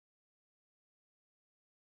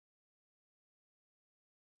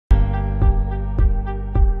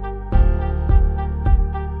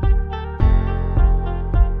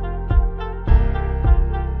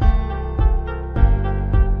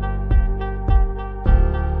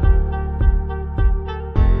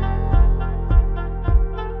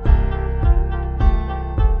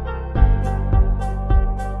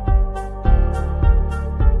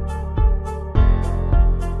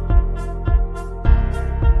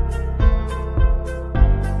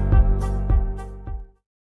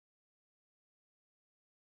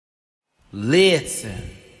Listen.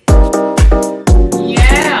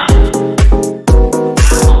 Yeah.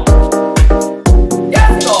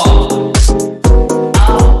 Yes, God.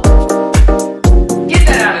 Oh. Get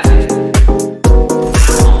that out of there.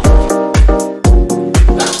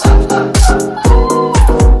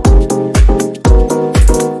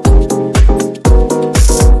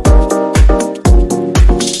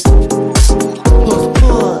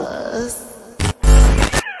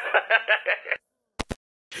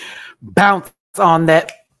 Bounce on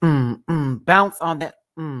that, bounce on that,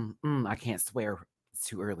 I can't swear, it's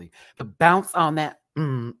too early, but bounce on that,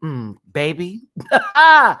 baby.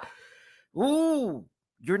 Ooh,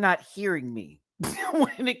 you're not hearing me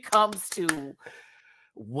when it comes to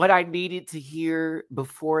what I needed to hear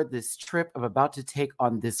before this trip I'm about to take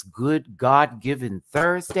on this good God-given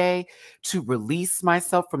Thursday to release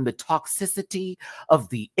myself from the toxicity of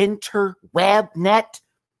the interweb net.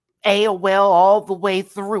 AOL all the way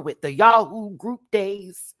through it, the Yahoo group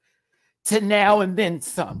days to now and then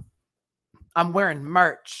some. I'm wearing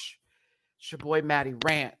merch. It's your boy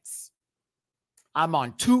Matty-Rants. I'm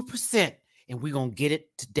on 2% and we're going to get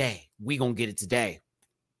it today. We're going to get it today.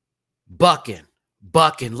 Bucking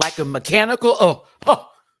like a mechanical.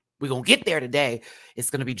 We're going to get there today.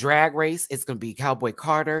 It's going to be Drag Race. It's going to be Cowboy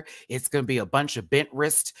Carter. It's going to be a bunch of bent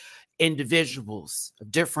wrist individuals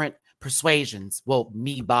of different persuasions. Well,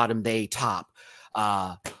 me bottom, they top,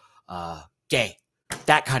 gay,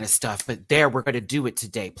 that kind of stuff. But there, we're going to do it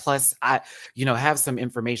today. Plus, I have some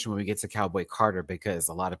information when we get to Cowboy Carter, because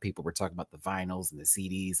a lot of people were talking about the vinyls and the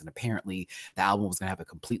CDs, and apparently the album was going to have a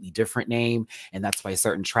completely different name, and that's why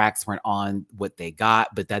certain tracks weren't on what they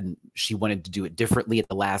got. But then she wanted to do it differently at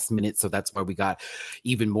the last minute, so that's why we got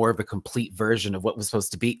even more of a complete version of what was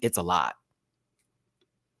supposed to be. It's a lot.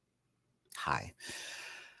 Hi.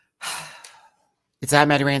 It's at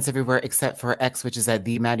MattyRants everywhere except for X, which is at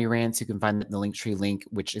the MattyRants. You can find the Linktree link,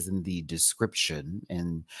 which is in the description.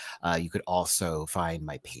 And you could also find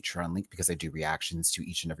my Patreon link, because I do reactions to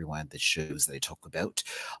each and every one of the shows that I talk about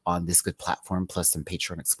on this good platform, plus some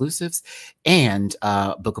Patreon exclusives, and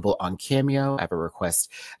bookable on Cameo. I have a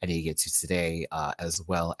request I need to get to today, as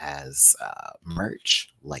well as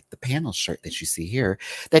merch, like the panel shirt that you see here,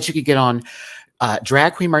 that you could get on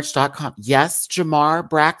dragqueenmerch.com. Yes, Jamar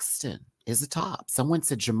Braxton is a top. Someone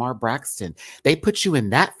said Jamar Braxton. They put you in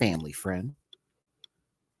that family, friend.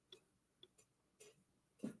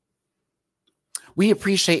 We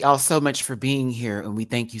appreciate y'all so much for being here, and we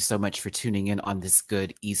thank you so much for tuning in on this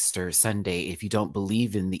good Easter Sunday. If you don't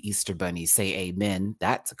believe in the Easter Bunny, say amen.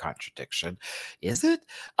 That's a contradiction, is it?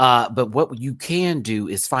 But what you can do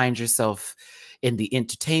is find yourself in the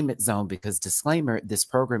entertainment zone, because disclaimer, this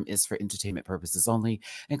program is for entertainment purposes only,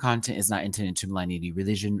 and content is not intended to malign any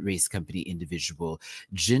religion, race, company, individual,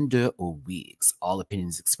 gender, or wigs. All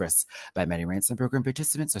opinions expressed by MattyRants and program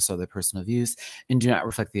participants are solely their personal views and do not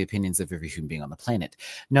reflect the opinions of every human being on the planet.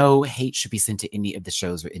 No hate should be sent to any of the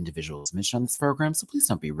shows or individuals mentioned on this program, so please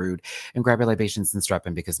don't be rude and grab your libations and strap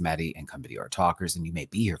in, because Matty and company are talkers and you may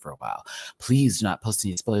be here for a while. Please do not post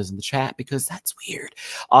any spoilers in the chat, because that's weird.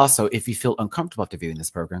 Also, if you feel uncomfortable after viewing this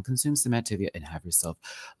program, consume some Activia and have yourself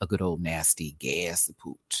a good old nasty gas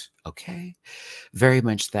poot. Okay? Very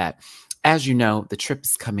much that. As you know, the trip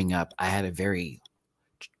is coming up. I had a very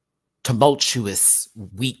tumultuous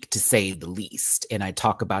week, to say the least, and I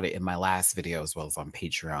talk about it in my last video as well as on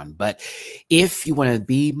Patreon. But if you want to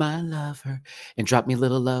be my lover and drop me a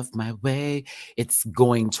little love my way, it's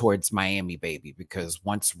going towards Miami, baby, because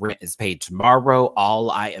once rent is paid tomorrow, all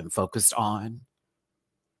I am focused on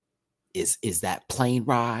is that plane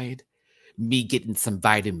ride, me getting some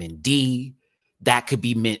vitamin D. That could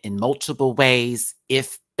be meant in multiple ways,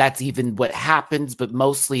 if that's even what happens, but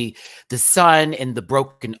mostly the sun and the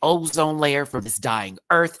broken ozone layer from this dying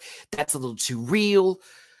earth. That's a little too real.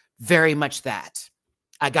 Very much that.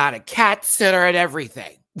 I got a cat sitter and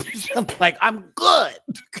everything. Like, I'm good.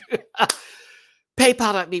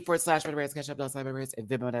 PayPal.me/MattyRants, Ketchup.MattyRants, and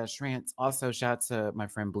Venmo-Rants. Also, shout out to my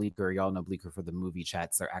friend Bleeker. Y'all know Bleeker for the movie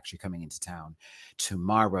chats. They're actually coming into town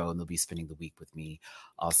tomorrow, and they'll be spending the week with me.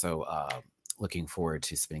 Also, looking forward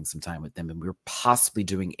to spending some time with them. And we're possibly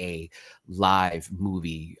doing a live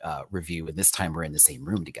movie review, and this time we're in the same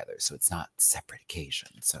room together, so it's not separate occasion.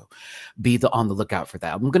 So be on the lookout for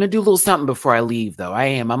that. I'm going to do a little something before I leave, though.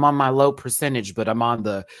 I'm on my low percentage, but I'm on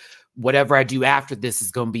the whatever I do after this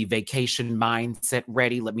is going to be vacation mindset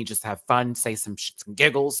ready. Let me just have fun, say some shits and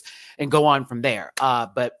giggles, and go on from there.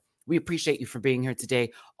 But we appreciate you for being here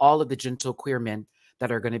today. All of the gentle queer men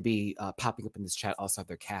that are going to be popping up in this chat also have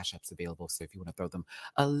their Cash Apps available. So if you want to throw them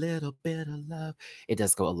a little bit of love, it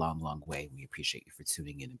does go a long, long way. We appreciate you for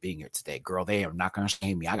tuning in and being here today. Girl, they are not going to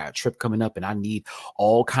shame me. I got a trip coming up and I need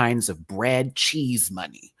all kinds of bread, cheese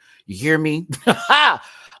money. You hear me?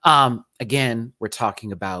 Again, we're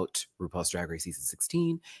talking about RuPaul's Drag Race Season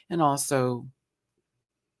 16 and also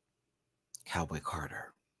Cowboy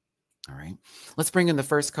Carter. All right. Let's bring in the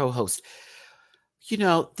first co-host. You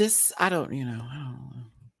know, this, I don't know.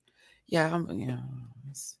 Yeah,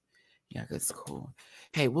 yeah, that's cool.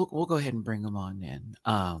 Hey, we'll go ahead and bring them on in.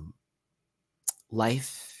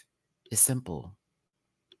 Life is simple.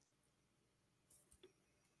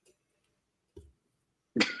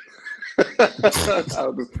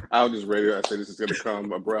 I was just ready. I said this is gonna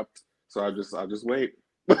come abrupt, so I'll just wait.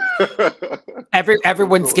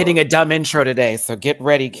 Everyone's getting a dumb intro today, so get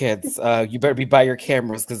ready, kids. You better be by your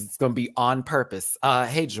cameras because it's gonna be on purpose.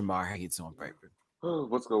 Hey Jamar, how you doing, baby? Oh,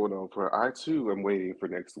 what's going on? I too am waiting for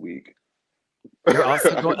next week. You're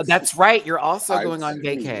also going, that's right. You're also going on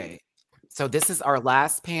vacay. So this is our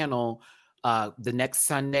last panel. The next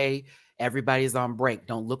Sunday, everybody's on break.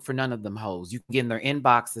 Don't look for none of them hoes. You can get in their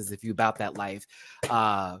inboxes if you about that life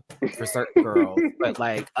for certain girls. But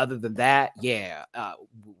like other than that, yeah,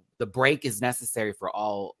 the break is necessary for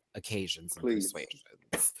all occasions and persuasions.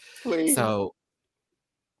 Please. So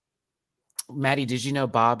Matty, did you know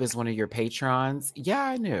Bob is one of your patrons? Yeah,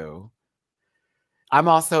 I knew. I'm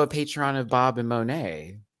also a patron of Bob and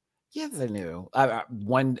Monet. Yes, I knew.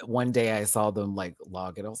 One day I saw them like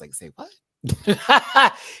log it. I was like, say what?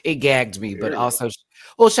 It gagged me, but also,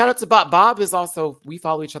 well, shout out to Bob. Bob is also, we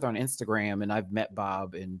follow each other on Instagram, and I've met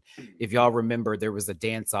Bob. And if y'all remember, there was a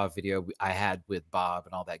dance-off video I had with Bob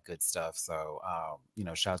and all that good stuff. So, you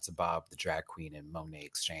know, shout out to Bob, the drag queen, and Monet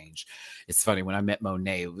exchange. It's funny, when I met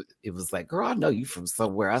Monet, it was like, girl, I know you from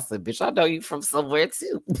somewhere. I said, bitch, I know you from somewhere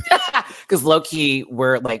too. Because low-key,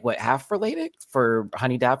 we're like, what, half related for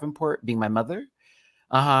Honey Davenport being my mother?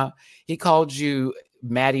 He called you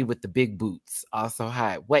Matty with the big boots. Also,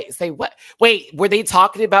 hi. Wait, say what? Wait, were they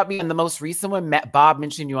talking about me in the most recent one? Bob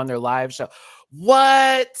mentioned you on their live show.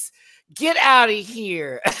 What? Get out of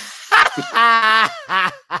here.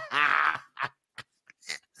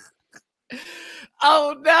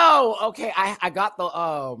 Oh no. Okay, I got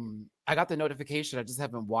the notification. I just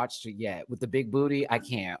haven't watched it yet. With the big booty, I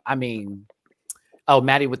can't. I mean, oh,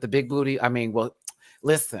 Matty with the big booty. I mean, well,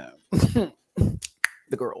 listen.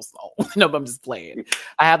 The girls know. No, but I'm just playing.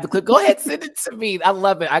 I have the clip. Go ahead, send it to me. I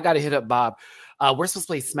love it. I got to hit up Bob. We're supposed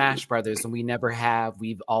to play Smash Brothers, and we never have.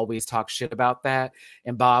 We've always talked shit about that.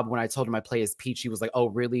 And Bob, when I told him I play as Peach, he was like, oh,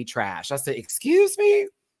 really? Trash. I said, excuse me?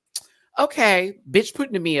 Okay. Bitch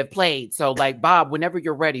putting to me have played. So, like, Bob, whenever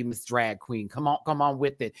you're ready, Miss Drag Queen, come on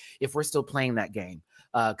with it. If we're still playing that game.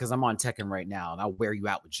 Because I'm on Tekken right now, and I'll wear you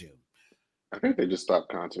out with June. I think they just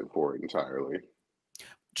stopped content for it entirely.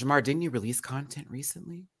 Jamar, didn't you release content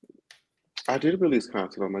recently? I did release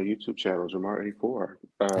content on my YouTube channel, Jamar84.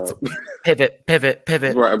 Pivot.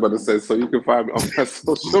 Right, I'm about to say, so you can find me on my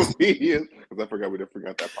social media, because I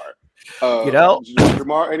forgot that part. You know?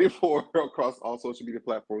 Jamar84 across all social media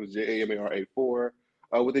platforms, JAMAR84,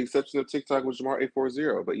 with the exception of TikTok, with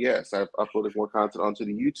Jamar840. But yes, I've uploaded more content onto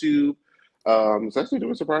the YouTube. It's actually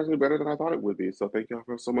doing surprisingly better than I thought it would be. So thank y'all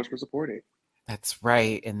so much for supporting. That's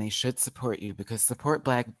right. And they should support you because support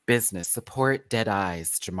Black business, support Dead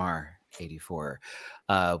Eyes, Jamar84.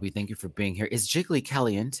 We thank you for being here. Is Jiggly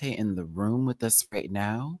Caliente in the room with us right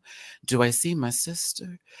now? Do I see my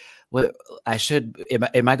sister? What I should,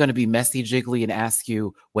 am I going to be messy, Jiggly, and ask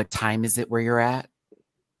you what time is it where you're at?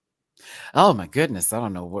 Oh my goodness. I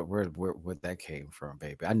don't know where that came from,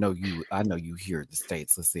 baby. I know you here in the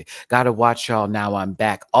States. Let's see. Gotta watch y'all now. I'm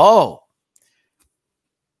back. Oh.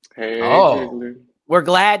 Hey, Jiggly. We're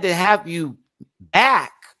glad to have you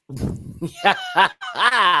back.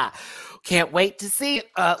 Can't wait to see it.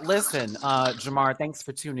 Listen, Jamar, thanks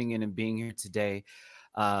for tuning in and being here today.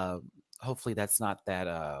 Hopefully that's not that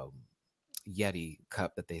Yeti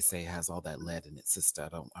cup that they say has all that lead in it, sister. I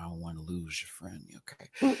don't want to lose your friend. Okay.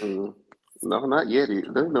 No, not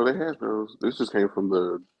Yeti. No, they have those. This just came from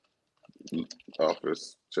the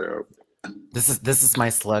office, child. This is my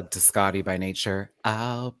slug to Scotty by nature.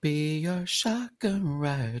 I'll be your shotgun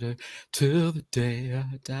rider till the day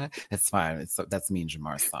I die. That's fine. That's me and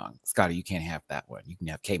Jamar's song. Scotty, you can't have that one. You can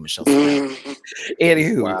have K. Michelle.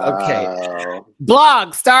 Anywho, wow. Okay.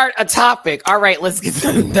 Blog, start a topic. All right, let's get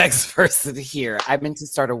to the next person here. I meant to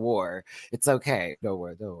start a war. It's okay. No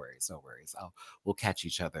worries. We'll catch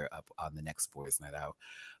each other up on the next Boys Night Out.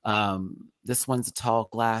 This one's a tall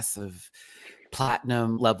glass of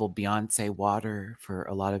platinum level Beyonce water for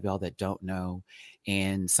a lot of y'all that don't know.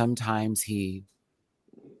 and sometimes he.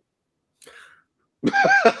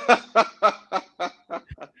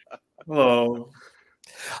 Hello.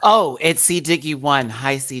 Oh, it's C Diggy 1.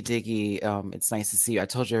 Hi, C Diggy. It's nice to see you. I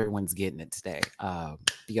told you everyone's getting it today.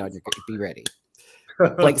 Be ready.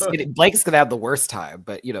 Blake's gonna have the worst time,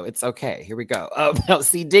 but you know it's okay. Here we go. No,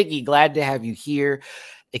 C Diggy, glad to have you here.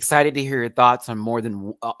 Excited to hear your thoughts on more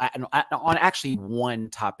than on actually one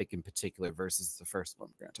topic in particular versus the first one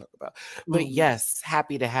we're going to talk about. But yes,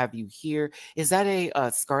 happy to have you here. Is that a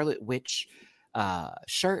Scarlet Witch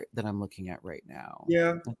shirt that I'm looking at right now?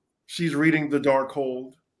 Yeah, she's reading The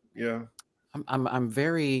Darkhold. Yeah. I'm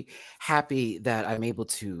very happy that I'm able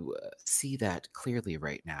to see that clearly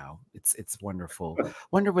right now. It's wonderful.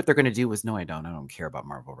 Wonder what they're going to do with. No, I don't care about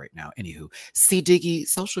Marvel right now. Anywho, C Diggy,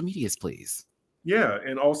 social medias, please. Yeah,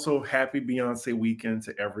 and also happy Beyonce weekend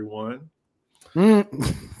to everyone.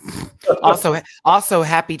 Also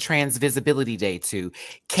happy Trans Visibility Day to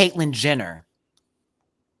Caitlyn Jenner.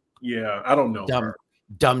 Yeah, I don't know her.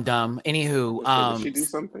 Dumb. Anywho, did she do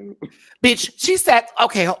something? Bitch, she said,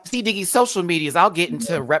 okay, C Diggy, social medias. I'll get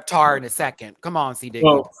into Reptar in a second. Come on, C Diggy.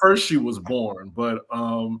 Well, first she was born, but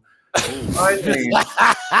my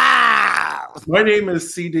name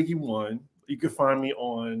is C Diggy 1. You can find me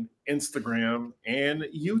on Instagram and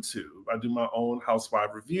YouTube. I do my own housewife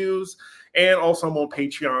reviews, and also I'm on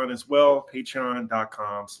Patreon as well,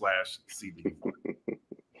 patreon.com/CDiggy1.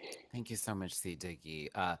 Thank you so much, C Diggy.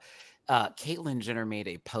 Caitlyn Jenner made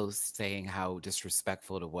a post saying how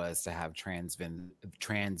disrespectful it was to have Trans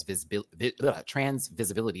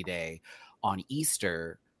Visibility Day on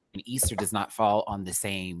Easter, and Easter does not fall on the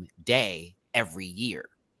same day every year.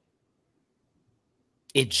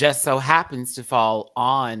 It just so happens to fall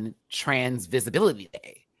on Trans Visibility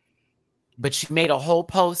Day. But she made a whole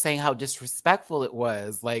post saying how disrespectful it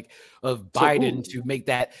was, like, of Biden to make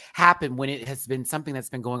that happen when it has been something that's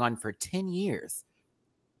been going on for 10 years.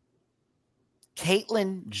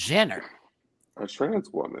 Caitlyn Jenner, a trans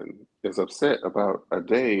woman, is upset about a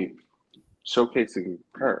day showcasing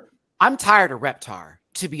her. I'm tired of Reptar,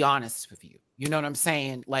 to be honest with you. You know what I'm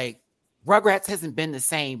saying? Like, Rugrats hasn't been the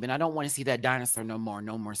same, and I don't want to see that dinosaur no more.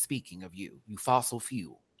 No more speaking of you, you fossil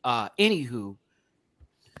fuel. Anywho,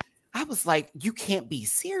 I was like, you can't be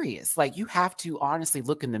serious. Like, you have to honestly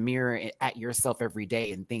look in the mirror at yourself every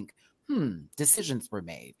day and think, decisions were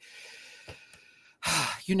made.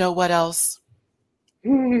 You know what else?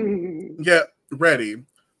 Yeah, ready.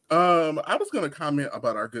 I was gonna comment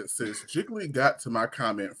about our good sis. Jiggly got to my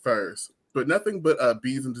comment first, but nothing but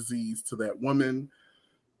bees and disease to that woman.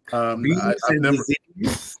 Bees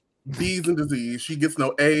and disease. She gets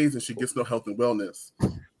no A's and she gets no health and wellness.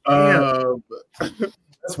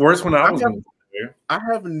 That's worse when I was there. I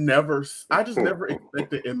just never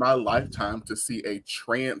expected in my lifetime to see a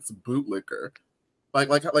trans bootlicker.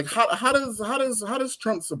 Like how does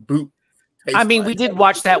Trump's boot taste? I mean, we did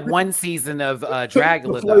watch that one season of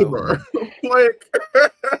Dragula, flavor.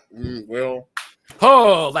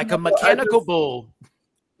 Like a mechanical bull.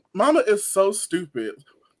 Mama is so stupid.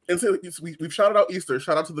 And so we've shouted out Easter.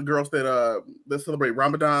 Shout out to the girls that celebrate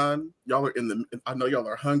Ramadan. Y'all are I know y'all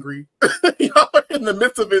are hungry. Y'all are in the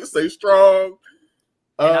midst of it. Stay strong.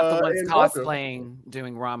 And not the ones cosplaying,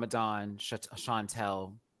 doing Ramadan.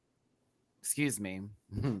 Chantel. Excuse me.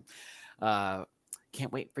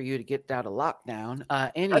 Can't wait for you to get out of lockdown.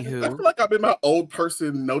 Anywho, I feel like I'm in my old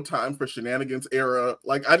person, no time for shenanigans era.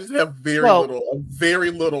 Like, I just have very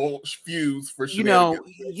little fuse for shenanigans.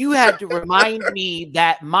 You know, you had to remind me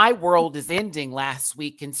that my world is ending last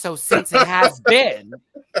week, and so since it has been,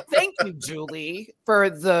 thank you, Julie, for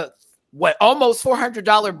the almost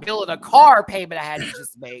 $400 bill in a car payment I had to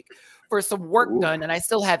just make for some work done, and I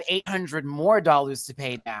still have $800 more to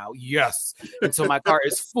pay now. Yes, until my car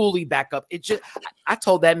is fully back up. I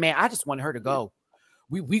told that man I just want her to go.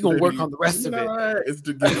 We gonna work on the rest of it. It's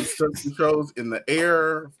to get certain shows in the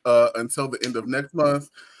air until the end of next month.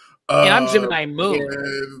 And I'm Gemini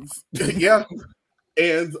Moon. Yeah.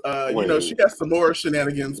 And you know, she has some more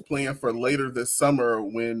shenanigans planned for later this summer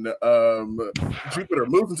when Jupiter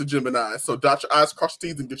moves into Gemini. So dot your I's, cross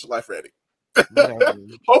your T's, and get your life ready.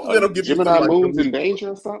 Hopefully it'll give Gemini you moon's in danger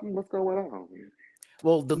or something. What's going on?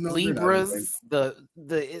 Well, the Libras,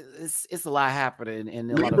 it's a lot happening, and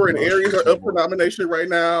Libra and Aries are up for nomination right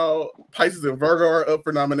now. Pisces and Virgo are up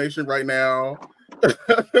for nomination right now.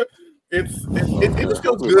 It just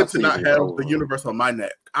feels good to not have the universe on my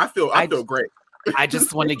neck. I feel great. I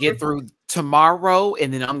just want to get through tomorrow,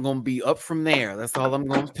 and then I'm gonna be up from there. That's all I'm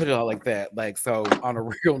gonna put it all like that. Like, so on a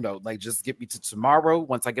real note, like, just get me to tomorrow.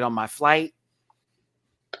 Once I get on my flight.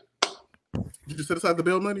 Did you set aside the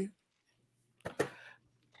bail money?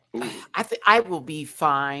 I think I will be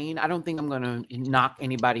fine. I don't think I'm gonna knock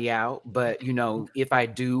anybody out, but you know, if I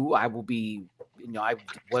do, I will be. You know, I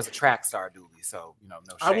was a track star, Dooley, so you know,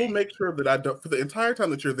 no shame. I will make sure that I don't, for the entire time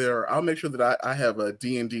that you're there, I'll make sure that I have a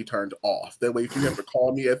D&D turned off. That way, if you have to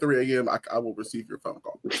call me at 3 a.m., I will receive your phone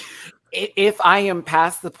call. If I am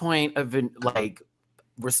past the point of like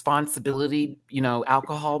responsibility, you know,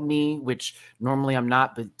 alcohol me, which normally I'm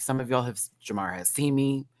not, but some of y'all have, Jamar has seen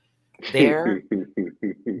me there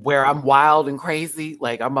where I'm wild and crazy,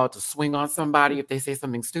 like I'm about to swing on somebody if they say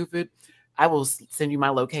something stupid. I will send you my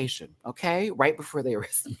location, okay? Right before they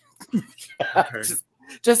arrest me. Okay.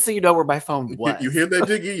 just so you know where my phone was. You hear that,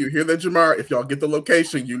 Jiggy? You hear that, Jamar? If y'all get the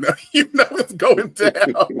location, you know it's going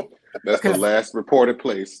down. That's the last reported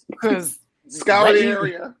place. Because scout the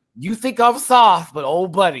area. You think I'm soft, but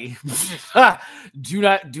old buddy, do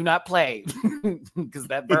not play, because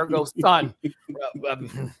that Virgo sun,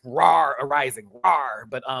 rar arising, rar.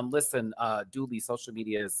 But listen, Dooley, social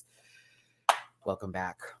media is welcome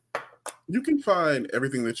back. You can find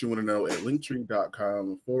everything that you want to know at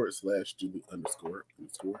linktree.com/Dooley__.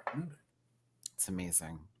 It's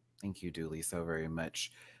amazing. Thank you, Dooley, so very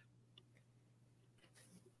much.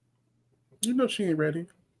 You know she ain't ready.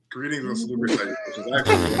 Greetings and salutations. I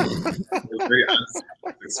was very honest.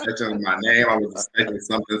 I was expecting my name. I was expecting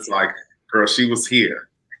something. It's like, girl, she was here.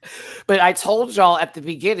 But I told y'all at the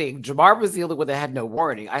beginning, Jamar was the only one that had no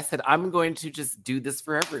warning. I said, I'm going to just do this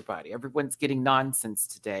for everybody. Everyone's getting nonsense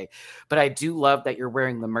today. But I do love that you're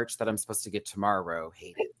wearing the merch that I'm supposed to get tomorrow.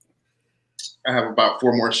 Hate it. I have about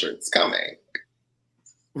 4 more shirts coming.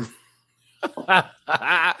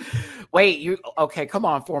 Wait, you okay? Come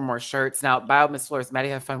on, 4 more shirts now. Bye, Miss Flores. Maddie,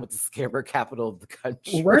 have fun with the scammer capital of the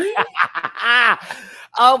country. Right?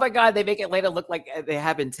 Oh my God, they make Atlanta look like they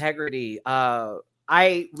have integrity.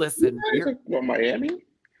 I listen. What, Miami?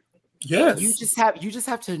 Yes. You just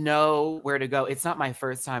have to know where to go. It's not my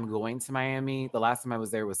first time going to Miami. The last time I was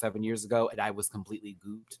there was 7 years ago, and I was completely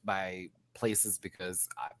gooped by places because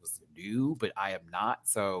I was new, but I am not.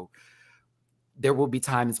 So there will be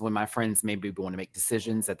times when my friends maybe want to make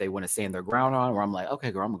decisions that they want to stand their ground on, where I'm like, okay,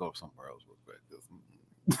 girl, I'm gonna go somewhere else.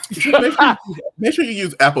 Make sure you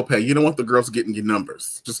use Apple Pay. You don't want the girls getting your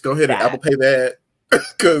numbers. Just go ahead and Apple Pay that,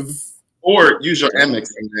 or use your Amex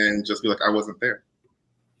and then just be like, I wasn't there.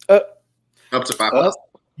 Up to 5.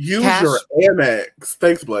 Use your Amex.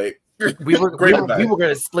 Thanks, Blake. We were going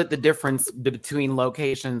to split the difference between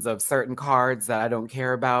locations of certain cards that I don't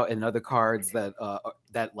care about and other cards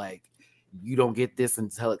that like you don't get this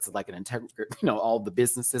until it's like an integral, you know, all the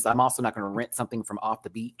businesses. I'm also not going to rent something from off the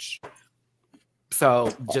beach.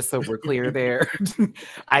 So just so we're clear there,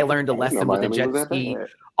 I learned a lesson with the jet ski.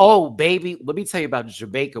 Oh, baby, let me tell you about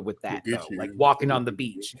Jamaica with that, though. Like walking on the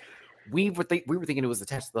beach. We were thinking it was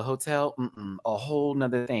attached to the hotel. A whole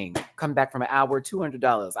nother thing. Come back from an hour,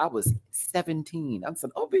 $200. I was 17. I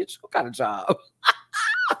said, oh, bitch, what kind of job?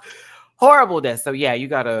 Horribleness. So, yeah, you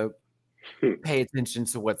got to pay attention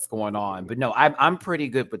to what's going on. But no, I'm pretty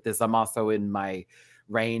good with this. I'm also in my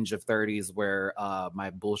range of 30s where my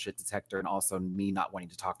bullshit detector and also me not wanting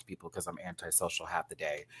to talk to people because I'm antisocial half the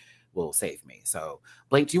day will save me. So,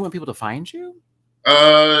 Blake, do you want people to find you?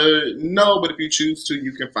 No, but if you choose to,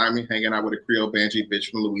 you can find me hanging out with a Creole Banshee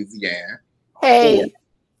bitch from Louisiana. Hey,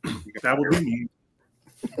 that would be me.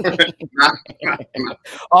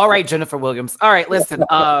 All right, Jennifer Williams. All right, listen.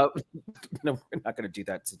 No, we're not going to do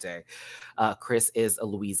that today. Chris is a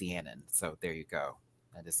Louisianan, so there you go.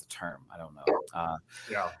 That is a term. I don't know.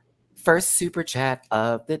 Yeah. First super chat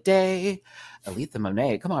of the day. Aletha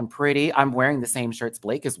Monet. Come on, pretty. I'm wearing the same shirts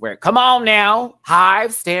Blake is wearing. Come on now.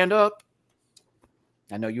 Hive, stand up.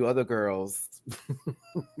 I know you other girls.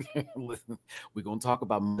 Listen, we're going to talk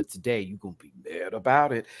about it today. You're going to be mad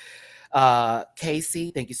about it.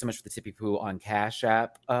 Casey, thank you so much for the tippy poo on Cash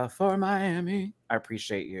App for Miami. I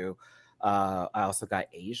appreciate you. I also got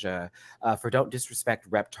Asia for don't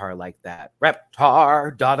disrespect Reptar like that.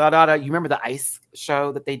 Reptar, da da da da. You remember the ice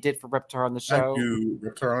show that they did for Reptar on the show? I do.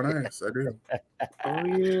 Reptar on ice. I do. Oh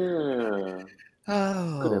yeah.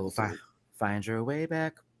 Oh, find your way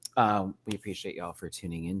back. We appreciate y'all for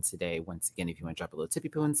tuning in today. Once again, if you want to drop a little tippy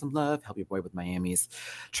poo and some love, help your boy with Miami's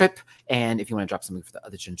trip. And if you want to drop something for the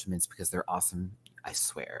other gentlemen because they're awesome, I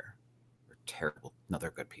swear. Terrible. No, they're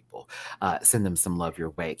good people. Send them some love your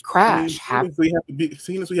way. Crash.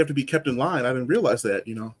 Seeing as we have to be kept in line, I didn't realize that,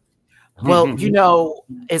 you know. Well, you know,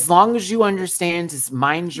 as long as you understand, just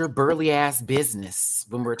mind your burly ass business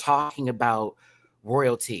when we're talking about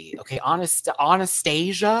royalty. Okay,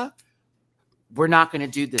 Anastasia, we're not going to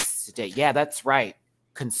do this today. Yeah, that's right.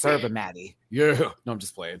 Conserva Matty. Yeah. No, I'm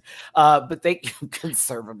just playing. But thank you,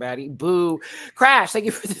 Conserva Matty. Boo. Crash, thank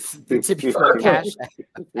you for this tippy for cash.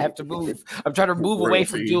 I have to move. I'm trying to move away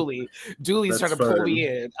from Dooley. Dooley's trying to pull me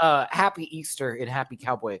in. Happy Easter and happy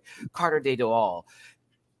Cowboy. Carter Day to all.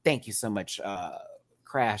 Thank you so much,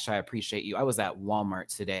 Crash. I appreciate you. I was at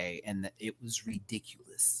Walmart today and it was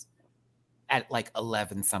ridiculous. At like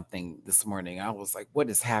 11 something this morning, I was like, what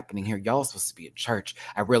is happening here? Y'all supposed to be in church.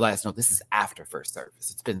 I realized, no, this is after first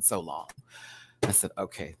service. It's been so long. I said,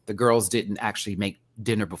 okay, the girls didn't actually make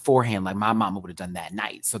dinner beforehand like my mama would have done that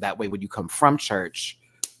night. So that way, when you come from church,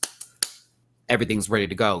 everything's ready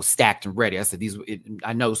to go, stacked and ready. I said,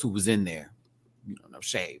 I know who was in there. You know, no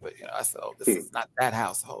shade, but I said, oh, this is not that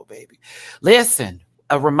household, baby. Listen,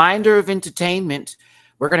 a reminder of entertainment.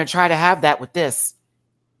 We're going to try to have that with this.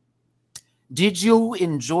 Did you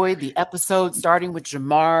enjoy the episode starting with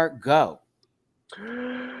Jamar? Go.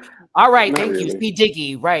 All right, thank you. See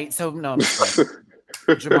Diggy, right? So no,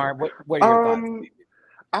 Jamar, what are your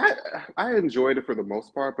thoughts? I enjoyed it for the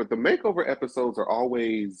most part, but the makeover episodes are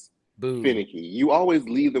always finicky. You always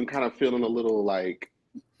leave them kind of feeling a little like,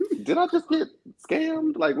 did I just get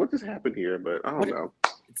scammed? Like, what just happened here? But I don't know.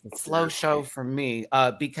 It's a slow show for me.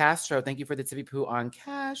 B. Castro, thank you for the tippy poo on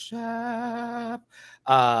Cash App.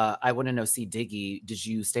 I want to know, C. Diggy, did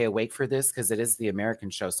you stay awake for this? Because it is the American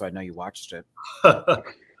show, so I know you watched it.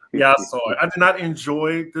 Yeah, I saw it. I did not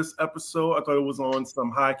enjoy this episode. I thought it was on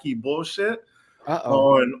some high-key bullshit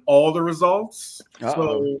on all the results.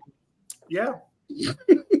 So, yeah.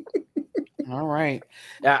 All right.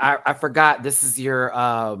 I forgot this is your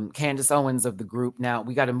Candace Owens of the group. Now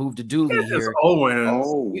we got to move to Dooley here. Owens.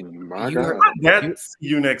 Oh my God. That's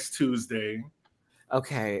you next Tuesday.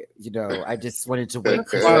 Okay, I just wanted to wait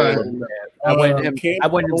for I wanted him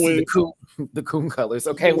to see the coon colors.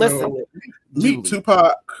 Okay, listen. Meet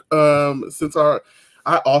Tupac. Since I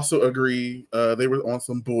also agree they were on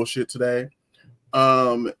some bullshit today.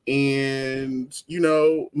 And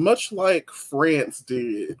much like France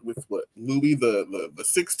did with Louis the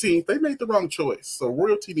 16th, they made the wrong choice. So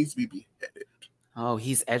royalty needs to be beheaded. Oh,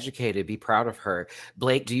 he's educated. Be proud of her.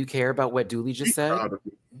 Blake, do you care about what Dooley just said?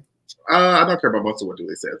 I don't care about most of what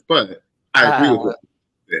Dooley says, but I agree with what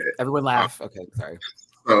he said. Everyone laugh. Okay, sorry.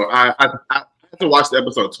 So I had to watch the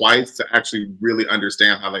episode twice to actually really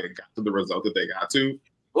understand how they got to the result that they got to.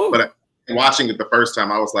 Ooh. But watching it the first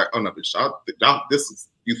time, I was like, oh no, bitch,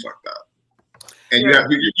 you fucked up. And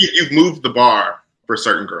you've moved the bar for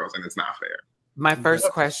certain girls, and it's not fair. My first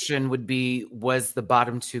question would be, was the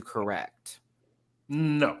bottom two correct?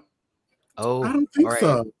 No. Oh, I don't think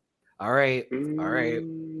so. All right.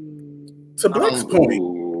 To Blake's point,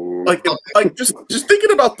 like just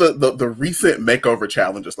thinking about the recent makeover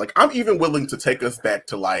challenges, like I'm even willing to take us back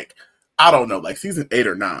to I don't know, like season 8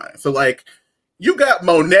 or 9. So you got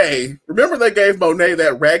Monet. Remember they gave Monet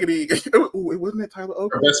that raggedy. Wasn't it Tyler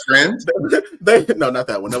Oak? Her best friend? No, not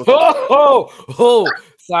that one. That was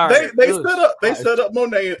sorry. They set up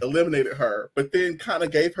Monet and eliminated her, but then kind of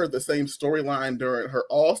gave her the same storyline during her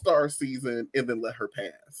All-Star season and then let her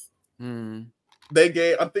pass. I'm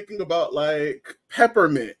thinking about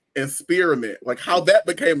Peppermint and Spearmint, how that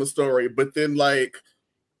became a story, but then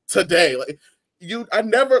today, I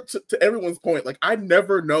never, to everyone's point, I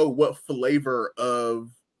never know what flavor of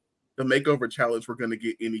the makeover challenge we're going to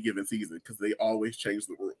get any given season because they always change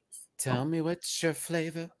the rules. Tell me what's your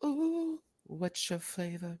flavor. Ooh, what's your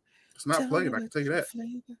flavor? It's not flavor, I can tell you that.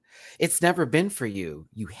 Flavor. It's never been for you,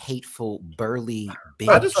 you hateful, burly bitch.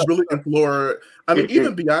 I just really implore,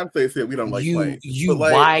 even Beyonce said we don't like flavor. You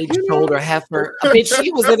wide-shoulder heifer. I mean,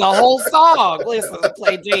 she was in the whole song. Listen,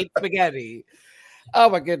 play Jade Spaghetti. Oh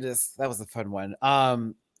my goodness, that was a fun one.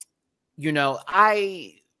 Saphira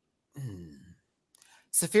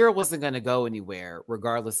wasn't going to go anywhere,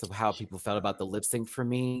 regardless of how people felt about the lip sync for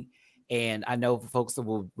me. And I know folks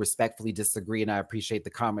will respectfully disagree, and I appreciate the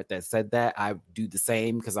comment that said that. I do the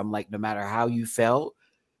same because I'm like, no matter how you felt,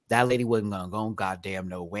 that lady wasn't going to go goddamn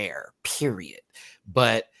nowhere, period.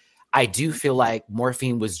 But I do feel like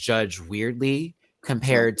Morphine was judged weirdly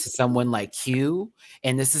compared to someone like Q.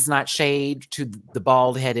 And this is not shade to the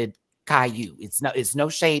bald-headed Caillou. It's no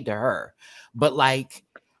shade to her. But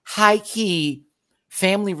high-key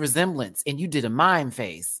family resemblance, and you did a mime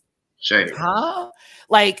face. Shade. Huh?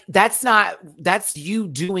 That's you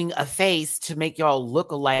doing a face to make y'all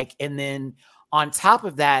look alike. And then on top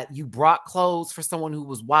of that, you brought clothes for someone who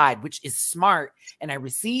was wide, which is smart. And I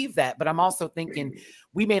received that. But I'm also thinking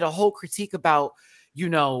we made a whole critique about,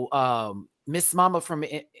 Miss Mama from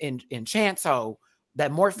Enchanto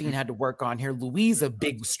that Morphine had to work on here. Louisa,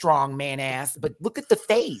 big, strong man ass. But look at the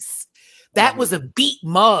face. That was a beat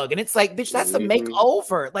mug. And it's like, bitch, that's a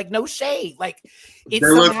makeover. Like, no shade. Like, it's They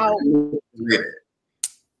somehow...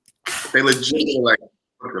 They legitimately like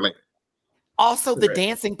related. Also, the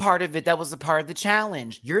dancing part of it, that was a part of the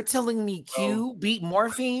challenge. You're telling me Q beat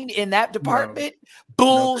Morphine in that department? No.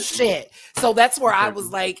 Bullshit. So that's where I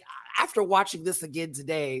was like, after watching this again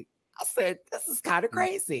today, I said, this is kind of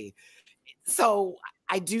crazy. So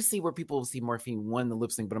I do see where people see Morphine won the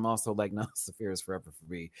lip sync, but I'm also like, no, Saphira is forever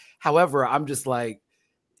for me. However, I'm just like,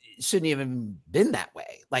 it shouldn't even been that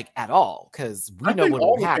way, like at all, because we know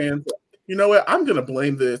what would happen. You know what? I'm gonna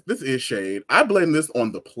blame this. This is shade. I blame this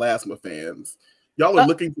on the Plasma fans. Y'all are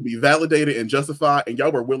looking to be validated and justified, and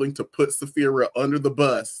y'all were willing to put Saphira under the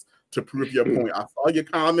bus to prove your point. I saw your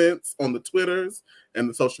comments on the Twitters and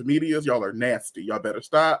the social medias. Y'all are nasty. Y'all better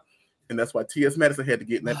stop. And that's why T.S. Madison had to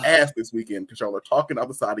get in that ass this weekend, because y'all are talking out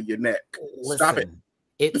the side of your neck. Stop it.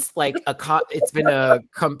 It's like it's been a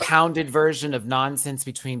compounded version of nonsense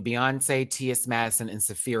between Beyonce, T.S. Madison, and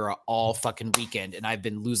Saphira all fucking weekend, and I've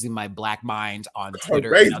been losing my black mind on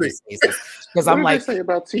Twitter and other spaces because I'm like, say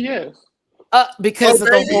about T.S. Because of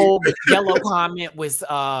the whole yellow comment was,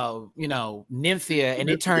 you know, Nymphia, and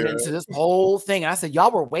it turned into this whole thing. And I said,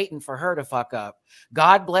 y'all were waiting for her to fuck up.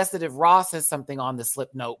 God bless it if Ross says something on the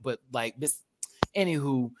slip note, but like this.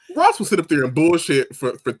 Anywho, Ross will sit up there and bullshit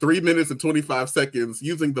for 3 minutes and 25 seconds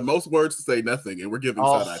using the most words to say nothing, and we're giving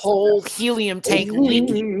a whole helium tank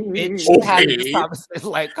leaking, bitch. Okay.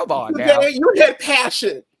 Like, come on now. You had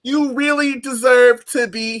passion. You really deserve to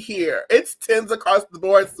be here. It's 10s across the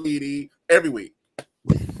board, sweetie, every week.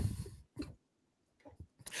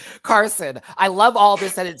 Carson, I love all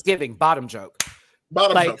this that it's giving. Bottom joke.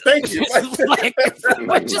 Bottom joke. Thank you. Like,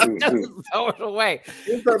 just doesn't throw it away.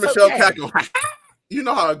 Michelle Cackle. You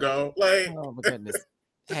know how it go. Like, oh my goodness.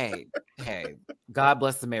 Hey, God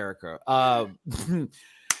bless America. All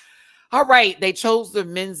right, they chose the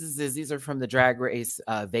men's. These are from the Drag Race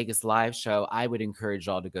Vegas live show. I would encourage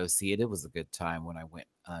y'all to go see it. It was a good time when I went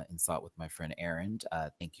and saw it with my friend Aaron.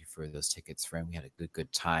 Thank you for those tickets, friend. We had a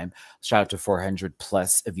good time. Shout out to 400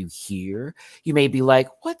 plus of you here. You may be like,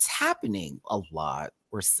 what's happening? A lot.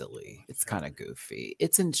 We're silly. It's kind of goofy.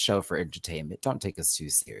 It's a show for entertainment. Don't take us too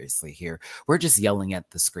seriously here. We're just yelling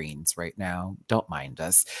at the screens right now. Don't mind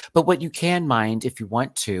us. But what you can mind, if you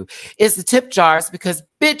want to, is the tip jars, because,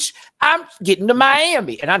 bitch, I'm getting to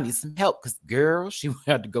Miami and I need some help because, girl, she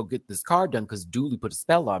had to go get this car done because Dooley put a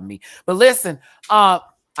spell on me. But listen, I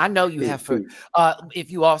know you have for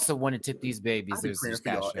if you also want to tip these babies, there's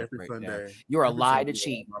cash every right Sunday. Now. You're a lie to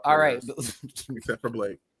cheat. All right. Except for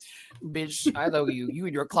Blake. Bitch, I know you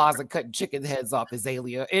in your closet cutting chicken heads off,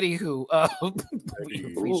 Azalea. Anywho, we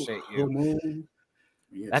appreciate you.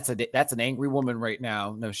 Yeah. That's an angry woman right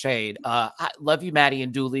now. No shade. I love you, Maddie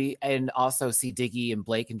and Dooley, and also see Diggy and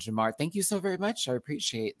Blake and Jamar. Thank you so very much. I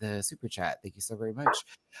appreciate the super chat. Thank you so very much.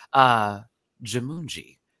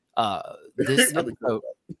 Jamunji. This episode,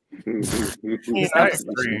 this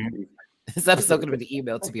episode could have been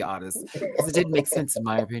emailed, to be honest, because it didn't make sense in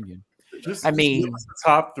my opinion. I mean, the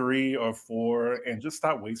top 3 or 4, and just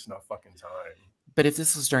stop wasting our fucking time. But if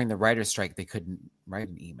this was during the writer's strike, they couldn't write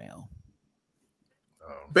an email.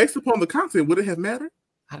 Based upon the content, would it have mattered?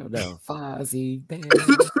 I don't know. Fozzie, would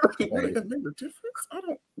it have made a difference?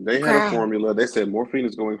 They had a formula. They said Morphine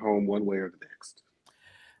is going home one way or the next.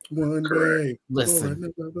 One day.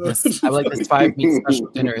 Listen, I like this 5-meat special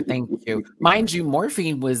dinner. Thank you. Mind you,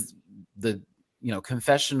 Morphine was the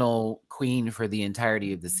confessional queen for the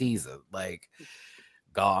entirety of the season. Like,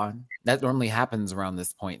 gone. That normally happens around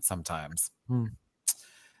this point sometimes.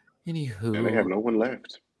 Anywho, and they have no one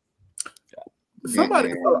left. Somebody,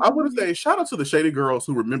 I want to say shout out to the Shady Girls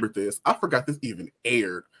who remembered this. I forgot this even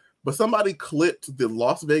aired, but somebody clipped the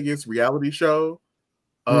Las Vegas reality show.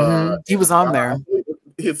 He was on there.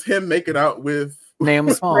 It's him making out with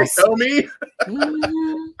Naomi Smalls. Tell me.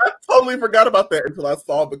 I totally forgot about that until I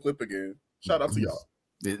saw the clip again. Shout out to y'all.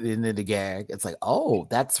 In the gag, it's like, oh,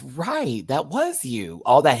 that's right. That was you.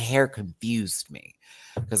 All that hair confused me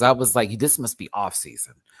because I was like, this must be off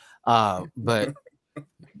season. But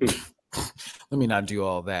let me not do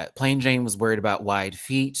all that. Plain Jane was worried about wide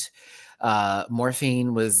feet.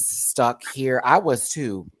 Morphine was stuck here. I was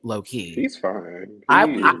too, low key. He's fine.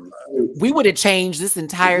 We would have changed this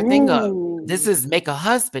entire thing up. This is make a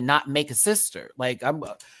husband, not make a sister. Like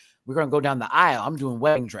we're gonna go down the aisle. I'm doing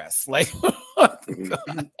wedding dress. Like,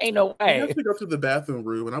 ain't no way. I have to go to the bathroom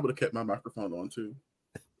room, and I would have kept my microphone on too.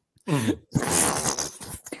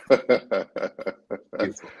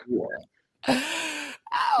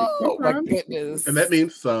 Oh my goodness! And that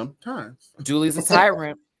means sometimes. Julie's a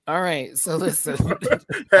tyrant. All right, so listen.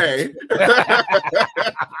 Hey.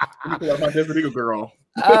 My Desert Eagle girl.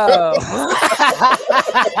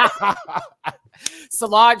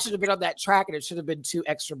 Solange should have been on that track, and it should have been 2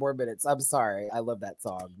 extra more minutes. I'm sorry. I love that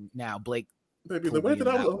song. Now, Blake. Baby, the way that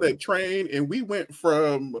I was on that train, and we went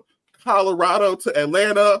from Colorado to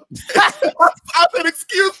Atlanta. I said,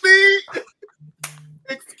 excuse me.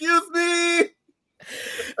 Excuse me.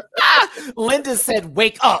 Linda said,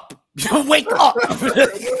 wake up. Wake up.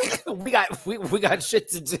 we got shit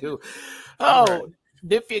to do. Oh,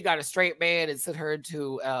 Nymphia got a straight man and sent her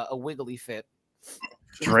into a wiggly fit.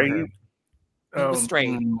 Straight? He was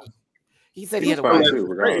straight. He said he had a fine wife.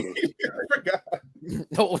 too,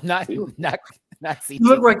 No, not CT. He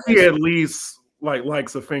looked like he at least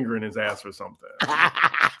likes a finger in his ass or something.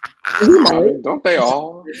 Don't they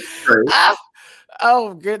all?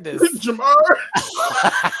 Oh goodness. Jamar.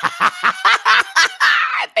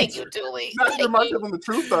 Thank you, Julie. Not Jamar telling the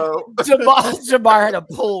truth though. Jamar had a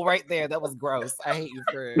pool right there. That was gross. I hate you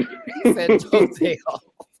for it. He said, don't they all?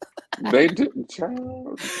 They didn't,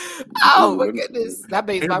 child. Oh my goodness. That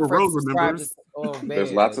makes my Amber friends Rose subscribe. remembers. Oh man.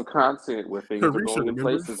 There's lots of content where things are Carisha going in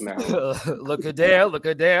remembers. places now. Look at there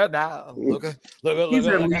now. Look at He's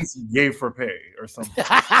at least gay for pay or something.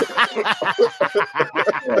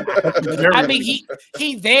 I mean,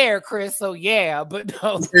 he there, Chris. So yeah, but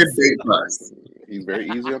no, He's very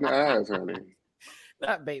easy on the eyes, honey.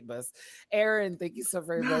 not bait bus. Aaron, thank you so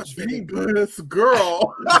very much. Bait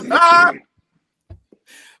girl.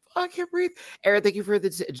 I can't breathe. Aaron, thank you for the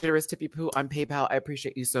generous tippy poo on PayPal. I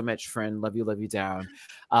appreciate you so much, friend. Love you down.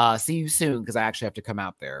 See you soon because I actually have to come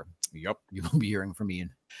out there. Yep, you will be hearing from me in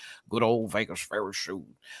good old Vegas very soon.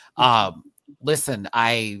 Listen,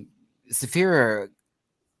 Saphira.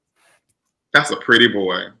 That's a pretty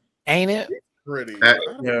boy. Ain't it? Pretty.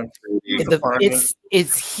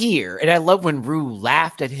 It's here. And I love when Rue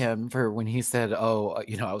laughed at him for when he said, oh,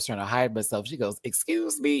 I was trying to hide myself. She goes,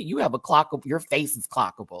 excuse me, you have a clockable, your face is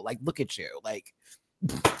clockable. Like, look at you. Like,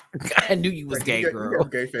 I knew you was gay, girl.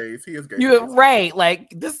 Gay face. He is gay. You're right.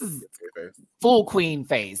 Like, this is full queen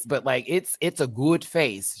face, but like it's a good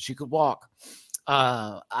face. She could walk.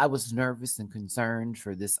 I was nervous and concerned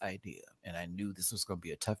for this idea, and I knew this was gonna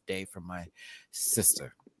be a tough day for my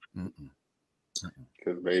sister.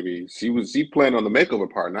 Because baby, she planned on the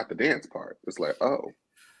makeover part, not the dance part. It's like, oh.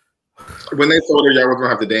 When they told her y'all were gonna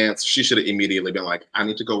have to dance, she should have immediately been like, I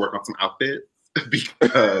need to go work on some outfits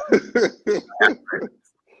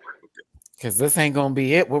because this ain't gonna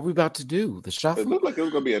be it. What we about to do? The shuffle? It looked like it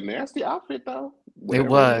was gonna be a nasty outfit though. It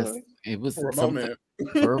was For a moment.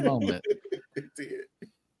 For a moment. It did.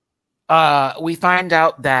 We find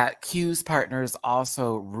out that Q's partner is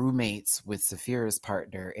also roommates with Saphira's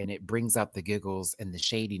partner, and it brings out the giggles and the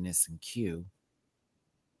shadiness in Q.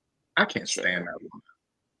 I can't stand that one.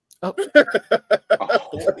 Oh.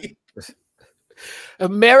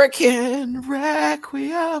 American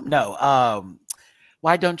Requiem. No,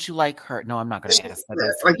 why don't you like her? No, I'm not going to ask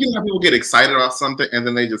that. Like, you know how people get excited about something and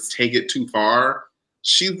then they just take it too far?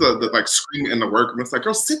 She's the like screaming in the workroom. It's like,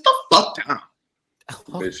 girl, sit the fuck down.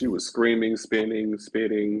 But she was screaming, spinning,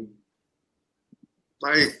 spitting.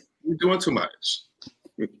 Like, you're doing too much.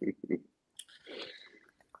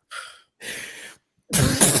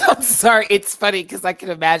 I'm sorry. It's funny because I can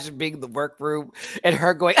imagine being in the workroom and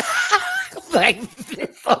her going like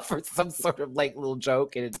for some sort of like little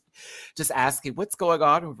joke and just asking what's going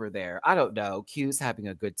on over there. I don't know. Q's having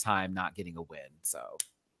a good time not getting a win. So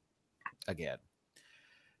again,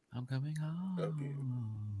 I'm coming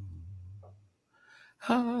home.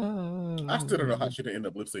 I still don't know how she didn't end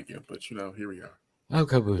up lip syncing, but here we are. I'm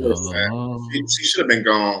coming home. She should have been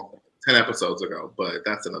gone 10 episodes ago, but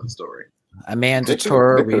that's another story. A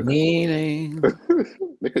mandatory meeting.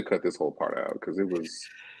 They could cut this whole part out because it was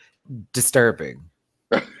disturbing.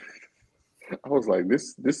 I was like,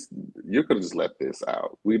 this you could have just let this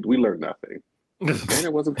out. We learned nothing. And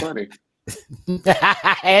it wasn't funny.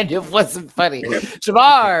 And it wasn't funny.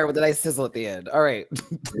 Jamar with a nice sizzle at the end. All right.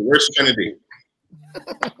 Where's Trinity?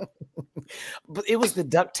 But it was the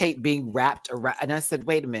duct tape being wrapped around, and I said,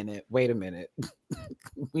 wait a minute.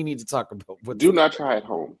 We need to talk about what. Do not try at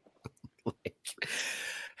home. Like,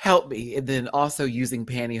 help me. And then also using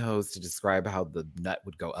pantyhose to describe how the nut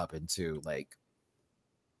would go up into, like,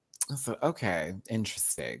 so okay,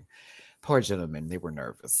 interesting. Poor gentlemen, they were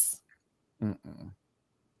nervous. I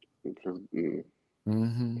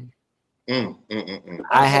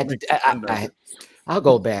had to. I'll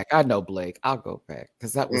go back. I know, Blake. I'll go back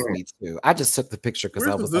because that was me too. I just took the picture because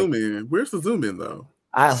I was zoom in. Where's the zoom in though?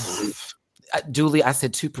 Julie, I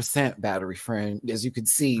said 2% battery, friend. As you can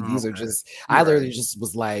see, these are just. I literally just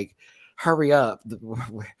was like, hurry up.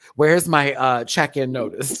 Where's my check-in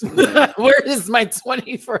notice? Where is my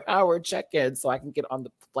 24-hour check-in so I can get on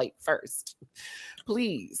the flight first?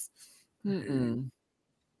 Please. Did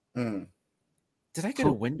I get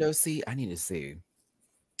a window seat? I need to see.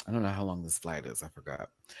 I don't know how long this flight is. I forgot.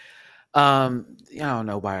 I don't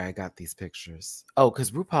know why I got these pictures. Oh,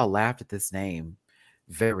 because RuPaul laughed at this name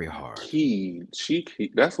very hard.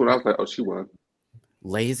 That's when I was like, oh, she won.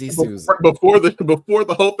 Lazy Susan. Before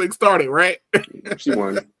the whole thing started, right? She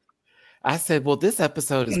won. I said, well, this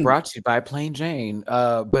episode is brought to you by Plain Jane.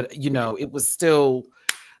 But you know, it was still,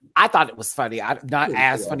 I thought it was funny. Not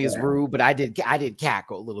as funny as Rue, but I did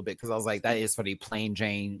cackle a little bit because I was like, that is funny. Plain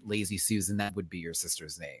Jane, Lazy Susan, that would be your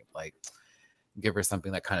sister's name. Like, give her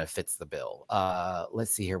something that kind of fits the bill.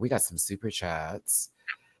 Let's see here. We got some super chats.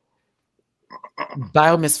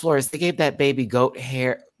 Bio Miss Flores, they gave that baby goat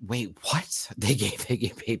hair. Wait, what? They gave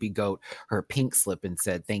baby goat her pink slip and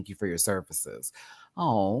said, thank you for your services.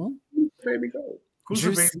 Oh, Baby goat. Who's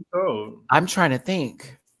the baby goat? I'm trying to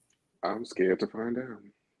think. I'm scared to find out.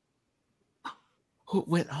 Who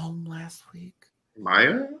went home last week?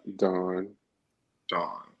 Maya? Dawn.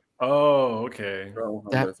 Oh, okay.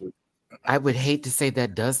 I would hate to say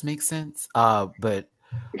that does make sense. But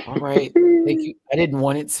all right. Thank you. I didn't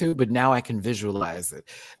want it to, but now I can visualize it.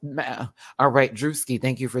 All right, Drewski,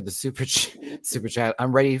 thank you for the super chat.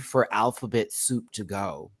 I'm ready for alphabet soup to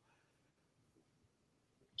go.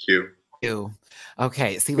 Q.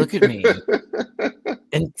 Okay, see, look at me.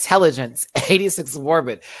 Intelligence, 86 of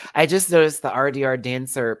orbit. I just noticed the RDR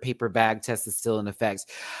dancer paper bag test is still in effect.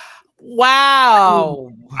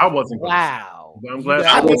 Wow. I wasn't. Wow. I'm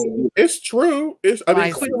glad. It's true. I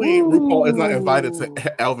mean, clearly RuPaul is not invited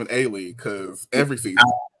to Alvin Ailey because every season.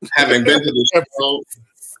 Having been to the show,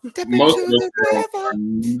 most of the girls are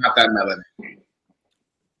not that melanin.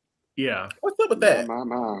 Yeah. What's up with that?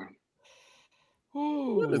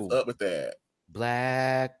 Ooh. What is up with that?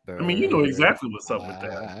 Blackbird. I mean, you know exactly what's up with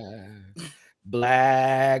that.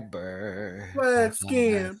 Blackbird. Black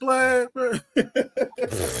skin, blackbird.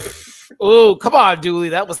 Oh, come on, Dooley.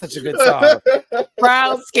 That was such a good song.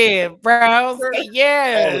 Brown skin,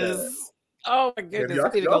 yes. Oh my goodness. I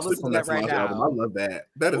need to go listen to that right now. Album. I love that.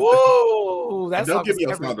 That is Woo! That don't give me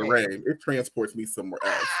a Sound of Rain. It transports me somewhere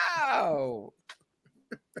else. Wow.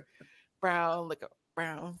 Brown liquor,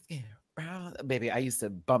 brown skin, brown. Baby, I used to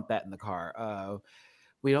bump that in the car.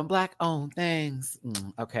 We don't black own things.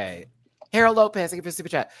 Okay. Harold Lopez, thank you for super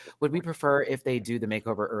chat. Would we prefer if they do the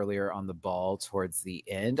makeover earlier on the ball towards the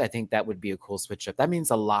end? I think that would be a cool switch up. That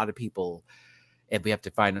means a lot of people, if we have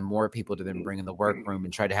to find more people to then bring in the workroom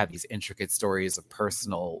and try to have these intricate stories of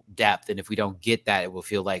personal depth. And if we don't get that, it will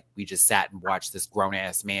feel like we just sat and watched this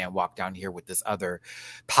grown-ass man walk down here with this other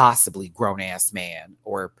possibly grown-ass man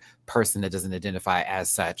or person that doesn't identify as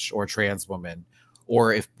such, or trans woman,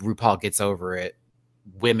 or if RuPaul gets over it,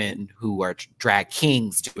 women who are drag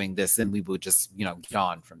kings doing this, and we would just, you know, get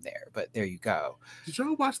on from there. But there you go. Did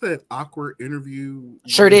y'all watch that awkward interview?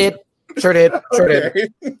 Sure did. Sure did. Sure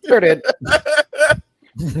did. Sure did.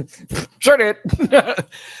 Sure did. I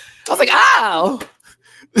was like, ow.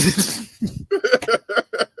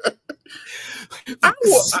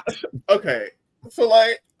 Okay. So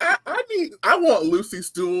like I want Lucy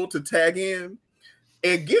Stool to tag in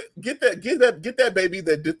and get that baby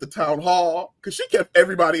that did the town hall, because she kept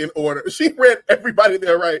everybody in order. She read everybody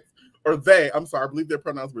there right, or they. I'm sorry, I believe their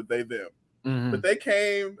pronouns were they, them. Mm-hmm. But they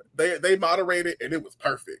came, they moderated, and it was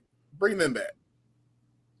perfect. Bring them back.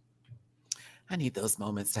 I need those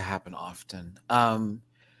moments to happen often.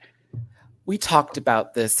 We talked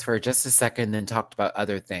about this for just a second, then talked about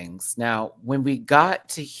other things. Now, when we got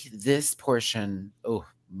to this portion, oh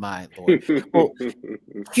my Lord. Well,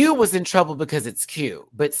 Q was in trouble because it's Q,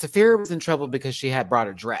 but Saphira was in trouble because she had brought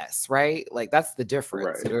a dress, right? Like, that's the difference.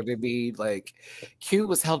 Right. You know what I mean? Like, Q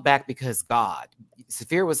was held back because God.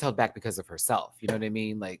 Saphira was held back because of herself. You know what I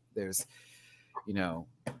mean? Like, there's, you know,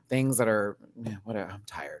 things that are, whatever. I'm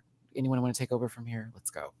tired. Anyone want to take over from here?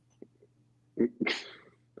 Let's go.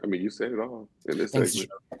 I mean, you said it all in this segment.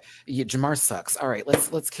 Yeah, Jamar sucks. All right,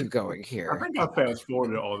 let's keep going here. I think I fast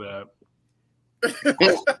forwarded all that.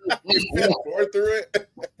 Forward through it.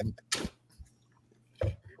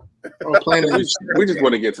 We just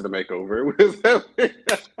want to get to the makeover.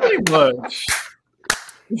 Pretty much.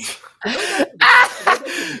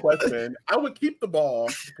 Question. I would keep the ball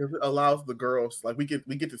because it allows the girls, like we get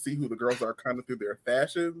to see who the girls are kind of through their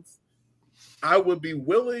fashions. I would be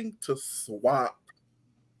willing to swap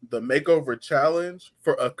the makeover challenge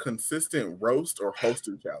for a consistent roast or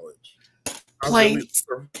hoster challenge.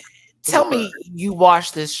 Tell me you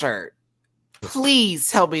washed this shirt. Please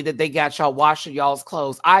tell me that they got y'all washing y'all's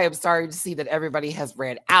clothes. I am sorry to see that everybody has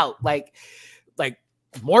ran out. Like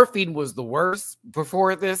morphine was the worst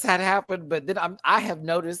before this had happened, but then I have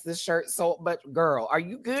noticed this shirt so much. Girl, are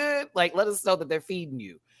you good? Like, let us know that they're feeding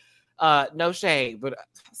you. No shade, but I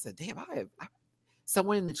said, damn,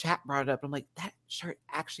 someone in the chat brought it up. I'm like, that shirt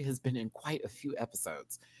actually has been in quite a few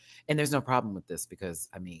episodes. And there's no problem with this because,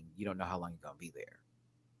 I mean, you don't know how long you're going to be there.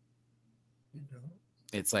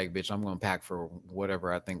 It's like, bitch, I'm going to pack for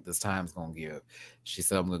whatever I think this time's going to give. She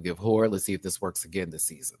said, I'm going to give whore. Let's see if this works again this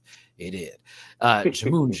season. It did.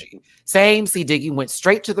 Jamunji. Same. C. Diggy went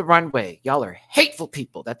straight to the runway. Y'all are hateful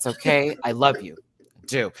people. That's okay. I love you. I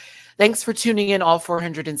do. Thanks for tuning in, all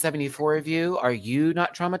 474 of you. Are you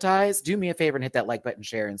not traumatized? Do me a favor and hit that like button,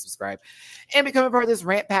 share, and subscribe. And become a part of this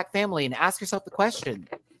Rant Pack family and ask yourself the question,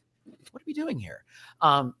 what are we doing here?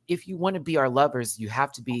 If you want to be our lovers, you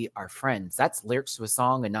have to be our friends. That's lyrics to a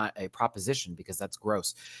song and not a proposition because that's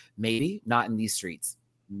gross. Maybe not in these streets.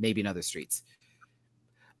 Maybe in other streets.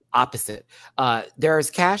 Opposite.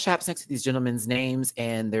 There's Cash Apps next to these gentlemen's names,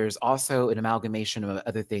 and there's also an amalgamation of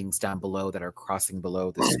other things down below that are crossing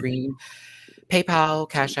below the screen. PayPal,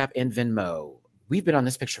 Cash App, and Venmo. We've been on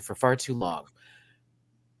this picture for far too long.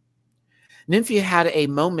 Nymphia had a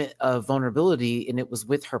moment of vulnerability, and it was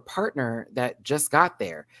with her partner that just got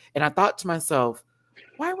there. And I thought to myself,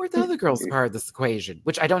 why were the other girls part of this equation?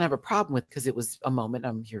 Which I don't have a problem with because it was a moment.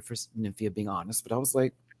 I'm here for Nymphia being honest, but I was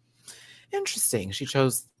like, interesting. She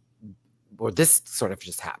chose, or this sort of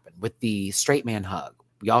just happened with the straight man hug.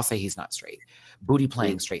 We all say he's not straight. Booty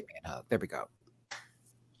playing straight man hug. There we go.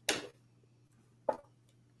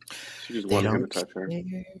 She just wanted him to touch her.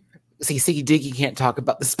 See, Siggy Diggy can't talk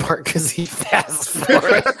about this part because he fast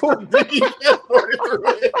forwarded.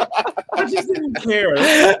 I just didn't care.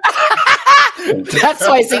 That's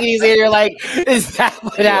why Siggy's in here like, is that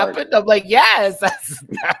what happened? I'm like, yes. That's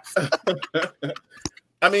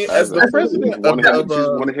I mean, as the president of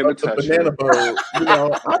the banana boat, you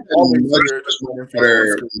know, I've always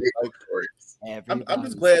I'm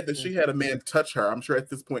just glad that she had a man touch her. I'm sure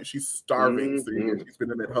at this point she's starving. She's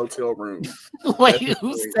been in that hotel room. Wait,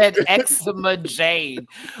 who said eczema Jane?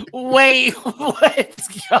 Wait,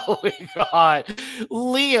 what's going on?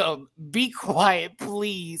 Liam, be quiet,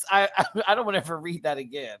 please. I don't want to ever read that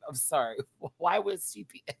again. I'm sorry. Why would she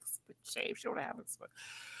be eczema Jane? She don't have eczema.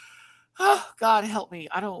 Oh, God help me.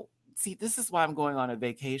 I don't see. This is why I'm going on a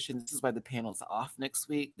vacation. This is why the panel's off next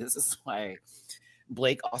week. This is why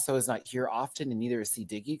Blake also is not here often, and neither is C.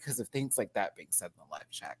 Diggy, because of things like that being said in the live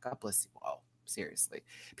chat. God bless you all. Seriously.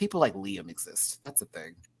 People like Liam exist. That's a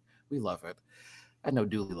thing. We love it. I know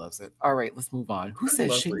Dooley loves it. All right, let's move on. Who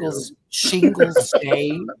says shingles? Shingles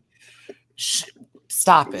Jane?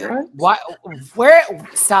 Stop it. Why? Where?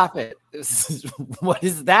 Stop it. What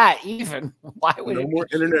is that even? Why would no more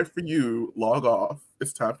internet for you? Log off.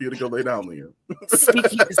 It's time for you to go lay down, Liam.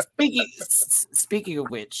 Speaking of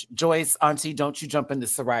which, Joyce, Auntie, don't you jump into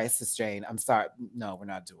psoriasis, Jane. I'm sorry. No, we're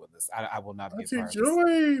not doing this. I will not be a part of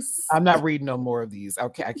this. I'm not reading no more of these.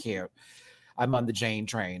 Okay, I can't. I'm on the Jane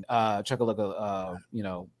train. Chugga-lugga, you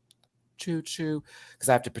know, choo choo, because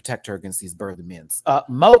I have to protect her against these burly mints.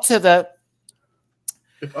 Mo to the.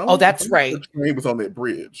 Oh, that's right. The train was on that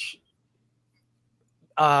bridge.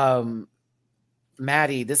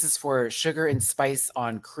 Maddie, this is for sugar and spice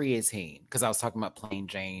on creatine, because I was talking about Plain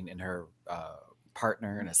Jane and her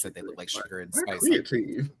partner, and I said they look like sugar and spice.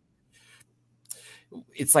 Creatine.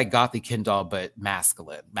 It's like Gothy Kendall, but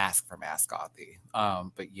masculine. Mask for mask Gothy.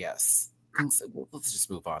 But yes. Let's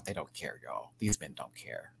just move on. They don't care, y'all. These men don't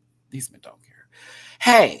care. These men don't care.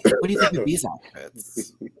 Hey, what do you think of these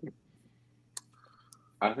outfits?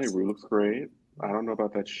 I think Rue looks great. I don't know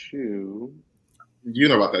about that shoe. You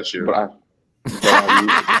know about that shoe. But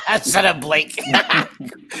Shut up, Blake.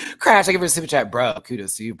 Crash, I give her a super chat, bro.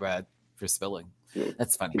 Kudos to you, Brad, for spilling.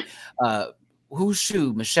 That's funny. Whose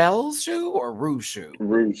shoe? Michelle's shoe or Rue's shoe?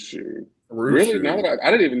 Rue's shoe. Really? Now that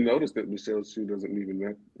I didn't even notice that Michelle's shoe doesn't even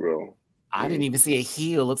that real. I didn't even see a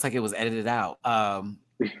heel. Looks like it was edited out.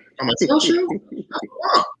 Michelle's shoe?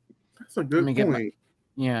 That's a good point.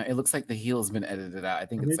 Yeah, it looks like the heel has been edited out. I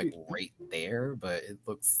think it's like right there, but it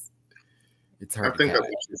looks. It's hard. I think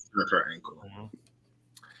that's her ankle.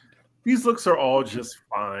 These looks are all just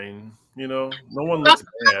fine. You know, no one looks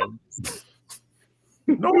bad.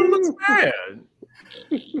 No one looks bad.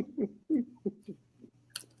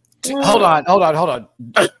 Hold on.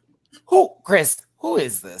 Who, Chris? Who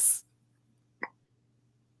is this?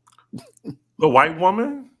 The white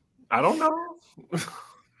woman? I don't know.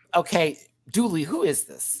 Okay, Dooley, who is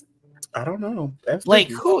this? I don't know. That's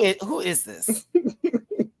Blake, who is this?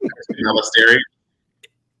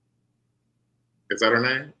 Is that her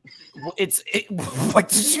name? What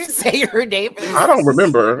did you say her name is? I don't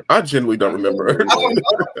remember. I genuinely don't remember.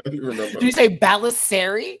 Did you say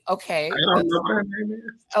Balasari? Okay. I don't know what her name is.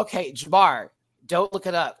 Okay, Jamar, don't look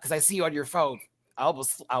it up because I see you on your phone. I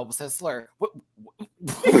almost said slur. What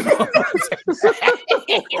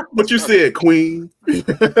you said, Queen?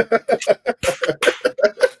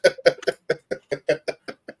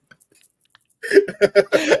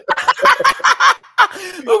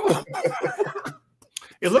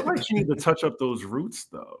 It looked like she needed to touch up those roots,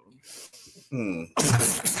 though.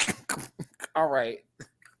 All right.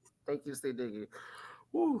 Thank you, Steve Diggy.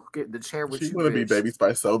 Ooh, get the chair with She's you. She's going to be Baby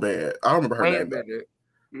Spice so bad. I don't remember her name.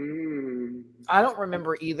 I don't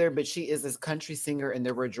remember either, but she is this country singer, and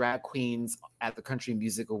there were drag queens at the Country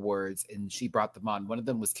Music Awards, and she brought them on. One of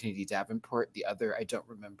them was Kennedy Davenport. The other, I don't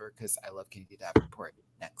remember because I love Kennedy Davenport.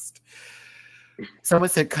 Next. Someone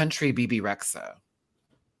said country BB Rexa.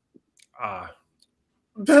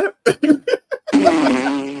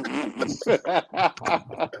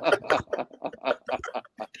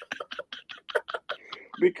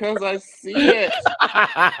 Because I see it.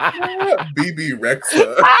 BB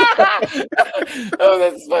Rexa. Oh,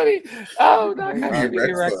 that's funny. Oh, not BB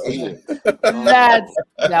Rexa.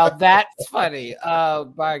 That's funny.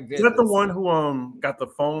 Oh my goodness. Is that the one who got the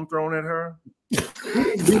phone thrown at her?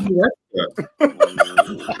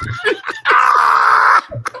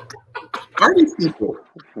 Are these people?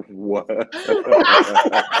 What?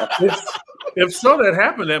 If so, that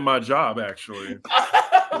happened at my job, actually.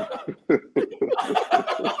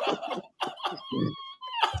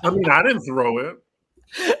 I mean, I didn't throw it.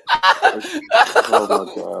 Oh my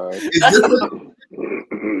God.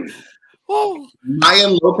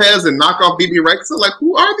 Mayan Lopez and knockoff BB Rexa? Like,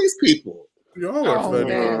 who are these people? Y'all are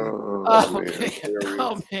funny.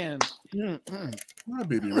 Oh man. Not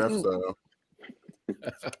BB Rexa.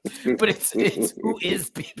 But it's who is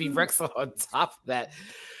BB Rexa on top of that?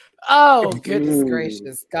 Oh, goodness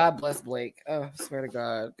gracious. God bless Blake. Oh, I swear to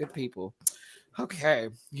God. Good people. Okay.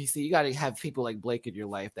 You see, you got to have people like Blake in your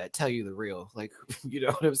life that tell you the real. Like, you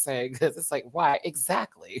know what I'm saying? Because it's like, why?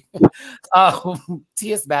 Exactly.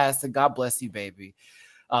 T.S. Bass, and God bless you, baby.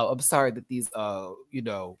 I'm sorry that these,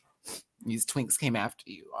 these twinks came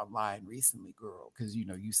after you online recently, girl, because,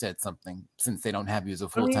 you said something since they don't have you as a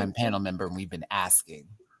full-time panel member and we've been asking.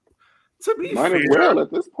 To be Might fair, as well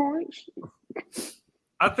at this point.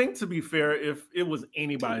 I think to be fair, if it was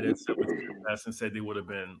anybody that said and said they would have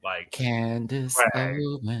been like Candace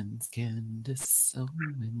Owens,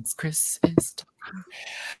 Chris is talking.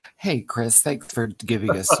 Hey, Chris, thanks for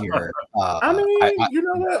giving us your. I mean, you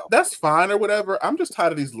know what? That's fine or whatever. I'm just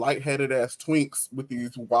tired of these lightheaded ass twinks with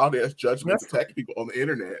these wild ass judgments attacking people on the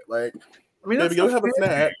internet. Like, I mean, maybe go have a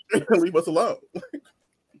snack and leave us alone.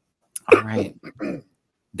 All right.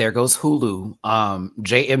 There goes Hulu.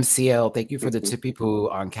 JMCL, thank you for the tippy poo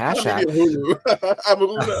on Cash App.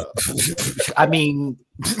 I mean,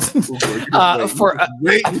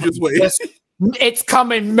 wait, just wait. It's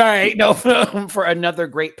coming, May. No, for another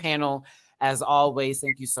great panel. As always,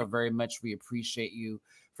 thank you so very much. We appreciate you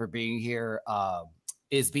for being here.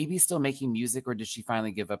 Is BB still making music, or did she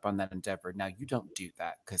finally give up on that endeavor? Now, you don't do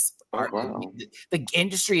that because the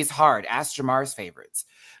industry is hard. Ask Jamar's favorites.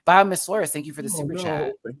 Bye, Miss Flores. Thank you for the super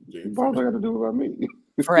chat. What I got to do about me?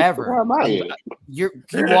 Forever. Where am I? You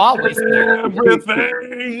always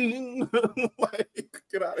everything. Like,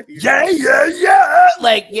 get out of here. Yeah.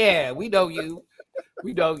 Like, yeah, we know you.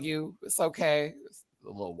 We know you. It's okay. It's a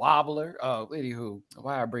little wobbler. Oh, anywho,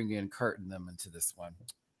 why I bring in Kurt and them into this one?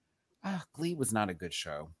 Glee was not a good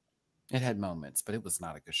show. It had moments, but it was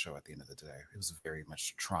not a good show at the end of the day. It was very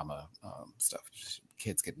much trauma stuff. Just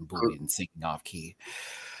kids getting bullied and singing off key.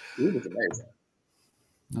 It was amazing.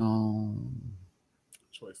 No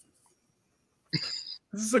choices.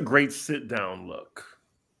 This is a great sit-down look.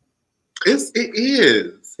 It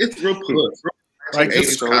is. It's real cool. Like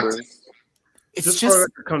it's just like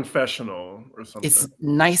a confessional or something. It's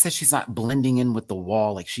nice that she's not blending in with the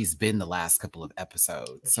wall like she's been the last couple of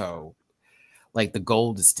episodes. So, like, the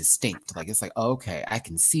gold is distinct. Like, it's like, oh, okay, I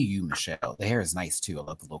can see you, Michelle. The hair is nice too. I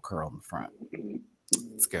love the little curl in the front.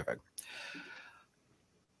 It's good.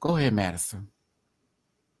 Go ahead, Madison.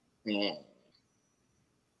 Yeah.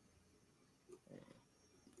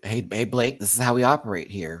 Hey, Blake, this is how we operate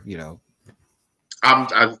here,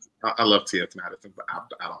 I love T.S. Madison, but I don't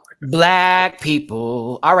like that. Black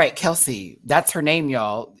people. All right, Kelsey. That's her name,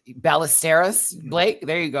 y'all. Ballesteros, Blake.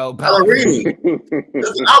 There you go. Ballerini.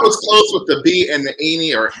 I was close with the B and the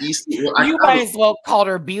Eni or East. You might as well call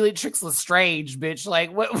her Beatrix Lestrange, bitch.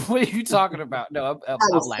 Like, what are you talking about? No, I'm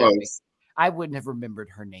laughing. I wouldn't have remembered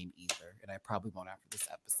her name either, and I probably won't after this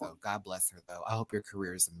episode. God bless her, though. I hope your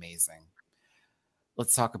career is amazing.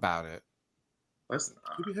 Let's talk about it. Listen,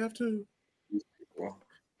 do we have to?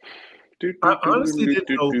 I honestly didn't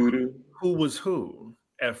know who was who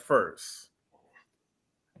at first.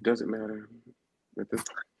 Doesn't matter.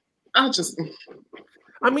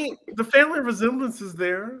 I mean, the family resemblance is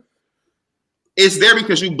there. It's there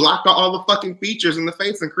because you blocked out all the fucking features in the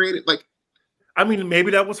face and created like. I mean,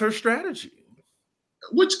 maybe that was her strategy.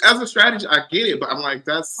 Which, as a strategy, I get it, but I'm like,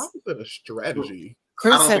 that's how is that a strategy?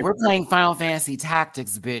 Chris said we're playing Final Fantasy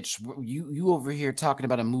Tactics, bitch. You over here talking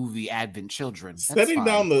about a movie, Advent Children. That's Setting fine.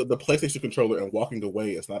 down the PlayStation controller and walking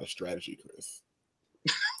away is not a strategy, Chris.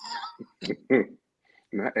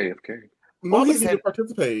 Not AFK. No, he said to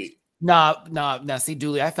participate. No. See,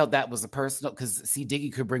 Dooley, I felt that was a personal because see,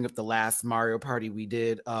 Diggy could bring up the last Mario Party we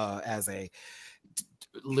did as a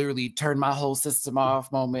literally turn my whole system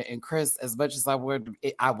off moment. And Chris, as much as I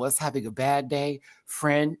was having a bad day,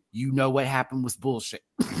 friend, you know what happened was bullshit.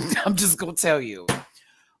 I'm just gonna tell you.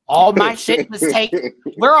 All my shit was taken.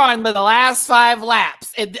 We're on the last 5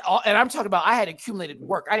 laps. And I'm talking about I had accumulated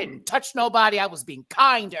work. I didn't touch nobody. I was being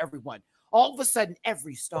kind to everyone. All of a sudden,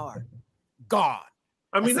 every star gone.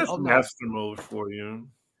 I mean, that's master mode for you.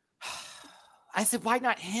 I said, why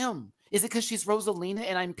not him? Is it because she's Rosalina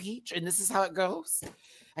and I'm Peach and this is how it goes?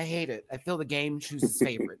 I hate it. I feel the game chooses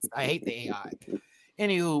favorites. I hate the AI.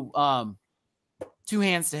 Anywho, 2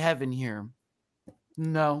 hands to heaven here.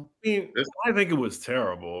 No. I mean, I think it was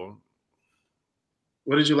terrible.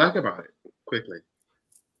 What did you like about it? Quickly.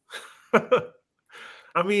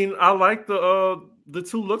 I mean, I like the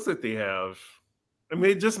 2 looks that they have. I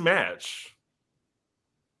mean, it just match.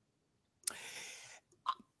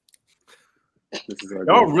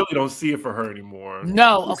 Y'all really don't see it for her anymore.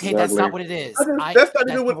 No, okay, that's not what it is. That's not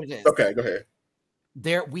even what it is. Okay, go ahead.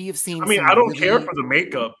 There, we have seen. I mean, I don't care for the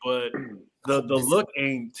makeup, but the look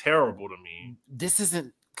ain't terrible to me. This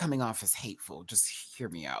isn't coming off as hateful. Just hear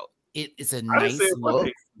me out. It's a nice look.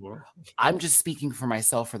 I'm just speaking for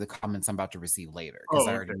myself for the comments I'm about to receive later because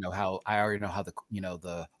I already know how the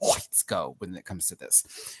the whites go when it comes to this.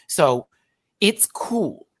 So it's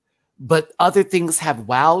cool, but other things have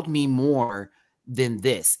wowed me more than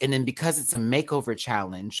this. And then because it's a makeover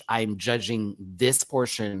challenge, I'm judging this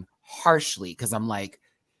portion harshly because I'm like,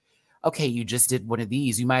 okay, you just did one of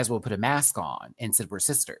these. You might as well put a mask on and said we're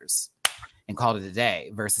sisters and called it a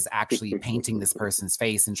day versus actually painting this person's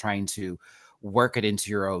face and trying to work it into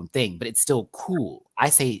your own thing. But it's still cool. I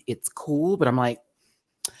say it's cool, but I'm like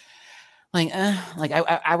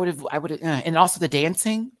I would have, and also the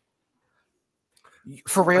dancing.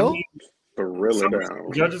 For real? I mean, thriller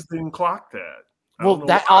down. Judges didn't clock that. Well,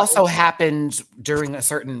 that also happened during a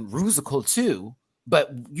certain musical too.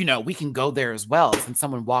 But we can go there as well. Since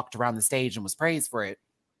someone walked around the stage and was praised for it,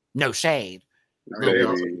 no shade. Baby,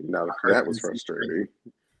 no, that was frustrating.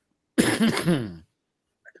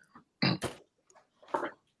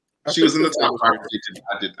 She was in the top 5.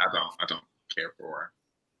 I don't care for her.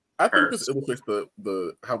 I think this illustrates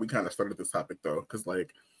the how we kind of started this topic though, because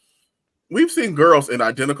like we've seen girls in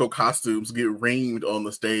identical costumes get reamed on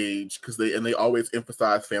the stage because they always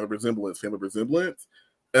emphasize family resemblance.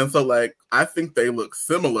 And so like I think they look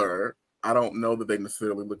similar. I don't know that they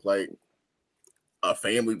necessarily look like a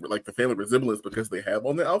family, like the family resemblance because they have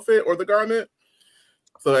on the outfit or the garment.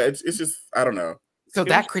 So it's just, I don't know. So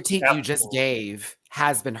that critique you just gave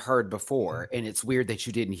has been heard before, and it's weird that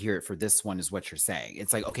you didn't hear it for this one is what you're saying.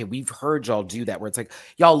 It's like, okay, we've heard y'all do that where it's like,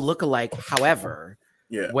 y'all look alike. However,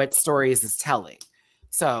 what story is this telling?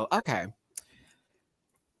 So, okay.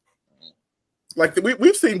 Like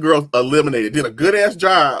we've seen girls eliminated, did a good ass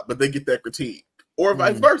job, but they get that critique or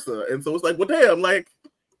vice versa. And so it's like, well, damn, like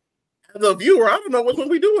as a viewer, I don't know what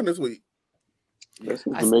we doing this week. The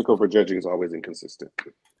makeover judging is always inconsistent.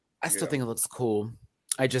 I still think it looks cool.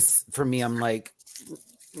 For me, I'm like,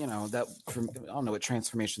 I don't know what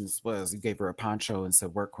transformations was. You gave her a poncho and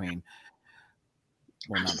said work queen.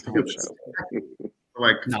 Well, not a poncho. It's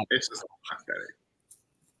just aesthetic.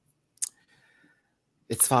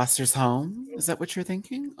 It's Foster's home. Is that what you're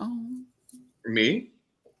thinking? Oh, me?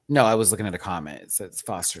 No, I was looking at a comment. It says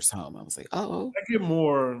Foster's home. I was like, oh. I get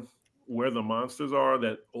more Where the Monsters Are,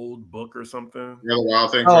 that old book or something. Where the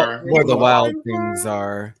Wild Things Are. Where the Wild Things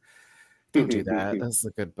Are. Don't do that. That's a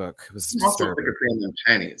good book. It was disturbing. Also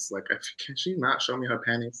panties. Like, can she not show me her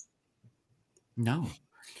panties? No.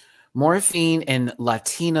 Morphine and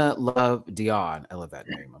Latina Love Dion. I love that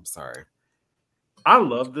name. I'm sorry. I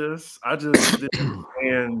love this. I just didn't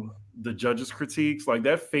understand the judges' critiques. Like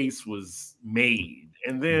that face was made,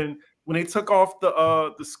 and then when they took off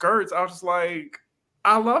the skirts, I was just like,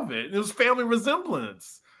 I love it. It was family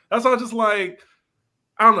resemblance. That's why I just like,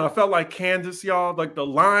 I don't know. I felt like Candace, y'all. Like the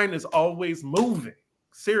line is always moving.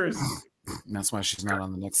 Seriously. That's why she's not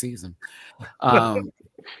on the next season. I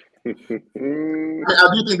do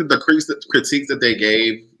think that the critiques that they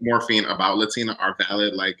gave Morphine about Latina are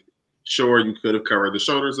valid. Like, sure, you could have covered the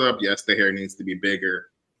shoulders up. Yes, the hair needs to be bigger.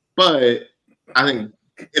 But I think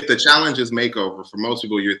if the challenge is makeover, for most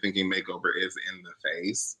people, you're thinking makeover is in the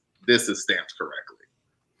face. This is stamped correctly.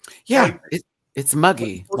 Yeah, like, it's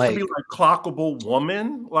muggy. It's supposed to be like clockable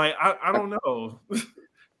woman. Like, I don't know.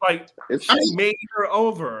 Like, she made her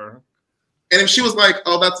over. And if she was like,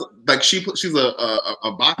 "Oh, that's like she's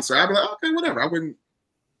a boxer," I'd be like, "Okay, whatever." I wouldn't.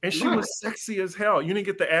 And she was sexy as hell. You didn't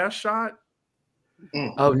get the ass shot.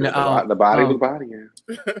 Oh no, the body was body. Yeah.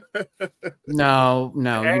 No, you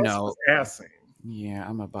know, assing. Yeah,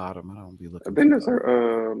 I'm a bottom. I don't be looking. I think that's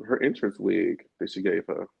her entrance wig that she gave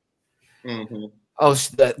her. Mm-hmm. Oh,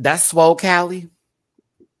 that's Swole Callie.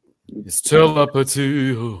 It's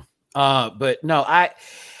telepathy. But no,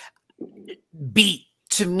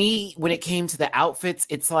 to me, when it came to the outfits,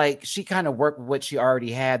 it's like she kind of worked with what she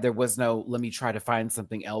already had. There was no, let me try to find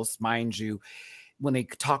something else. Mind you, when they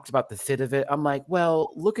talked about the fit of it, I'm like,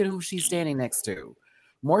 well, look at who she's standing next to.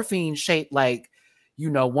 Morphine shaped like, you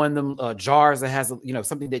know, one of them jars that has, you know,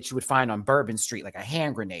 something that you would find on Bourbon Street, like a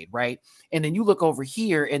hand grenade, right? And then you look over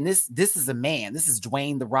here, and this is a man. This is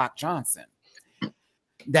Dwayne "The Rock" Johnson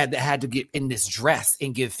that had to get in this dress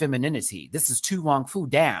and give femininity. This is Tu Wong Fu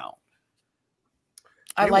down.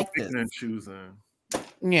 I like this. And choosing.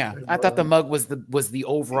 Yeah, I thought the mug was the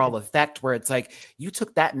overall effect where it's like you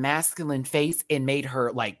took that masculine face and made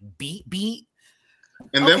her like beat.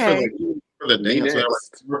 And then for the dance,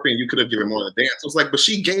 you could have given more of the dance. It was like, but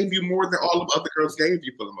she gave you more than all of the other girls gave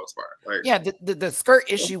you for the most part. Like, yeah, the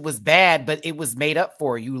skirt issue was bad, but it was made up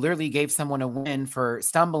for. You literally gave someone a win for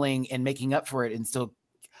stumbling and making up for it, and still,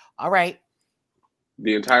 all right.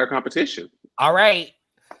 The entire competition. All right.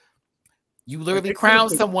 You literally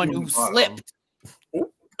crowned someone who slipped.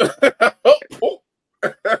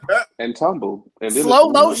 And tumbled. And slow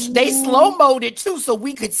motion. They slow-moed it too, so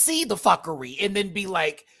we could see the fuckery and then be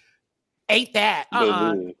like, ain't that?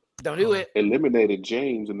 Don't do it. Eliminated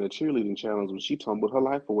James in the cheerleading challenge when she tumbled her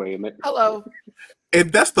life away. And hello.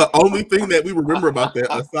 And that's the only thing that we remember about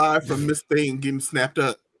that, aside from Miss Thing getting snapped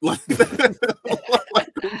up. Like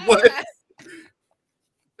what?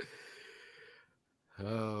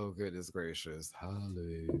 Oh, goodness gracious.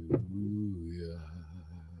 Hallelujah.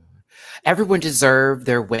 Everyone deserved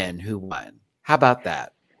their win. Who won? How about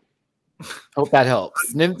that? Hope that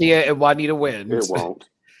helps. Nymphia and Juanita win. It won't.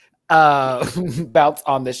 Bounce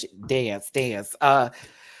on the dance.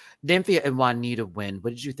 Nymphia and Juanita win. What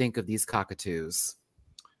did you think of these cockatoos?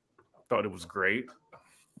 Thought it was great.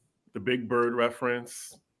 The Big Bird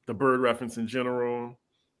reference, the bird reference in general.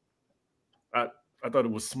 I thought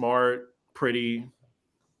it was smart, pretty.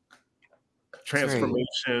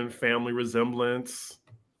 Transformation, family resemblance.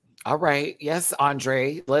 All right. Yes,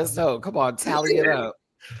 Andre. Let's know. Come on, tally it up.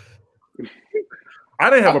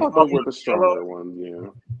 I didn't have a problem with the stronger one.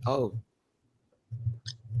 Yeah. Oh.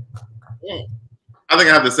 I think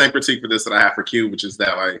I have the same critique for this that I have for Q, which is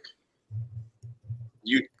that like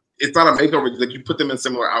it's not a makeover. Like you put them in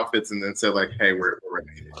similar outfits and then say like, "Hey, we're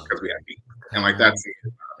ready because we have beat," and like that's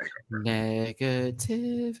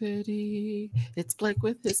negativity. It's Blake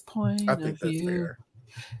with his point I think of view. Fair.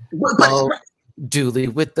 Dooley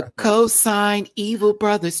with the cosign, evil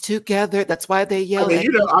brothers together. That's why they yell. I mean,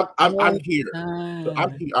 you know, I'm here.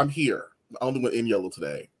 I'm here. The only one in yellow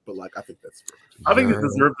today, but like I think that's fair. I think they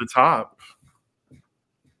deserve the top.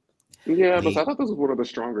 Yeah, but I thought this was one of the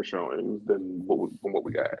stronger showings than what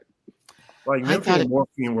we got. Like Nymphy and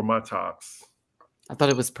Morphine were my tops. I thought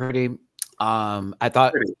it was pretty. I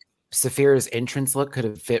thought Saphira's entrance look could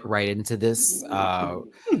have fit right into this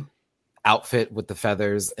outfit with the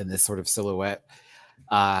feathers and this sort of silhouette.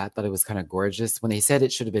 I thought it was kind of gorgeous. When they said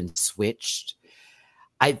it should have been switched,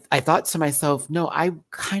 I thought to myself, no, I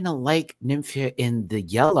kind of like Nymphia in the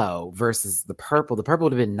yellow versus the purple. The purple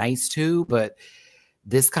would have been nice too, but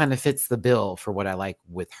this kind of fits the bill for what I like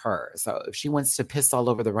with her. So if she wants to piss all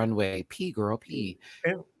over the runway, pee, girl, pee.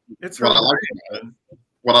 And it's what I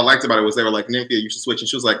liked about it was they were like, Nymphia, you should switch. And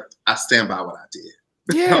she was like, I stand by what I did.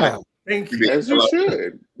 Yeah. Thank you. As you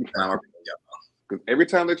should. Because every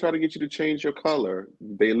time they try to get you to change your color,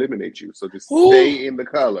 they eliminate you. So just stay in the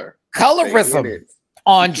color. Colorism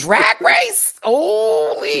on Drag Race?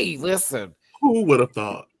 Holy, listen. Who would have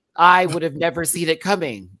thought? I would have never seen it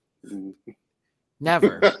coming.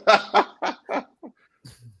 Never. I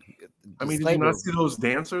mean, did you not see those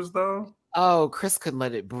dancers though? Oh, Chris couldn't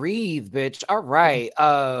let it breathe, bitch. All right.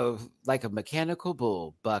 Like a mechanical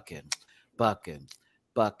bull, bucking.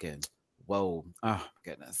 Whoa. Oh,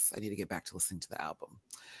 goodness. I need to get back to listening to the album.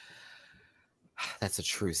 That's a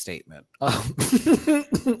true statement.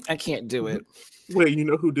 I can't do it. Wait, you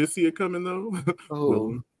know who did see it coming though?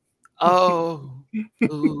 Oh,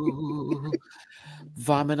 ooh.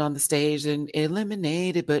 Vomit on the stage and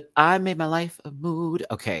eliminated, but I made my life a mood.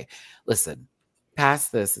 Okay, listen,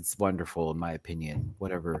 past this, it's wonderful in my opinion.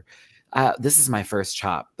 Whatever. This is my first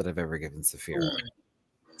chop that I've ever given Saphira.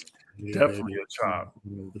 Yeah, definitely a chop.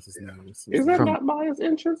 This is nice. Is that not Maya's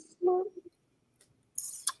interest?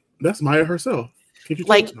 That's Maya herself.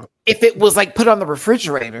 Like if it was like put on the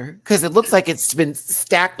refrigerator, because it looks like it's been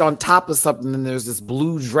stacked on top of something and there's this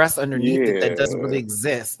blue dress underneath it that doesn't really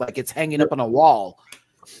exist. Like it's hanging up on a wall.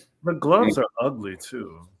 The gloves are ugly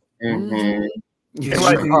too. Mm-hmm.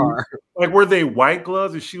 Like were they white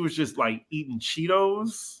gloves or she was just like eating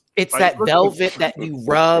Cheetos? It's like, that velvet that you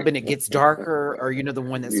rub and it gets darker, or you know, the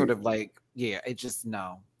one that's sort of like, it just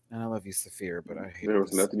no. And I love you, Saphira, but I hate there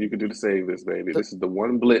was nothing you could do to save this, baby. This is the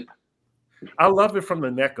one blip. I love it from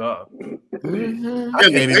the neck up. Mm-hmm. I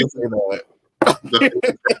can't even say that.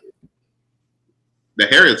 The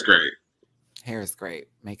hair is great. Hair is great.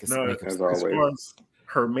 Make us as always.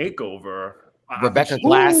 Her makeover. Rebecca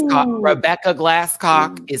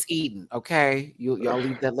Glasscock is eating. Okay, y'all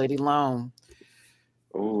leave that lady alone.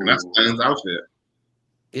 Oh, that's Plain's outfit.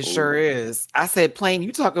 It sure is. I said, Plain,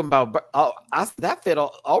 you talking about? That fit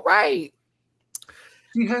all right.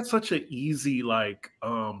 She had such an easy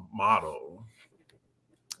model.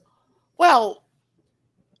 Well,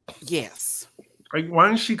 yes. Like, why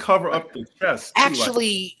didn't she cover up the chest?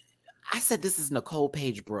 Actually, I said this is Nicole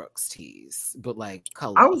Page Brooks tease, but like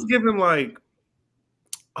color. I was given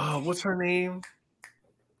what's her name?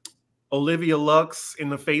 Olivia Lux in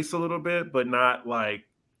the face a little bit, but not like,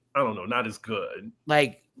 I don't know, not as good.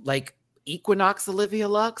 Like Equinox Olivia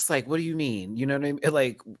Lux? Like, what do you mean? You know what I mean?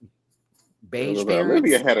 Like beige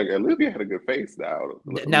Olivia had a good face now.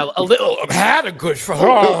 Now a little had a good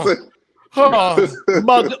face.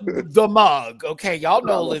 The mug. Okay, y'all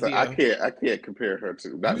know Olivia. I can't compare her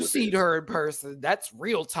to. You seen her in person. That's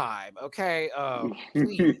real time. Okay,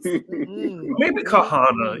 please. Maybe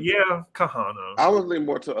Kahana. Yeah, Kahana. I was leaning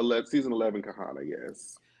more to season 11 Kahana.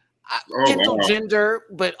 Yes. Kendall Gender,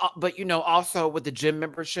 but you know, also with the gym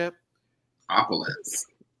membership. Opulence.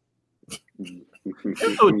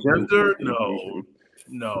 Kendall Gender,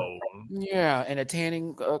 no. Yeah, and a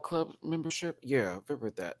tanning club membership. Yeah, I've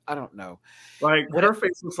heard that. I don't know. Like her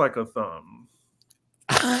face looks like a thumb.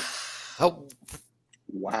 Oh,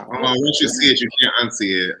 wow! Once you see it, you can't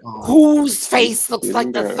unsee it. Whose face looks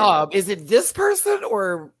like the thumb? Is it this person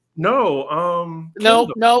or? No,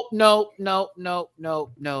 No.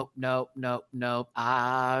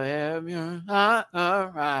 I am your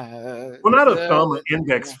right. Well, not a thumb, an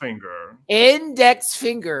index finger. Index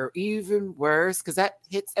finger, even worse, because that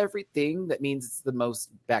hits everything. That means it's the most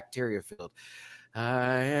bacteria filled.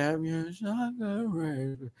 I am your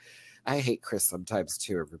sugar. I hate Chris sometimes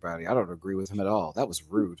too, everybody. I don't agree with him at all. That was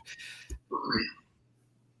rude.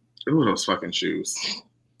 Ooh, those fucking shoes.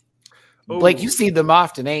 Blake, you see them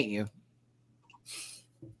often, ain't you?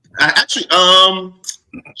 Actually,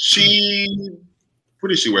 what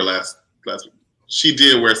did she wear last week? She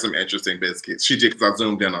did wear some interesting biscuits. She did, because I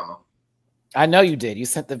zoomed in on them. I know you did. You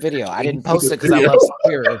sent the video. I didn't post it because I love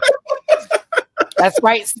Saphira. That's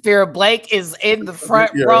right, Saphira. Blake is in the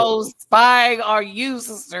front row spying on you,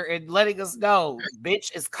 sister, and letting us know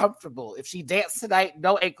bitch is comfortable. If she danced tonight,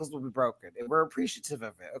 no ankles will be broken. And we're appreciative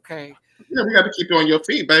of it, okay? Yeah, we got to keep you on your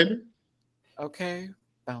feet, baby. Okay.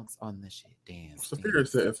 Bounce on the shit. Dance. Saphira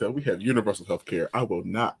said, we have universal health care. I will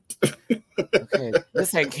not. Okay.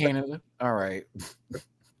 This ain't Canada. All right.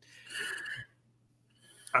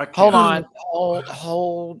 Hold on.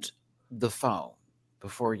 Hold the phone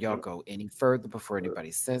before y'all go any further, before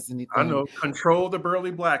anybody says anything. I know. Control the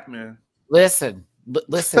burly black man. Listen.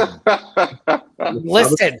 Listen.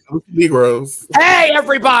 Negroes. Hey,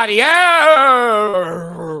 everybody. Let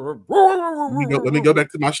me go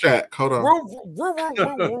back to my shack. Hold on.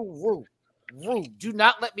 Do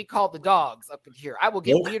not let me call the dogs up in here. I will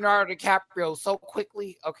get Leonardo DiCaprio so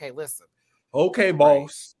quickly. Okay, listen. Okay,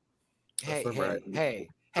 boss.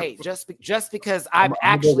 Hey, just because I'm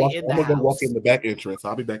actually in the house. I'm gonna walk in the back entrance.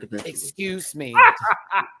 I'll be back eventually. Excuse me.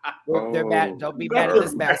 They're mad. Don't be mad at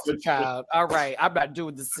this bastard child. All right, I'm not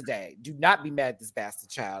doing this today. Do not be mad at this bastard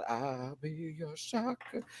child. I'll be your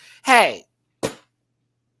shocker. Hey,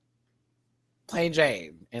 Plain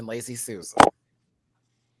Jane and Lazy Susan.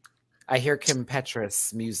 I hear Kim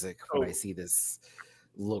Petras music when I see this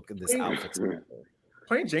look in this outfit together.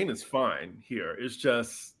 Plain Jane is fine here. It's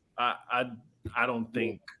just I don't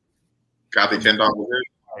think Kathy Kendall was it.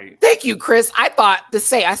 Right. Thank you, Chris. I thought to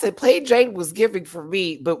say I said Plain Jane was giving for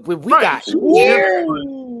me, but when we got here,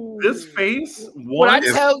 this face, when I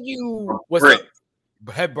tell you what's up,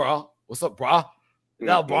 hey bro, what's up, bro?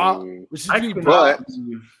 No, bro. But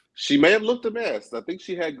she may have looked a mess. I think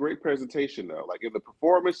she had great presentation though. Like in the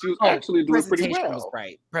performance, she was actually doing pretty well. Was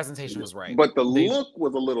right. Presentation was right. But the look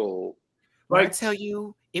was a little. Like I tell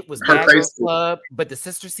you, it was Bad Girl Club, but the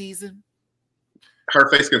sister season. Her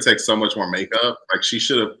face can take so much more makeup. Like she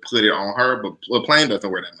should have put it on her, but Plain doesn't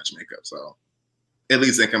wear that much makeup. So at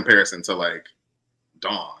least in comparison to like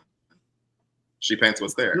Dawn, she paints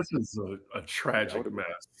what's there. This is a tragic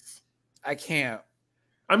mess. I can't.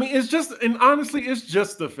 I mean, it's just, and honestly, it's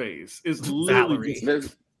just the face. It's literally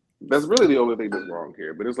just that's really the only thing that's wrong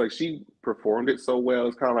here. But it's like she performed it so well.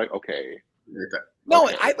 It's kind of like okay. No,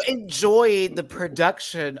 I enjoyed the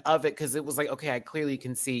production of it because it was like, okay, I clearly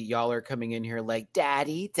can see y'all are coming in here like,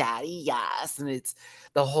 daddy, yes. And it's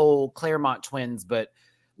the whole Claremont twins, but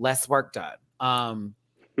less work done. And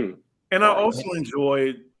I also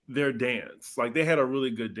enjoyed their dance. Like they had a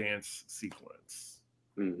really good dance sequence.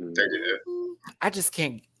 Mm-hmm. I just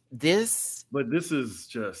can't. But this is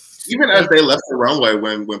just even as they left the runway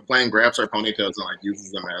when Plain grabs her ponytails and like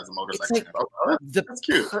uses them as a motorcycle. Like, that's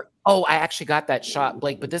cute. I actually got that shot,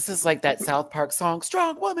 Blake. But this is like that South Park song,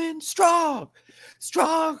 "Strong Woman, Strong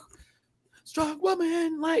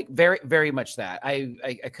Woman." Like very, very much that. I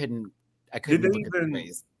couldn't. Did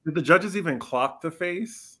the judges even clock the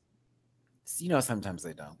face? You know, sometimes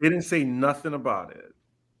they don't. They didn't say nothing about it.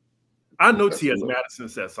 I know T.S. Madison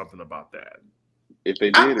said something about that. If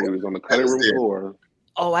they did, it was on the cutting room floor.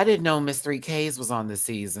 Oh, I didn't know Miss 3Ks was on this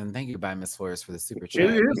season. Thank you, by Miss Flores, for the super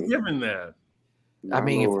chat. It is given that. I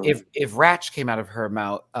mean, if Ratch came out of her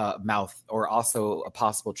mouth, or also a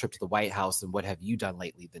possible trip to the White House and what have you done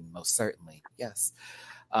lately, then most certainly, yes.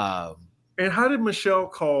 And how did Michelle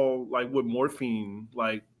call like what morphine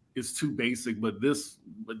like is too basic, but this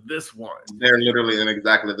one? They're literally in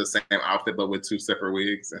exactly the same outfit, but with two separate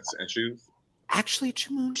wigs and shoes. Actually,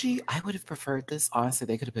 Chimunji, I would have preferred this. Honestly,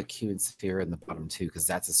 they could have put Q and Saphira in the bottom too, because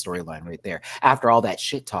that's a storyline right there. After all that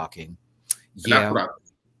shit talking, yeah.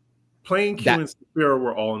 Plain Q and Saphira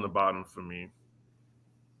were all in the bottom for me.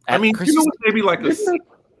 I mean, Chris, maybe like a.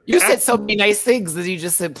 You said so many nice things that you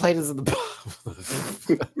just said Plain is in the bottom.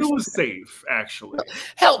 It was safe, actually.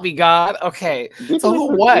 Help me, God. Okay, so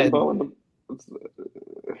who won?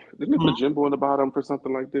 Didn't they put Jimbo in the bottom for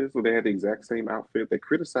something like this? Where they had the exact same outfit. They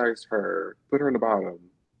criticized her, put her in the bottom,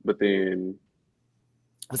 but then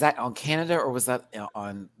was that on Canada or was that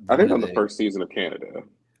on? I think on the first season of Canada.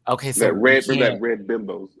 Okay, so that red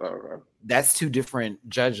bimbo's. That's two different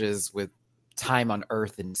judges with time on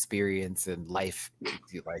Earth and experience and life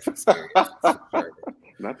experience.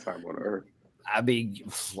 Not time on Earth. I mean,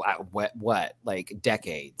 what like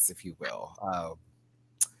decades, if you will.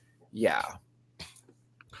 Yeah.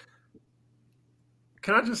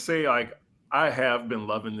 Can I just say, like, I have been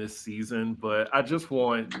loving this season, but I just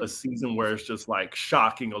want a season where it's just like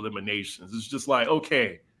shocking eliminations. It's just like,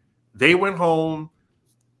 okay, they went home,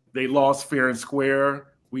 they lost fair and square.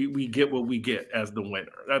 We get what we get as the winner.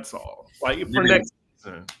 That's all. Like for next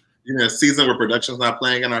season. You mean a season where production's not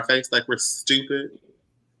playing in our face like we're stupid?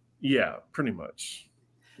 Yeah, pretty much.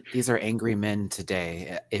 These are angry men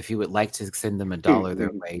today. If you would like to send them $1 their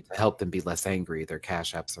way to help them be less angry, their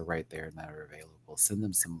cash apps are right there and that are available. Send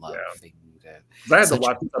them some love. Yeah. They need it. I had to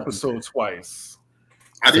watch this episode twice.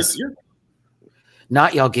 I just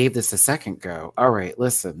not y'all gave this a second go. All right,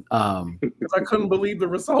 listen. Because I couldn't believe the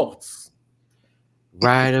results.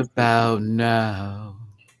 Right about now.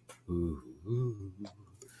 Ooh, ooh.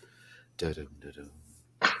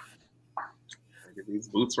 These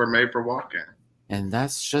boots were made for walking. And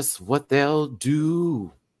that's just what they'll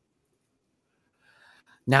do.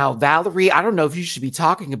 Now, Valerie, I don't know if you should be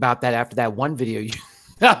talking about that after that one video you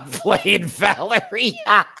played, Valerie.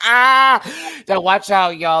 Now, watch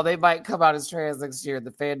out, y'all. They might come out as trans next year.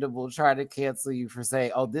 The fandom will try to cancel you for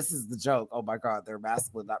saying, oh, this is the joke. Oh, my God, they're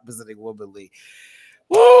masculine, not presenting womanly.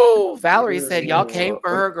 Woo! Valerie said, y'all came for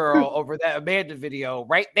her, girl, over that Amanda video.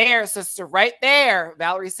 Right there, sister, right there.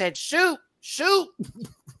 Valerie said, shoot.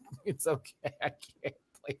 It's okay. I can't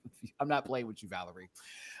play with you. I'm not playing with you, Valerie.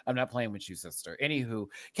 I'm not playing with you, sister. Anywho,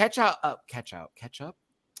 catch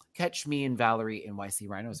me and Valerie in YC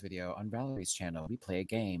Rhino's video on Valerie's channel. We play a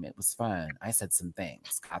game. It was fun. I said some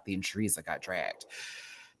things. Kathy and Teresa got dragged.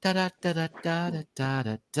 I'm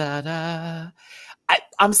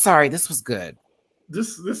sorry. This was good.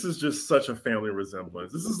 This is just such a family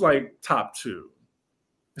resemblance. This is like top 2.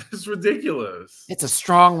 It's ridiculous. It's a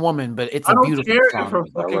strong woman, but it's I a don't beautiful care strong if her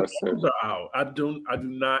woman. fucking Arrested. clothes are out. I do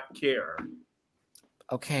not care.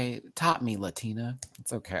 Okay, top me, Latina.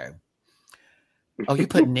 It's okay. Oh, you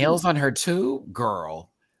put nails on her too?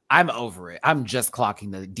 Girl, I'm over it. I'm just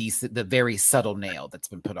clocking the very subtle nail that's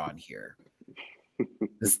been put on here.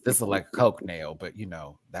 This look like a Coke nail, but you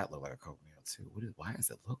know, that looked like a Coke nail too. Why does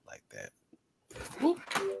it look like that? Ooh.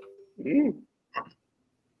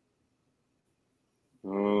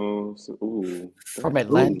 Oh, From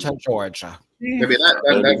Atlanta, Georgia. Maybe that's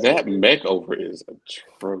that makeover is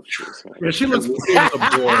atrocious. Yeah, she looks pretty as a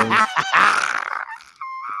boy.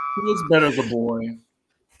 She looks better as a boy.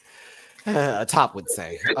 A top would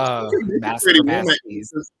say. pretty woman.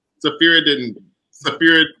 Saphira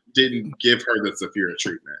didn't give her the Saphira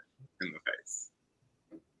treatment in the face.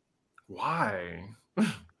 Why?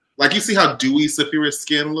 Like, you see how dewy Saphira's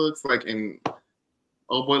skin looks? Like in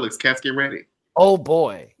Oh Boy Looks Cats Get Ready. Oh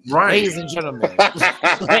boy. Right. Ladies and gentlemen.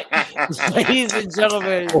 Ladies and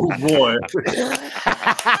gentlemen. Oh boy.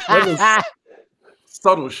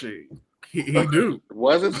 Subtle shade. He do.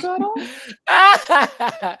 Was it subtle?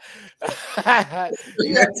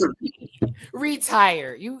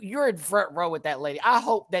 Retire. You're in front row with that lady. I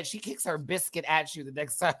hope that she kicks her biscuit at you the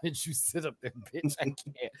next time that you sit up there, bitch. I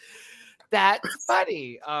can't. That's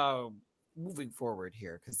funny. Moving forward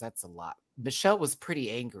here, because that's a lot. Michelle was pretty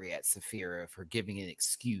angry at Saphira for giving an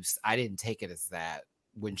excuse. I didn't take it as that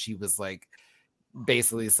when she was like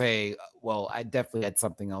basically saying, well, I definitely had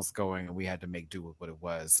something else going and we had to make do with what it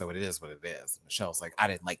was. So it is what it is. Michelle's like, I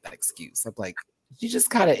didn't like that excuse. I'm like, you just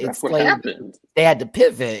kind of explained they had to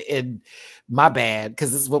pivot and my bad,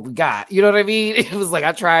 because this is what we got. You know what I mean? It was like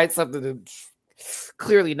I tried something that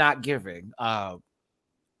clearly not giving.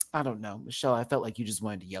 I don't know, Michelle. I felt like you just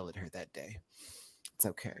wanted to yell at her that day. It's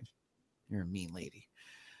okay. You're a mean lady.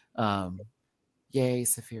 Yay,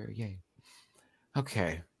 Saphira. Yay.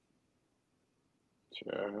 Okay.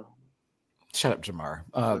 Sure. Shut up, Jamar.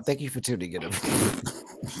 Thank you for tuning in.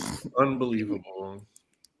 Unbelievable.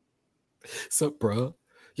 So, bruh.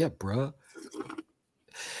 Yeah, bruh.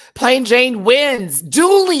 Plain Jane wins.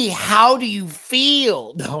 Dooley, how do you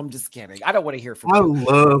feel? No, I'm just kidding. I don't want to hear from I you.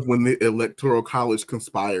 love when the Electoral College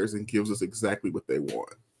conspires and gives us exactly what they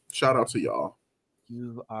want. Shout out to y'all.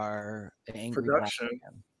 You are an angry Production. black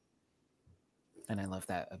man. And I love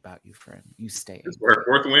that about you, friend. You stay. It's her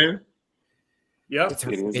fourth win. Yep. It's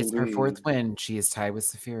her fourth win. She is tied with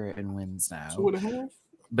Saphira and wins now. 2.5.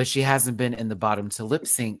 But she hasn't been in the bottom to lip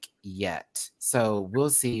sync yet. So we'll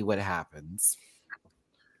see what happens.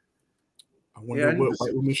 I wonder what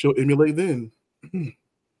white women she'll emulate then.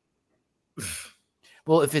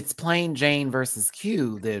 Well, if it's plain Jane versus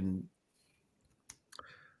Q, then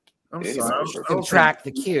I'm sorry. subtract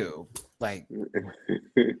the Q. Like,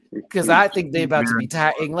 because I think they're about to be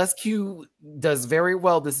tied. Unless Q does very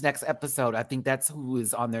well this next episode, I think that's who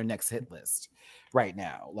is on their next hit list right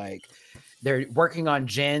now. Like, they're working on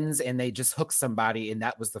gens and they just hooked somebody, and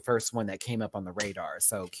that was the first one that came up on the radar.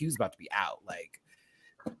 So Q's about to be out. Like,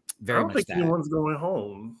 very I don't much think that. anyone's going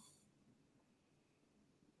home.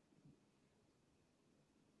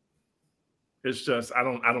 It's just I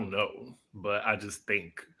don't know, but I just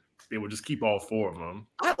think they would just keep all four of them.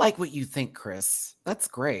 I like what you think, Chris. That's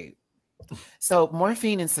great. So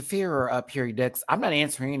Morphine and Saphira are up here next. I'm not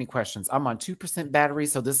answering any questions. I'm on 2% battery,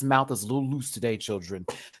 so this mouth is a little loose today, children.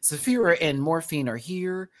 Saphira and Morphine are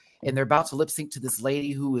here, and they're about to lip sync to this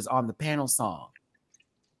lady who is on the panel song.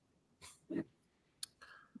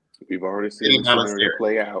 We've already seen the scenario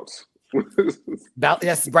play out.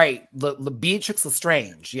 That's right. The Beatrix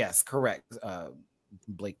Lestrange. Yes, correct.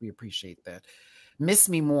 Blake, we appreciate that. Miss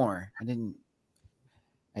Me More. I didn't.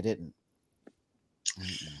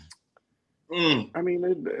 I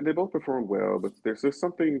mean, they both performed well, but there's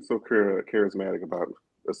something so charismatic about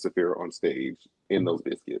a Saphira on stage in those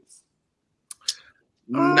biscuits.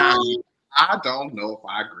 Nah, I don't know if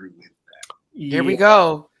I agree with that. Here we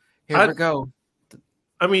go. Here we go.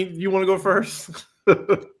 I mean, you want to go first?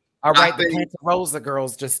 All right, the Panther Rosa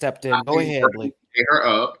girls just stepped in. Go ahead, Blake. Ate her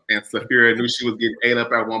up, and Saphira knew she was getting ate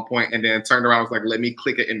up at one point, and then turned around and was like, let me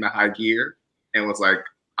click it in the high gear, and was like,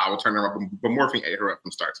 I will turn her up. But Morphine ate her up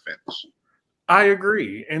from start to finish. I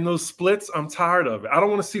agree. And those splits, I'm tired of it. I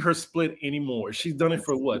don't want to see her split anymore. She's done it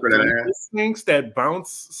for what? Lip syncs that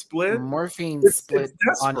bounce split? Morphine split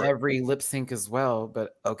on every lip sync as well,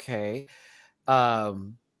 but okay.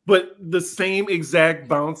 But the same exact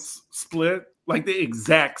bounce split, like the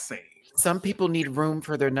exact same. Some people need room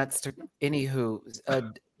for their nuts to. Anywho,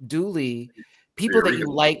 Dooley, people that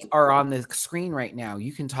you like are on the screen right now.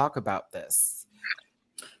 You can talk about this.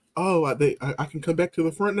 Oh, I can come back to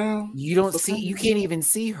the front now. You don't see. You can't even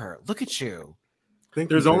see her. Look at you.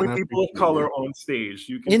 There's only people of color on stage.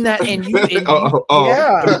 You can in that, and you. And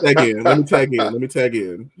yeah. Yeah. Let me tag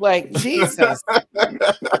in. Like Jesus.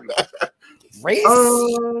 Race.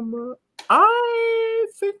 I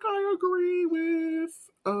think I agree with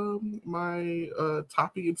my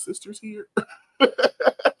Toppy and sisters here.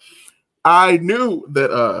 I knew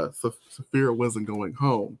that Saphira wasn't going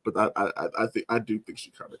home, but I do think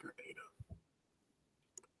she kind of got ate up.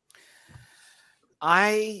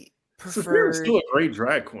 I prefer. Saphira's still a great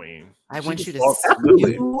drag queen. I want you to.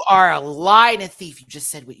 You are a lie and a thief. You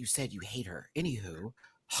just said what you said. You hate her. Anywho,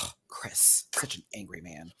 Chris, such an angry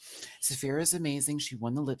man. Saphira is amazing. She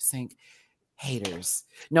won the lip sync. Haters.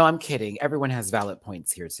 No, I'm kidding. Everyone has valid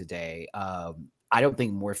points here today. I don't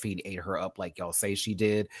think Morphine ate her up like y'all say she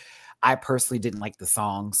did. I personally didn't like the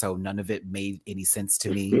song, so none of it made any sense to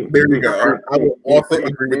me. There you go. I will also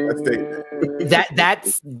agree with that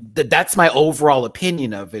statement. That's my overall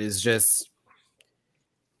opinion of it. Is just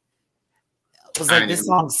it was like this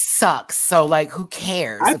song sucks. So like, who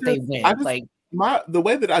cares if they win? Like the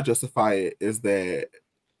way that I justify it is that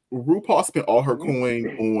RuPaul spent all her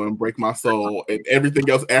coin on Break My Soul, and everything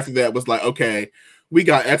else after that was like, okay, we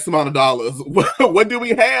got X amount of dollars. What do we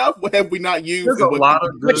have? What have we not used? There's a lot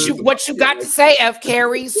of what you got to say, F.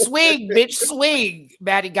 Carey? Swing, bitch, swing.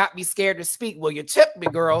 Maddie got me scared to speak. Well, you took me,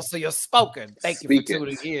 girl, so you're spoken. Thank you for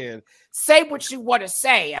tuning in. Say what you want to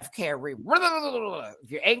say, F. Carey.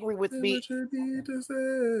 If you're angry with me,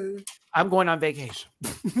 I'm going on vacation.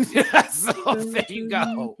 So there you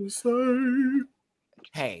go.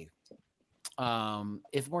 Hey,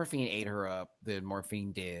 if Morphine ate her up, then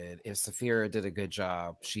Morphine did. If Saphira did a good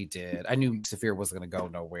job, she did. I knew Saphira wasn't going to go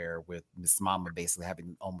nowhere with Miss Mama basically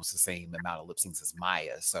having almost the same amount of lip syncs as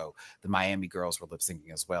Maya. So the Miami girls were lip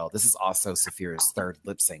syncing as well. This is also Saphira's third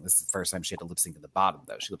lip sync. This is the first time she had a lip sync in the bottom,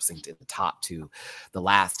 though. She lip synced in the top two the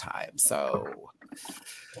last time. So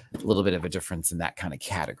a little bit of a difference in that kind of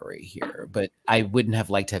category here. But I wouldn't have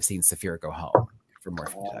liked to have seen Saphira go home for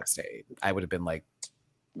Morphine to have stayed. I would have been like,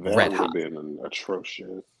 that red would hot. have been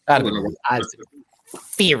atrocious. I'd been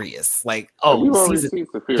furious. Like, oh, we've already seen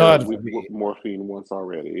Saphira with Morphine once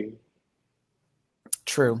already.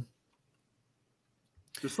 True.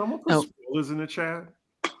 Did someone put spoilers in the chat?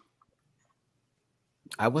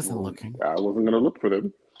 I wasn't looking. I wasn't gonna look for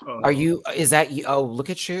them. Are you? Is that you? Oh, look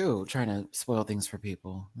at you trying to spoil things for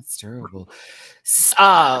people. That's terrible.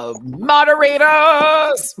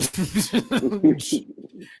 Moderators,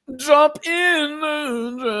 jump in.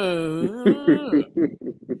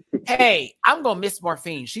 Hey, I'm gonna miss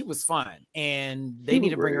Morphine. She was fun, and they need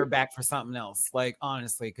to bring her back for something else. Like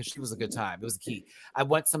honestly, because she was a good time. It was key. I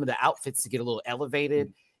want some of the outfits to get a little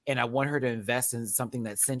elevated. And I want her to invest in something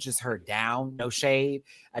that cinches her down. No shade.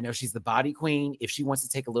 I know she's the body queen. If she wants to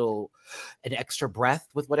take an extra breath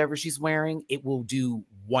with whatever she's wearing, it will do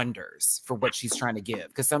wonders for what she's trying to give.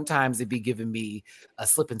 Because sometimes it'd be giving me a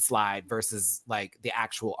slip and slide versus like the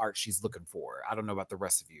actual art she's looking for. I don't know about the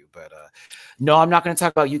rest of you, but no, I'm not going to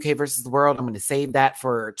talk about UK versus the world. I'm going to save that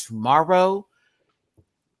for tomorrow.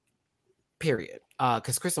 Period.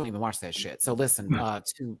 Because Chris don't even watch that shit. So listen,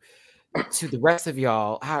 to the rest of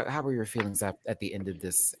y'all, how were your feelings at the end of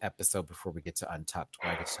this episode before we get to Untucked,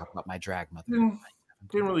 where I get to talk about my drag mother?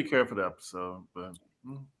 Didn't really care for the episode, but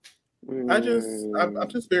I'm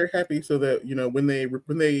just very happy so that when they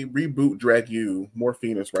reboot Drag U,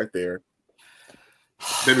 Morphine is right there.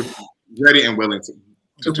 They're ready and willing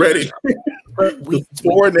to ready. The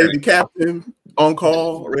former Navy captain on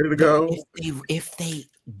call, ready to go. If they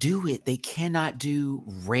do it, they cannot do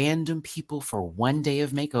random people for one day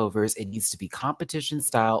of makeovers. It needs to be competition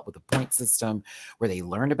style with a point system where they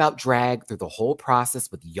learn about drag through the whole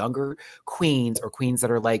process with younger queens or queens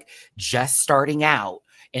that are like just starting out.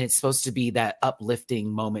 And it's supposed to be that uplifting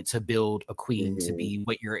moment to build a queen to be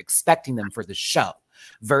what you're expecting them for the show.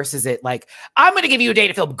 Versus it like, I'm going to give you a day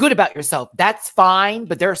to feel good about yourself. That's fine,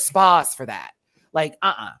 but there are spas for that. Like,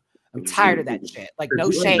 I'm tired of that shit. Like,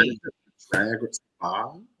 no shade. That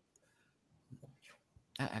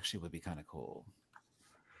actually would be kind of cool.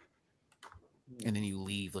 And then you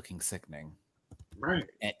leave looking sickening. Right.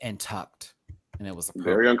 And tucked. And it was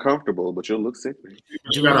very uncomfortable, but you'll look sickening.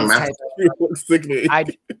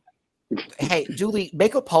 Hey, Julie,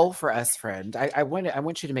 make a poll for us, friend. I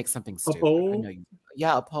want you to make something stupid. A poll? I know you,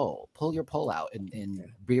 yeah, a poll. Pull your poll out and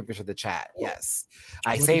bring it to the chat. Yes.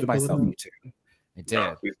 I saved myself, you two. I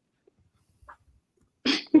did.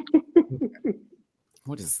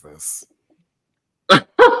 What is this?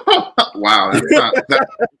 Wow.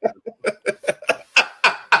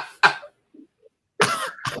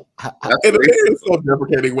 In a very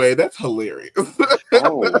self-deprecating way. That's hilarious.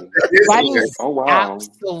 Oh, That is oh wow.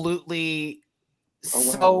 absolutely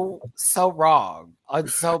Oh, wow. so wrong on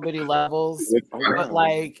so many levels, Oh, but wow.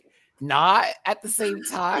 like not at the same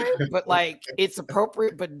time, but like it's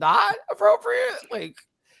appropriate, but not appropriate. Like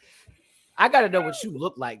I gotta know what you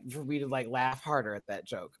look like for me to like laugh harder at that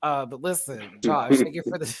joke. But listen, Josh, thank you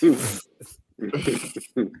for the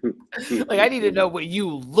like I need to know what you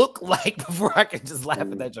look like before I can just laugh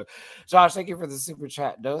at that joke. Josh, thank you for the super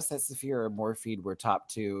chat. Notice that Saphira and Morphine were top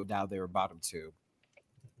 2. Now they were bottom 2.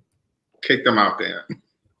 Kick them out there.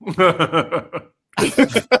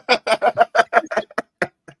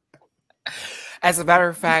 As a matter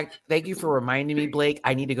of fact, thank you for reminding me, Blake.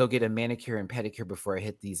 I need to go get a manicure and pedicure before I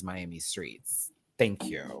hit these Miami streets. Thank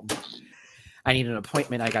you. I need an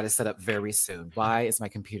appointment. I got to set up very soon. Why is my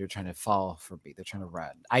computer trying to fall for me? They're trying to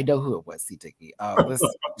run. I know who it was, C. Dicky.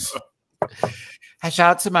 Listen. Shout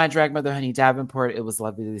out to my drag mother, Honey Davenport. It was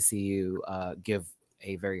lovely to see you give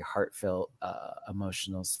a very heartfelt,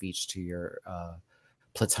 emotional speech to your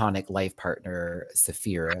platonic life partner,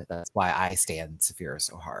 Saphira. That's why I stand Saphira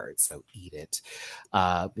so hard. So eat it.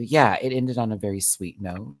 But yeah, it ended on a very sweet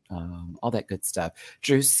note. All that good stuff.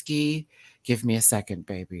 Drewski, give me a second,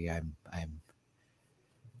 baby. I'm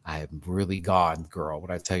really gone, girl. When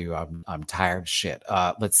I tell you I'm tired of shit.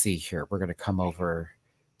 Let's see here. We're gonna come over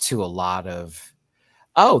to a lot of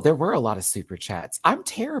there were a lot of super chats. I'm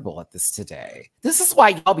terrible at this today. This is why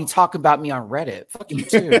y'all be talking about me on Reddit. Fuck you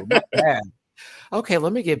too. My bad. Okay,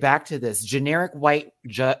 let me get back to this. Generic white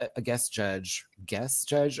guest judge,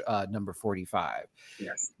 number 45.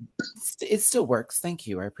 Yes. It still works. Thank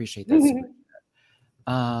you. I appreciate that.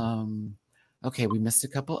 Okay, we missed a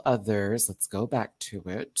couple others. Let's go back to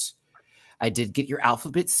it. I did get your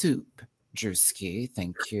alphabet soup, Drewski.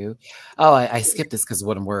 Thank you. Oh, I skipped this because of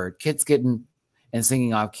one word. Kids getting and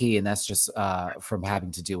singing off key, and that's just from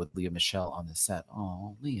having to deal with Leah Michelle on the set.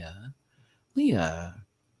 Oh, Leah.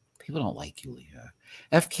 People don't like you, Leah.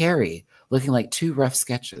 F. Carey, looking like 2 rough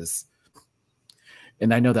sketches.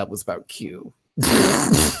 And I know that was about Q.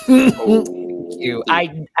 Q.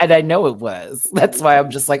 I know it was. That's why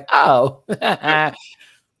I'm just like, oh.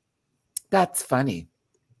 That's funny.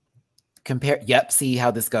 Yep, see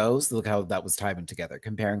how this goes? Look how that was timing together.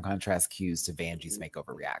 Compare and contrast Q's to Vanjie's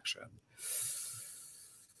makeover reaction.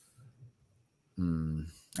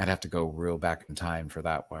 I'd have to go real back in time for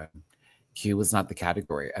that one. Q is not the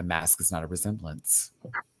category. A mask is not a resemblance.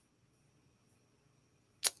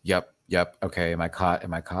 Yep. Okay, am I caught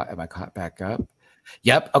back up?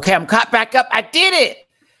 Yep. Okay, I'm caught back up. I did it.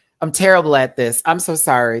 I'm terrible at this. I'm so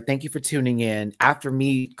sorry. Thank you for tuning in. After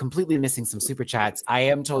me completely missing some super chats, I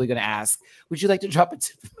am totally going to ask, would you like to drop it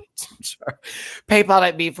to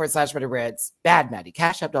PayPal.me/MattyRants, Bad Matty,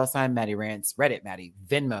 Cash App $ MattyRants, Reddit Matty,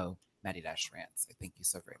 Venmo, Matty-Rants. Thank you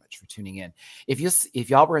so very much for tuning in. If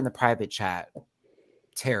y'all were in the private chat,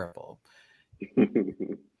 terrible.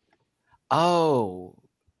 Oh.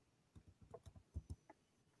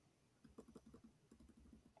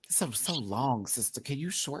 So long, sister. Can you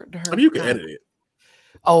shorten her? I mean, you can edit it.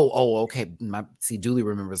 Oh, okay. See, Dooley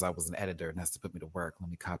remembers I was an editor and has to put me to work. Let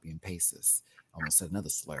me copy and paste this. Almost said another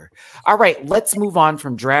slur. All right, let's move on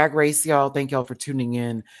from Drag Race, y'all. Thank y'all for tuning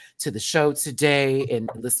in to the show today and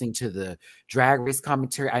listening to the Drag Race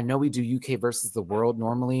commentary. I know we do UK versus the world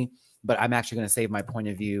normally, but I'm actually going to save my point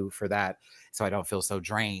of view for that so I don't feel so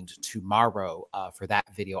drained tomorrow for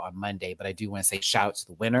that video on Monday. But I do want to say shout out to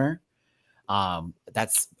the winner.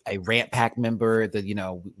 That's a Rant Pack member that,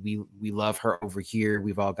 we love her over here.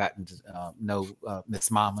 We've all gotten to know Miss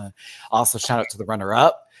Mama. Also, shout out to the runner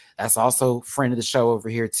up. That's also friend of the show over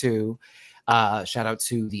here too. Shout out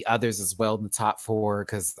to the others as well in the top 4,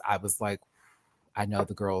 because I was like, I know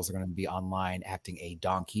the girls are going to be online acting a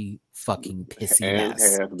donkey fucking pissy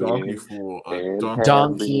mess.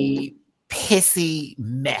 Donkey pissy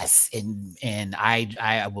mess, and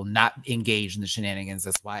I will not engage in the shenanigans.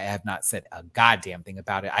 That's why I have not said a goddamn thing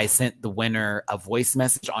about it. I sent the winner a voice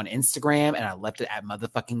message on Instagram and I left it at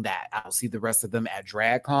motherfucking that. I'll see the rest of them at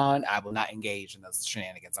DragCon. I will not engage in those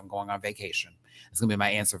shenanigans. I'm going on vacation. It's gonna be my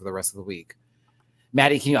answer for the rest of the week.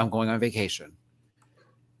 Maddie, I'm going on vacation.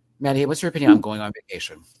 Maddie, what's your opinion? I'm going on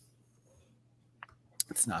vacation.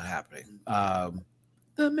 It's not happening.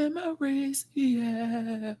 The memories,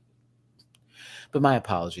 yeah. But my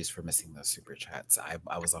apologies for missing those super chats.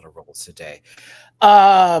 I was on a roll today.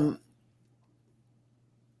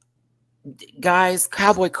 Guys,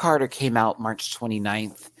 Cowboy Carter came out March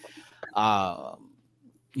 29th.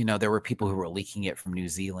 There were people who were leaking it from New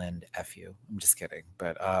Zealand. F you. I'm just kidding.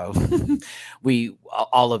 But all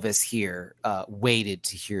of us here, waited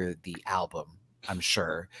to hear the album I'm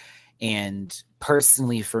sure. And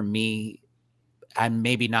personally, for me, and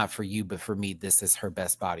maybe not for you, but for me, this is her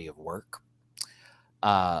best body of work.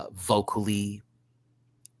 Vocally,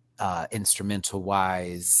 instrumental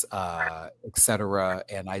wise, etc.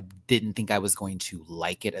 And I didn't think I was going to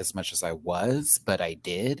like it as much as I was, but I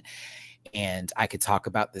did. And I could talk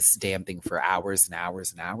about this damn thing for hours and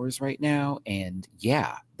hours and hours right now. And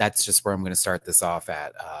yeah, that's just where I'm going to start this off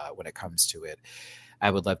at when it comes to it. I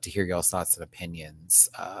would love to hear y'all's thoughts and opinions,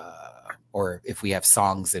 or if we have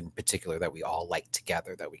songs in particular that we all like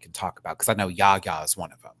together that we can talk about, because I know Yaya is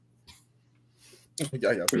one of them.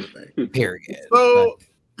 Yeah, Period. So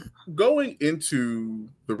going into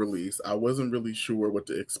the release, I wasn't really sure what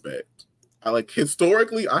to expect.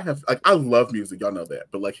 Historically, I love music, y'all know that,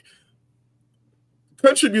 but like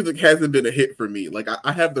country music hasn't been a hit for me. Like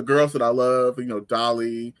I have the girls that I love, you know,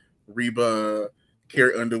 Dolly, Reba,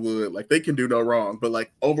 Carrie Underwood, like they can do no wrong, but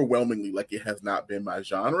like overwhelmingly, like it has not been my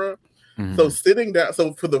genre. So sitting down,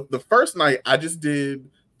 so for the first night, I just did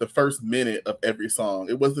the first minute of every song.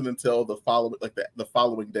 It wasn't until the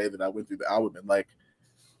following day that I went through the album, and like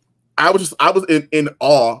I was in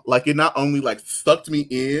awe. Like it not only like sucked me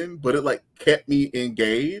in, but it like kept me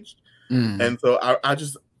engaged. And so I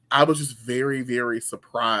was just very, very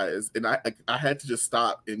surprised, and I had to just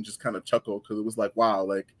stop and just kind of chuckle, because it was like, wow,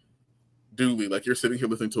 like Dooley, like you're sitting here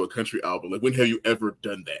listening to a country album. Like when have you ever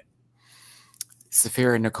done that?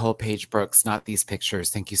 Saphira Nicole Page Brooks, not these pictures.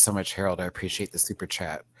 Thank you so much, Harold. I appreciate the super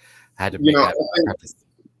chat. I had to make that preface.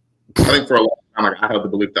 I think for a long time, like, I held the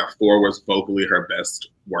belief that 4 was vocally her best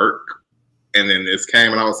work, and then this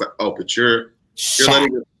came, and I was like, oh, but you're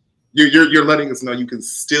letting us know you can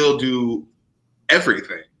still do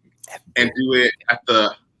everything and do it at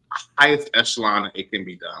the highest echelon that it can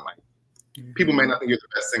be done. Like people may not think you're the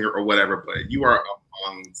best singer or whatever, but you are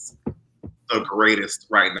amongst the greatest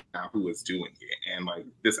right now who is doing it. And like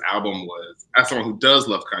this album was, as someone who does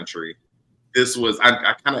love country, this was,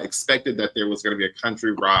 I kind of expected that there was going to be a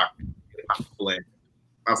country rock blend.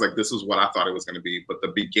 I was like, this is what I thought it was going to be. But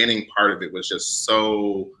the beginning part of it was just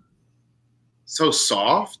so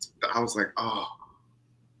soft that I was like, oh,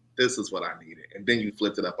 this is what I needed. And then you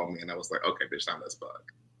flipped it up on me, and I was like, okay, bitch, now let's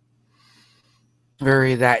bug.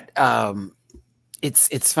 Very that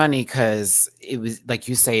it's funny because it was like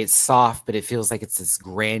you say, it's soft, but it feels like it's this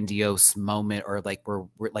grandiose moment, or like we're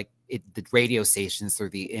like the radio stations through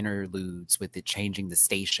the interludes with it changing the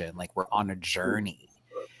station, like we're on a journey.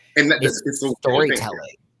 And it's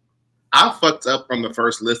storytelling. I fucked up from the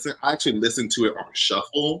first listen. I actually listened to it on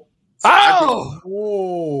shuffle. So I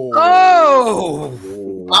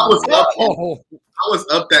was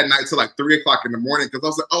up that night till like 3 o'clock in the morning, because I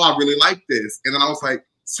was like, oh, I really like this. And then I was like,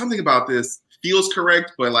 something about this feels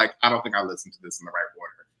correct, but like I don't think I listened to this in the right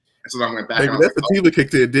order. And so then I went back. Baby, and that sativa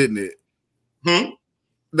kicked in, didn't it?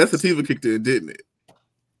 That sativa kicked in, didn't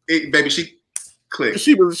it? Baby, she clicked.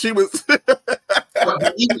 She was.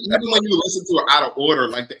 But even when you listen to it out of order,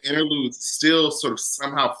 like the interludes still sort of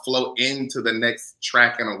somehow flow into the next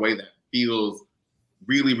track in a way that feels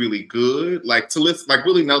really, really good. Like to listen, like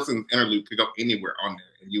Willie Nelson's interlude could go anywhere on there,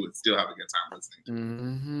 and you would still have a good time listening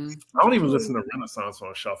to it. I don't even listen to Renaissance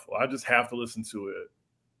on shuffle. I just have to listen to it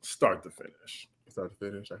start to finish. Start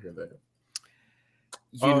to finish. I hear that.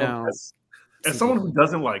 You know, as someone who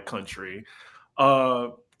doesn't like country,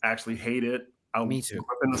 actually hate it. Me too. Grew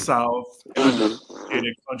up in the South, in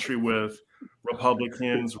a country with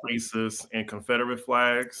Republicans, racists, and Confederate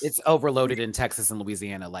flags. It's overloaded in Texas and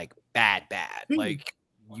Louisiana, like bad. Like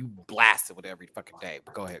you blast it with every fucking day.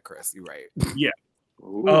 But go ahead, Chris. You're right. Yeah.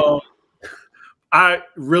 I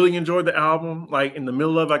really enjoyed the album. Like in the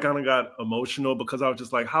middle of it, I kind of got emotional because I was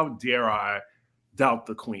just like, how dare I doubt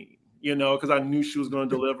the queen? You know, because I knew she was going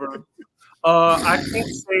to deliver. I can't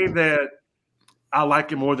say that I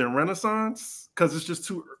like it more than Renaissance because it's just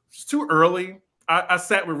too early. I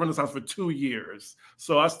sat with Renaissance for 2 years,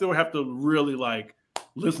 so I still have to really like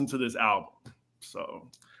listen to this album. So,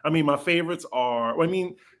 I mean, my favorites are. I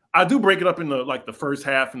mean, I do break it up into like the first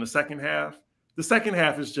half and the second half. The second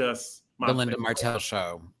half is just the Linda Martell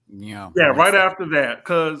show. Yeah, right after that,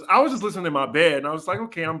 because I was just listening in my bed and I was like,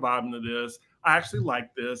 okay, I'm vibing to this. I actually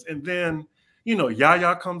like this, and then you know,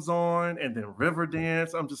 Yaya comes on, and then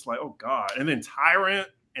Riverdance. I'm just like, oh God. And then Tyrant,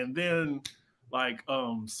 and then like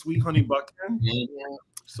Sweet Honey Buckin.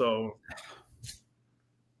 So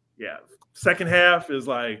yeah. Second half is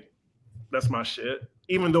like, that's my shit.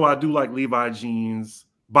 Even though I do like Levi Jeans,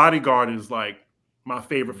 Bodyguard is like my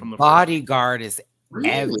favorite from the Bodyguard is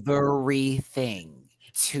everything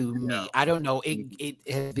to me. Yeah. I don't know. It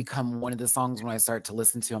has become one of the songs when I start to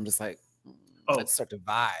listen to, I'm just like, let's start to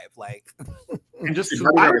vibe, like. And just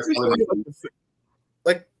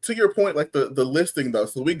like to your point, like the listing though.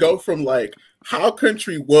 So we go from like how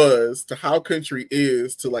country was to how country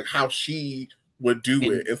is to like how she would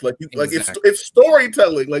do it. It's like it's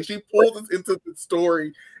storytelling. Like she pulls us into the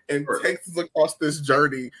story and takes us across this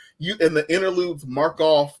journey. You and the interludes mark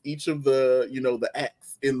off each of the the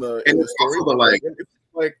acts in the story.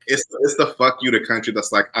 It's the fuck you to country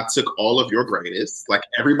that's like, I took all of your greatest, like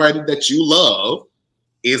everybody that you love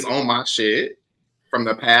is on my shit from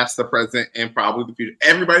the past, the present, and probably the future.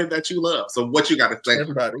 Everybody that you love. So what you got to say?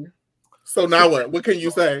 Everybody. So now what? What can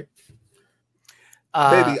you say?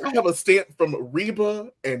 Baby, I have a stamp from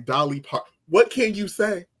Reba and Dolly Parton. What can you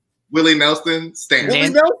say? Willie Nelson, stamp.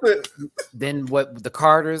 Willie Nelson. Then what the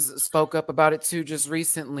Carters spoke up about it too just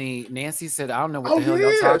recently. Nancy said, I don't know what the hell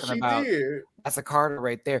y'all talking about. Did. That's a Carter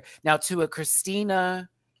right there. Now to a Christina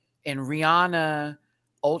and Rihanna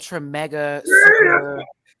ultra mega super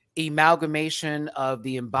amalgamation of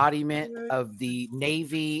the embodiment of the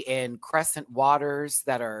Navy and Crescent waters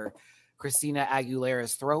that are Christina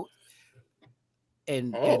Aguilera's throat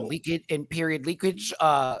and leakage and period leakage.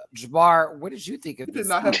 Jamar, what did you think of this? You did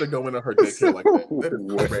not have to go into her daycare like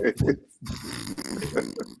that.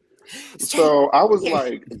 So I was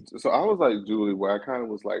like, Julie, where I kind of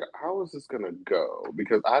was like, how is this gonna go?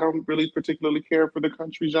 Because I don't really particularly care for the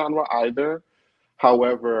country genre either.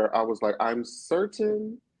 However, I was like, I'm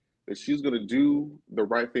certain that she's gonna do the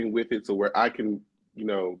right thing with it, so where I can,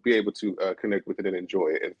 be able to connect with it and enjoy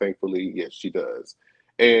it. And thankfully, yes, she does.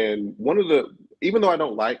 And even though I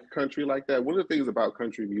don't like country like that, one of the things about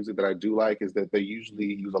country music that I do like is that they usually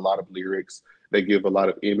use a lot of lyrics. They give a lot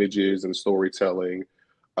of images and storytelling,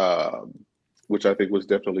 which I think was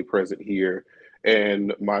definitely present here.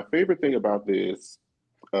 And my favorite thing about this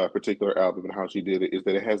particular album and how she did it is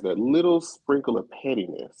that it has that little sprinkle of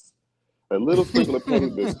pettiness. A little sprinkle of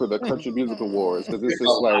pettiness for the Country Music Awards, because it's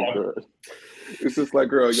just like,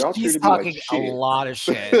 girl, y'all treated me like shit. A lot of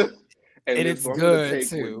shit. And it's so good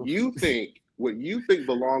too. What you think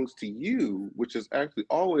belongs to you, which has actually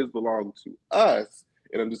always belonged to us,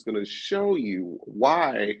 and I'm just going to show you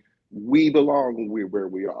why we belong where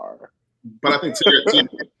we are. But I think for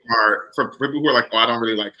people who are like, oh, I don't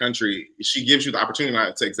really like country, she gives you the opportunity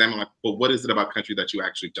to examine, like, well, what is it about country that you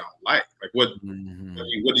actually don't like? Like, what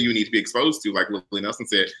do you need to be exposed to? Like Willie Nelson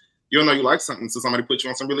said, you don't know you like something, so somebody put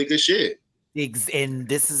you on some really good shit. And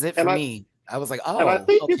this is it for me. I was like, oh, and I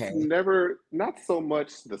think okay. It's not so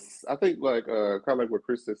much this. I think like kind of like what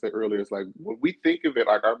Krista said earlier. It's like when we think of it,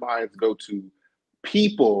 like our minds go to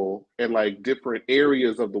people and like different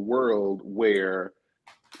areas of the world where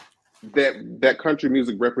that country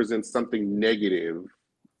music represents something negative.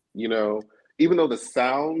 Even though the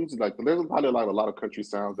sounds, like there's probably a lot of country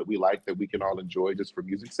sounds that we like that we can all enjoy just for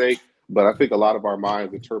music's sake. But I think a lot of our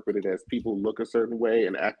minds interpret it as people look a certain way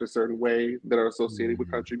and act a certain way that are associated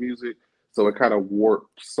with country music. So it kind of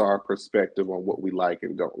warps our perspective on what we like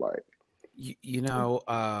and don't like.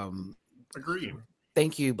 Agreed.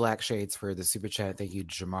 Thank you, Black Shades, for the super chat. Thank you,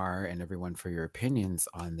 Jamar, and everyone for your opinions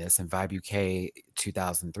on this. And Vibe UK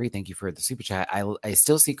 2003, thank you for the super chat. I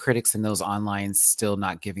still see critics in those online still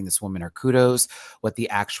not giving this woman her kudos. What the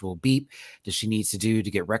actual beep does she need to do to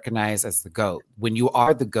get recognized as the GOAT? When you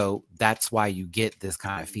are the GOAT, that's why you get this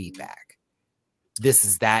kind of feedback. This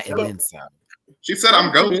is that and then some. She said,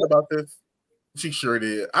 "I'm GOAT." About this. She sure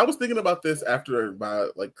did. I was thinking about this after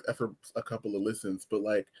a couple of listens, but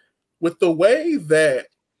like with the way that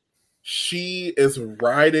she is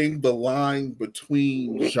riding the line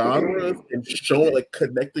between genres and showing, like,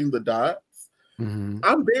 connecting the dots,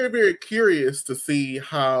 I'm very, very curious to see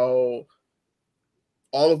how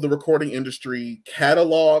all of the recording industry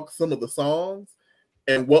catalogs some of the songs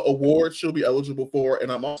and what awards she'll be eligible for.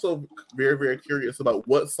 And I'm also very, very curious about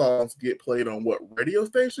what songs get played on what radio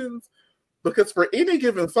stations. Because for any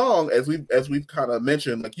given song, as we've kind of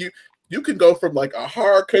mentioned, like you can go from like a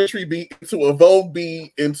hard country beat to a Vogue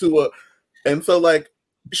beat and so like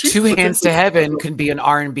Two Hands to Heaven can be an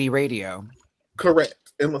R&B radio. Correct.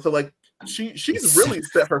 And so like she's really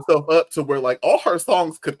set herself up to where like all her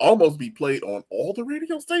songs could almost be played on all the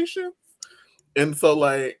radio stations. And so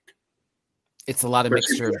like it's a lot of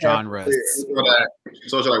mixture of genres.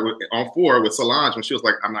 So like on 4 with Solange, when she was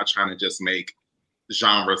like, I'm not trying to just make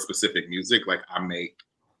genre specific music, like I make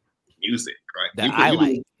music, right? That I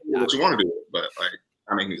like what you want to do, but like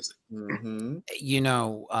I make music.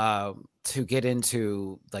 To get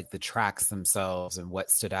into like the tracks themselves and what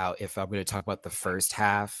stood out, if I'm going to talk about the first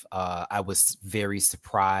half, I was very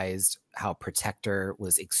surprised how Protector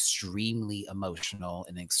was extremely emotional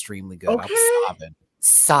and extremely good. I was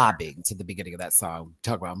sobbing to the beginning of that song.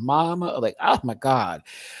 Talk about mama, like, oh my God.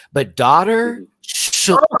 But Daughter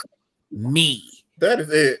shook me. That is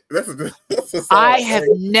it. That's a song. I have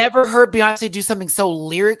never heard Beyonce do something so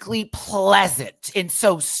lyrically pleasant and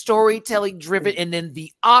so storytelling driven. And then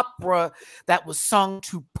the opera that was sung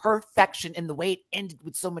to perfection and the way it ended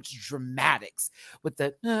with so much dramatics with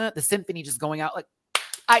the symphony just going out. Like,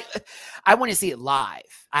 I want to see it live.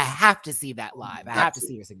 I have to see that live. I have to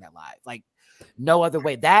see her sing that live. Like, no other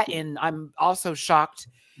way. That, and I'm also shocked.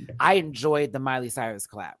 I enjoyed the Miley Cyrus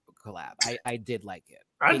collab. I did like it.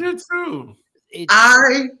 I did too.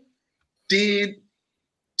 I did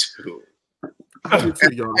too. I did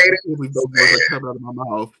too, y'all. Those words come out of my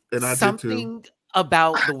mouth, and I did too. Something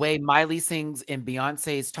about the way Miley sings and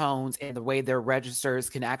Beyonce's tones and the way their registers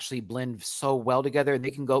can actually blend so well together.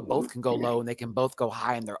 They can go, both can go low and they can both go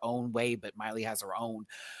high in their own way, but Miley has her own.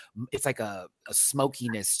 It's like a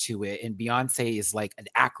smokiness to it. And Beyonce is like an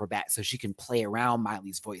acrobat, so she can play around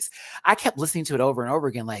Miley's voice. I kept listening to it over and over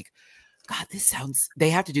again, like, God, this sounds, they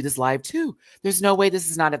have to do this live too. There's no way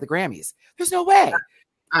this is not at the Grammys. There's no way.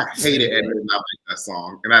 I hated it and I like that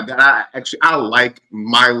song. And I like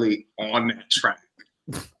Miley on that track.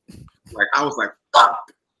 Like, I was like,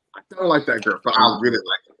 fuck, I don't like that girl, but I really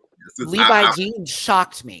like it. Levi Jean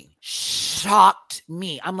shocked me.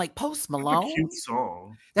 I'm like, Post Malone. That's a cute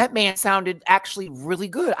song. That man sounded actually really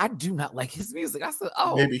good. I do not like his music. I said,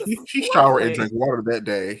 oh, maybe he showered and drank water that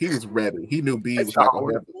day. He was ready. He knew B was not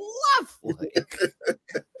going to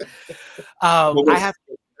happen. I have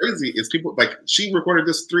crazy is people like she recorded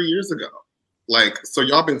this 3 years ago. Like, so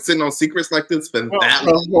y'all been sitting on secrets like this for that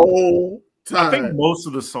long. I think most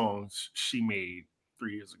of the songs she made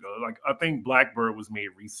 3 years ago. Like, I think Blackbird was made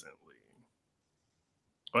recently.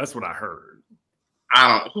 Well, that's what I heard.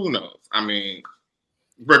 Who knows? I mean,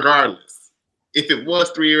 regardless, if it was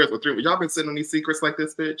 3 years or 3, y'all been sitting on these secrets like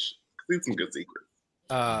this, bitch. These some good secrets.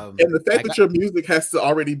 And the fact that your music has to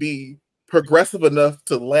already be progressive enough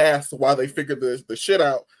to last while they figure the shit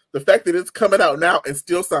out. The fact that it's coming out now and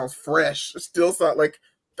still sounds fresh, still sound like,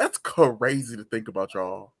 that's crazy to think about,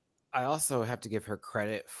 y'all. I also have to give her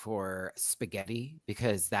credit for Spaghetti,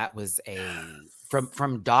 because that was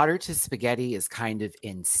from Daughter to Spaghetti is kind of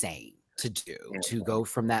insane to do, to go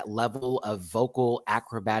from that level of vocal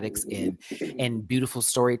acrobatics and beautiful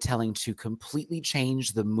storytelling to completely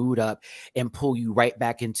change the mood up and pull you right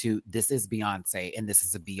back into, this is Beyonce and this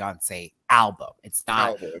is a Beyonce album. It's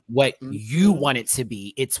not what you want it to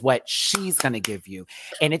be. It's what she's going to give you.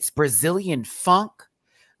 And it's Brazilian funk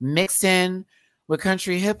mixed in with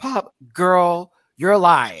country hip hop. Girl, you're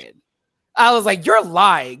lying. I was like, you're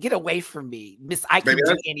lying. Get away from me. Miss, I can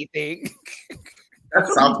do anything.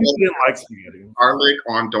 That's something like garlic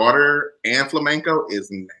on Daughter and flamenco is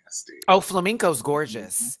nasty. Oh, flamenco's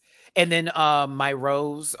gorgeous. And then My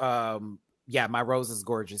Rose, My Rose is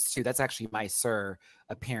gorgeous too. That's actually My Sir,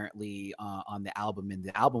 apparently, on the album. And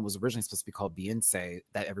the album was originally supposed to be called Beyonce,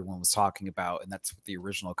 that everyone was talking about. And that's the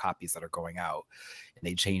original copies that are going out. And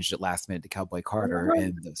they changed it last minute to Cowboy Carter,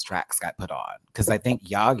 and those tracks got put on. Because I think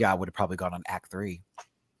Yaga would have probably gone on Act 3.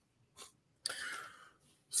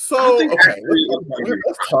 So, okay,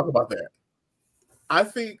 let's talk about that. I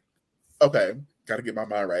think, okay, got to get my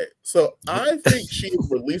mind right. So I think she's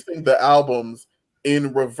releasing the albums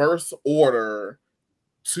in reverse order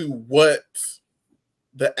to what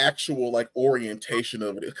the actual like orientation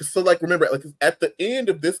of it is. So like, remember, like at the end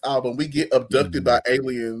of this album, we get abducted by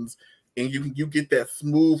aliens, and you get that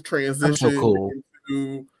smooth transition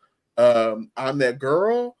into I'm That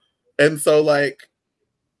Girl. And so like,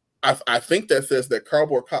 I think that says that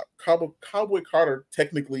Cowboy Carter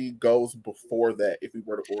technically goes before that if we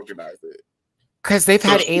were to organize it. Because they've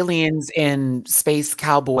had aliens in space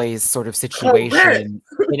cowboys sort of situation,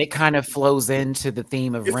 and it kind of flows into the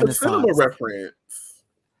theme of Renaissance. A cinema reference.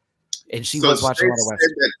 And she was watching all the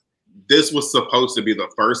Western. This was supposed to be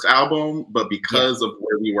the first album, but because of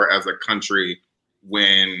where we were as a country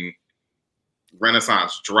when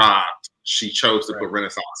Renaissance dropped, she chose to put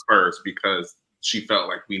Renaissance first because she felt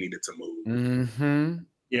like we needed to move.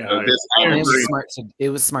 Yeah, so it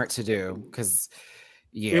was smart to do, because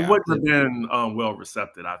it wouldn't have been well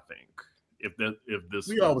received, I think, if this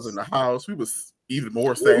we all was in the house. We was even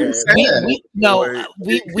more sad.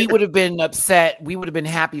 We would have been upset. We would have been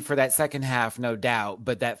happy for that second half, no doubt.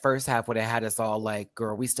 But that first half would have had us all like,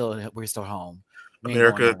 "Girl, we're still home."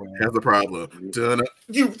 America has a problem.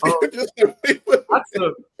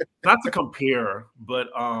 Not to compare, but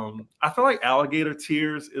I feel like Alligator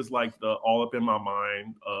Tears is like the all up in my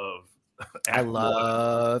mind of. I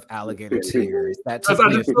love Alligator Tears. That took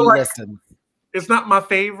me a few lessons. It's not my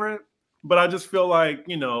favorite, but I just feel like,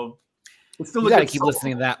 it's still. You gotta keep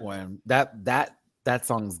listening to that one. That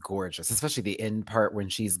song's gorgeous, especially the end part when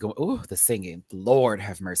she's going. Oh, the singing! Lord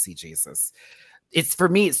have mercy, Jesus. it's for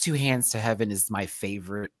me, it's Two Hands to Heaven is my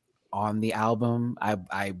favorite on the album.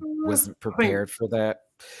 I wasn't prepared for that.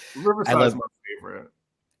 Riverside is my favorite.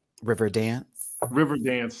 River Dance.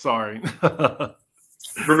 Sorry.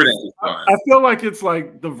 Riverdance is fun. I feel like it's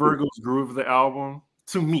like the Virgo's Groove of the album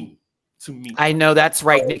to me. I know that's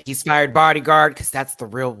right. Nicki's Fired Bodyguard, because that's the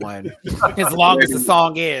real one. As long as the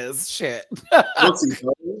song is shit.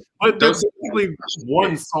 But there's only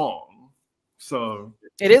one song, so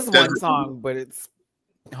it is one song, but it's.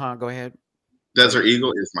 Go ahead. Desert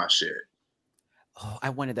Eagle is my shit. Oh,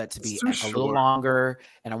 I wanted that to be a little longer,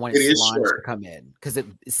 and I wanted Solange to come in because it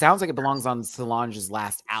sounds like it belongs on Solange's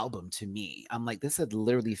last album to me. I'm like, this would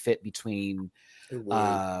literally fit between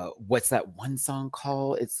what's that one song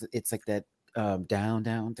called? It's like that down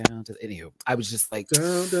to anywho. I was just like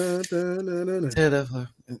down, to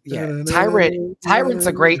the Tyrant's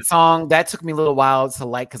a great song. That took me a little while to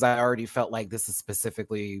like because I already felt like this is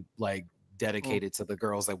specifically like dedicated to the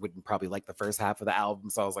girls that wouldn't probably like the first half of the album.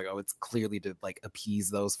 So I was like, oh, it's clearly to like appease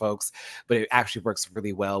those folks. But it actually works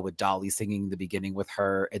really well with Dolly singing the beginning with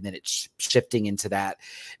her and then it's shifting into that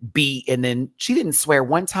beat. And then she didn't swear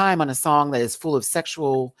one time on a song that is full of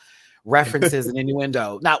sexual references and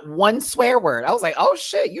innuendo. Not one swear word. I was like, oh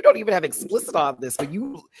shit, you don't even have explicit on this, but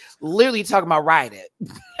you literally talking about ride it.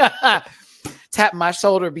 Tap my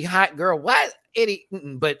shoulder behind, girl, what? Idiot.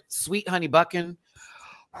 But Sweet Honey Buckin',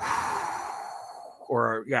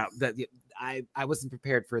 or yeah, that I wasn't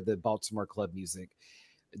prepared for the Baltimore club music,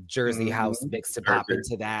 Jersey house mix to pop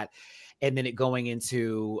into that, and then it going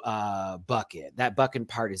into Bucket. That Bucket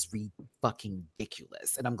part is fucking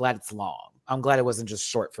ridiculous, and I'm glad it's long. I'm glad it wasn't just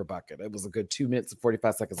short for Bucket. It was a good 2 minutes and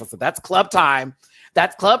 45 seconds. I said, that's club time.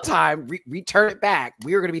 That's club time. Return it back.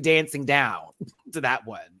 We are going to be dancing down to that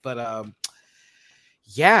one, but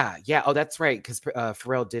yeah. Oh, that's right. Because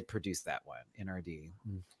Pharrell did produce that one, NRD.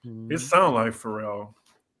 It sounded like Pharrell.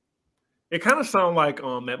 It kind of sounded like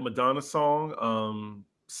that Madonna song,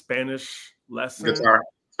 Spanish Lesson. Guitar.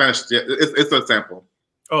 Spanish. Yeah, it's a sample.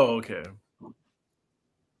 Oh, okay.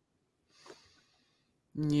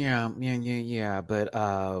 Yeah. But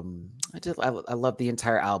I love the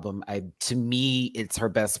entire album. To me, it's her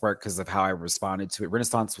best work because of how I responded to it.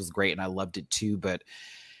 Renaissance was great, and I loved it too. But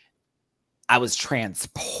I was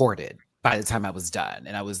transported by the time I was done,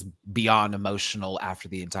 and I was beyond emotional after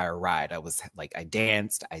the entire ride. I was like, I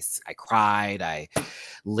danced, I cried, I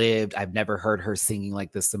lived. I've never heard her singing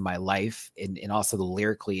like this in my life. And also the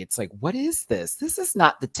lyrically, it's like, what is this? This is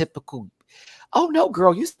not the typical, oh no,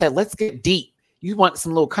 girl, you said, let's get deep. You want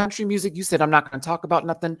some little country music? You said, I'm not going to talk about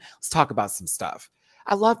nothing. Let's talk about some stuff.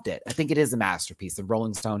 I loved it. I think it is a masterpiece. And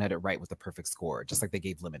Rolling Stone had it right with the perfect score, just like they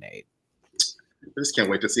gave Lemonade. I just can't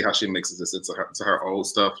wait to see how she mixes this into her old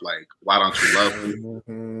stuff. Like, Why Don't You Love Me?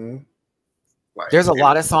 Mm-hmm. Like, there's a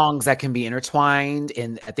lot of songs that can be intertwined,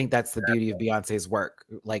 and I think that's the beauty of Beyonce's work.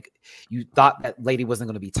 Like, you thought that lady wasn't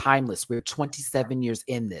going to be timeless. We're 27 years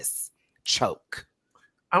in this. Choke.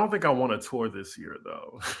 I don't think I want to tour this year,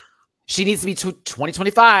 though. She needs to be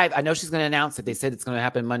 2025. I know she's going to announce it. They said it's going to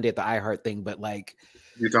happen Monday at the iHeart thing, but like,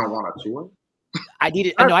 you don't want to tour? I need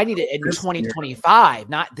it. No, I need it in 2025,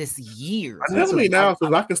 not this year. Tell me now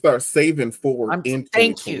so I can start saving for in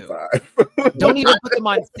 2025. Don't even put them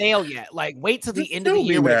on sale yet. Like, wait till the end of the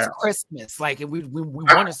year when it's Christmas. Like, and we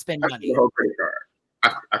want to spend money. I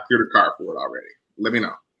cleared a card for it already. Let me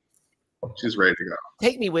know. She's ready to go.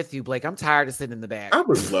 Take me with you, Blake. I'm tired of sitting in the back. I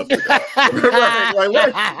would love to go.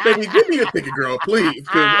 like, baby, give me a ticket, girl, please.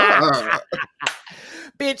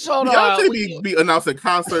 Bitch, hold on. Beyonce be announcing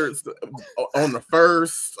concerts on the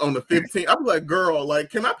 1st, on the 15th. I'm like, girl,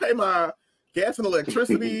 like, can I pay my gas and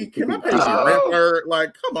electricity? Can I pay my rent?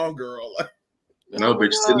 Like, come on, girl. No,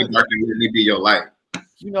 bitch, sit in the dark and let me be your light.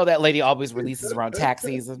 You know that lady always releases around tax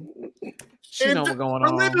season. She know what's going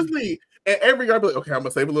on. Religiously. And every year I'll be like, okay, I'm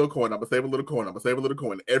gonna save a little coin. I'm gonna save a little coin. I'm gonna save a little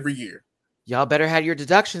coin every year. Y'all better have your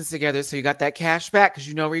deductions together so you got that cash back because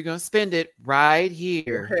you know where you're gonna spend it right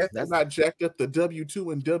here. That's not jacked up the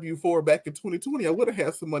W2 and W4 back in 2020. I would have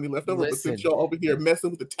had some money left over, but since y'all over here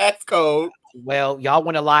messing with the tax code. Well, y'all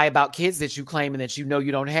want to lie about kids that you claim and that you know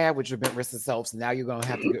you don't have, which have been risk itself. So now you're gonna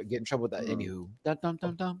have to get in trouble with that. Anywho,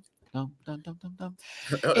 dum.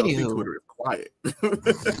 Anywho, Twitter is quiet.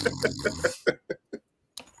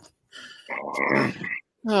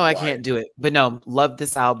 No, I can't do it. But no, love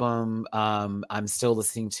this album. I'm still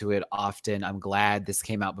listening to it often. I'm glad this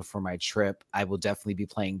came out before my trip. I will definitely be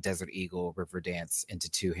playing Desert Eagle, River Dance, into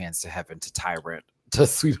Two Hands to Heaven to Tyrant to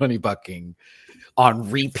Sweet Honey Bucking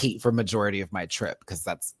on repeat for majority of my trip, because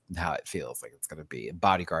that's how it feels like it's going to be. And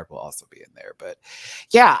Bodyguard will also be in there. But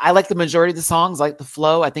yeah, I like the majority of the songs, I like the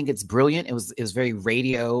flow. I think it's brilliant. It was very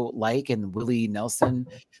radio-like, and Willie Nelson,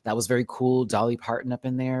 that was very cool. Dolly Parton up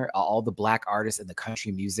in there, all the Black artists in the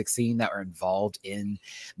country music scene that are involved in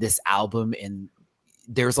this album, and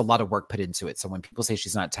there's a lot of work put into it. So when people say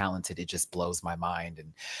she's not talented, it just blows my mind.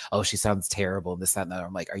 And oh, she sounds terrible, and this, that, and that.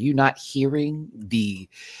 I'm like, are you not hearing the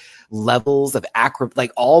levels of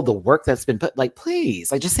like all the work that's been put? Like,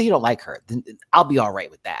 please, like, just say you don't like her, then I'll be all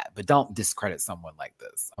right with that. But don't discredit someone like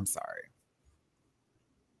this. I'm sorry.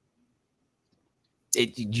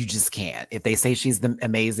 You just can't. If they say she's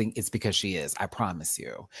amazing, it's because she is. I promise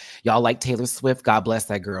you. Y'all like Taylor Swift? God bless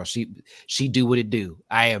that girl. She do what it do.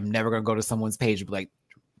 I am never gonna go to someone's page and be like,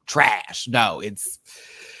 trash. No,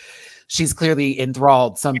 she's clearly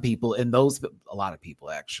enthralled some people, and a lot of people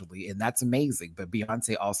actually, and that's amazing. But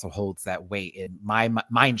Beyonce also holds that weight. And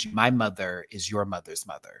mind you, my mother is your mother's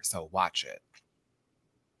mother, so watch it.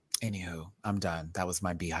 Anywho, I'm done. That was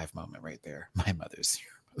my beehive moment right there. My mother's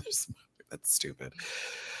your mother's mother. That's stupid.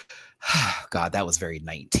 God, that was very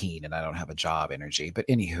 19 and I don't have a job energy. But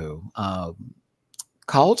anywho,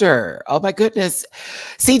 Calder. Oh my goodness.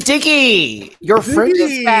 See, Diggy, your friend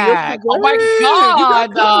is back. Oh my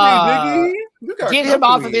God. Get him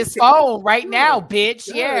off of this phone right now, bitch.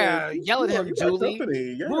 Yeah. Yell at him, Julie.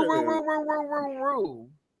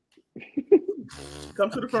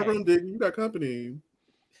 Come to the front room, Diggy. You got company.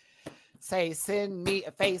 Say, send me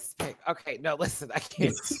a face pic. Okay, no, listen, I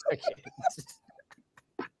can't.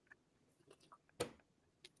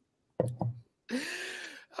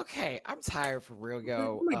 Okay, I'm tired for real,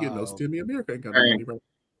 yo. I'm not getting no stimmy. America ain't got no money, bro.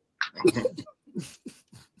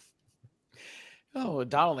 Oh,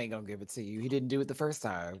 Donald ain't gonna give it to you. He didn't do it the first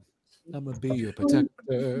time. I'm gonna be your protector.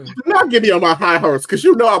 Do not get me on my high horse, because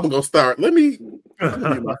you know I'm gonna start. Let me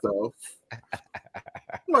mute myself.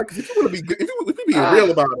 Like, if you want to be good, if you be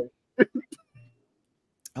real about it.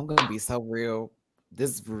 I'm gonna be so real.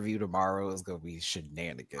 This review tomorrow is gonna be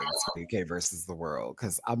shenanigans for UK versus the world,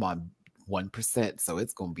 because I'm on 1%, so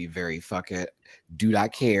it's gonna be very fuck it, do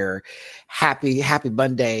not care, happy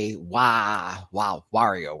Monday, wow,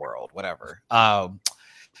 Wario world, whatever. Y'all,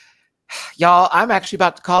 I'm actually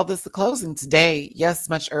about to call this the closing today. Yes,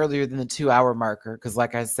 much earlier than the 2-hour marker, because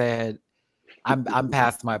like I said, I'm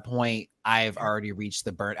past my point. I've already reached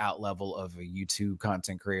the burnt out level of a YouTube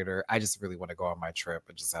content creator. I just really want to go on my trip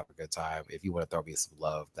and just have a good time. If you want to throw me some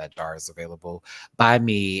love, that jar is available. Buy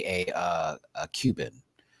me a Cuban.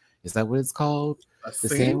 Is that what it's called? The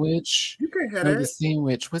sandwich? You can't have that. The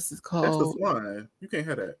sandwich. What's it called? That's the swine. You can't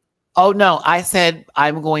have that. Oh no, I said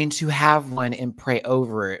I'm going to have one and pray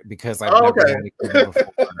over it, because I've never had a Cuban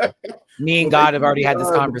before. Me and God have already had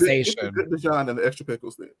this conversation. The John and the extra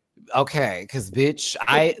pickles then. Okay, because bitch,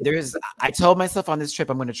 I told myself on this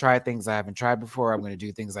trip I'm going to try things I haven't tried before. I'm going to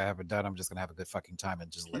do things I haven't done. I'm just going to have a good fucking time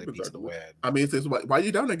and just let it be to the wind. I mean, it says, why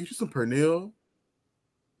you down there? Get you some pernil.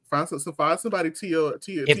 Find somebody.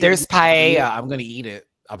 If there's paella, I'm going to eat it.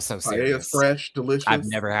 I'm so serious. Paella's fresh, delicious. I've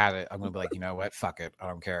never had it. I'm gonna be like, you know what? Fuck it. I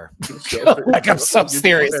don't care. Like, I'm so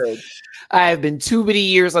serious. I have been too many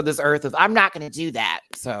years on this earth. I'm not gonna do that.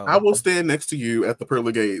 So I will stand next to you at the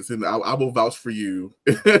pearly gates, and I will vouch for you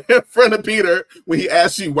in front of Peter when he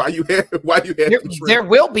asks you why you had. There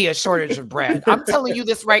will be a shortage of bread. I'm telling you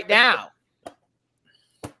this right now.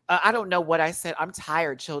 I don't know what I said. I'm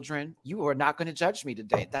tired, children. You are not going to judge me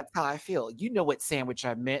today. That's how I feel. You know what sandwich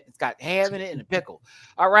I meant. It's got ham in it and a pickle.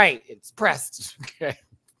 All right. It's pressed. Okay.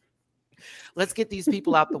 Let's get these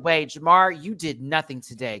people out the way. Jamar, you did nothing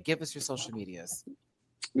today. Give us your social medias.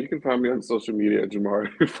 You can find me on social media at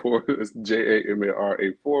Jamar84. It's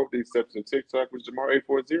JAMAR84, with the exception of TikTok, which is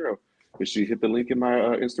Jamar840. And she hit the link in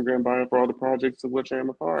my Instagram bio for all the projects of which I am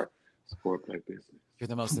a part. Support Black business. You're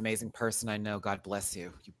the most amazing person I know. God bless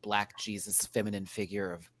you. You Black Jesus feminine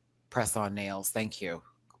figure of press-on nails. Thank you.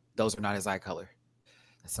 Those are not his eye color.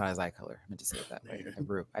 That's not his eye color. I meant to say it that way.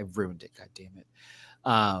 I ruined it. God damn it.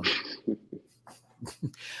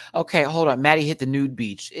 Okay, hold on. Maddie hit the nude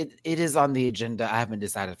beach. It is on the agenda. I haven't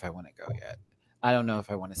decided if I want to go yet. I don't know if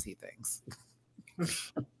I want to see things.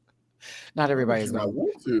 Not everybody's going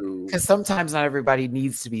to, because sometimes not everybody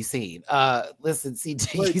needs to be seen. Listen, see,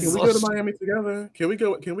 wait, can we go to Miami together? Can we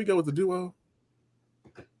go with the duo?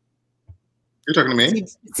 You're talking to me?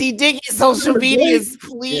 See Diggy's social medias,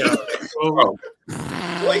 please. Yeah.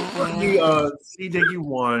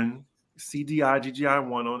 CDiggy1,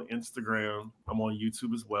 CDIGGI1 on Instagram. I'm on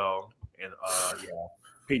YouTube as well, and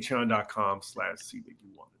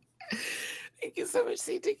patreon.com/CDiggy1. Thank you so much,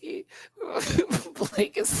 C. Dicky.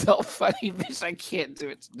 Blake is so funny, bitch. I can't do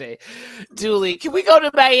it today. Julie, can we go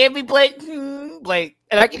to Miami, Blake? Blake,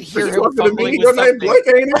 and I can hear him fumbling with something. Blake,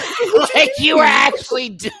 ain't it? Like you were actually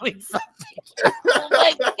doing something. Oh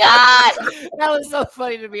my god, that was so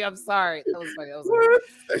funny to me. I'm sorry. That was funny. That was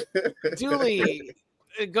funny. Julie,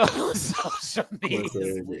 go to social media.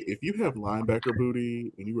 Listen, if you have linebacker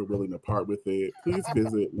booty and you were willing to part with it, please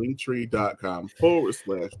visit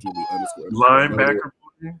linktree.com/Julie_. Linebacker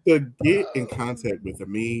booty to get in contact with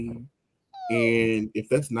me. And if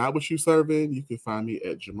that's not what you're serving, you can find me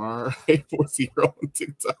at Jamar840 on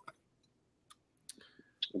TikTok.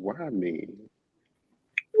 Why me?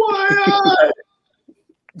 Why not?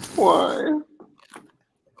 Why?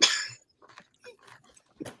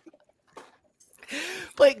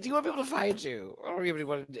 Blake, do you want people to find you? I don't even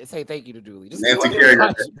want to say thank you to Julie. Just Nancy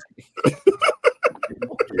Kerrigan.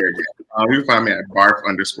 You can find me at barf_1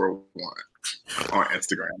 on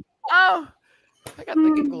Instagram. Oh, I got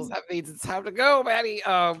the giggles. That means it's time to go, Matty.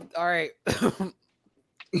 All right.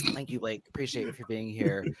 Thank you, Blake. Appreciate you for being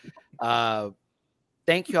here.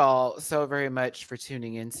 Thank you all so very much for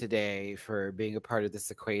tuning in today, for being a part of this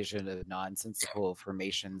equation of nonsensical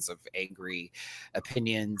formations of angry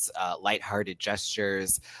opinions, lighthearted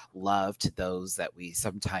gestures, love to those that we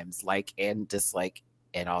sometimes like and dislike,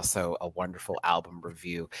 and also a wonderful album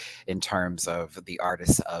review in terms of the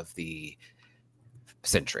artists of the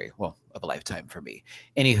century, well, of a lifetime for me.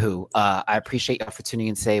 Anywho, I appreciate y'all for tuning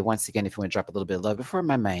in today. Once again, if you want to drop a little bit of love before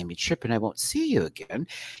my Miami trip and I won't see you again,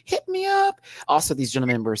 hit me up. Also, these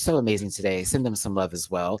gentlemen were so amazing today. Send them some love as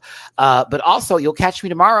well. But also, you'll catch me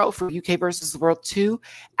tomorrow for UK versus the World 2.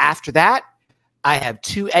 After that, I have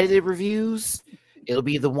 2 edited reviews. It'll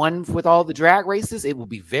be the one with all the drag races. It will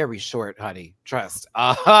be very short, honey. Trust.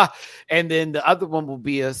 And then the other one will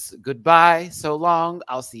be a goodbye. So long.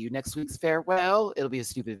 I'll see you next week's farewell. It'll be a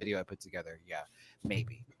stupid video I put together. Yeah,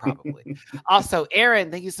 maybe, probably. Also,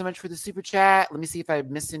 Aaron, thank you so much for the super chat. Let me see if I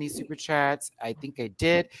missed any super chats. I think I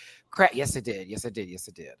did. Yes, I did. Yes, I did. Yes,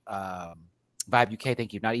 I did. Vibe UK,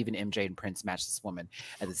 thank you. Not even MJ and Prince match this woman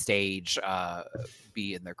at the stage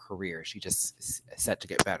be in their career. She just set to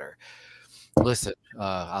get better. Listen,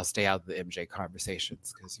 I'll stay out of the MJ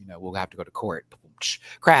conversations because, you know, we'll have to go to court.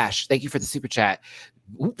 Crash, thank you for the super chat.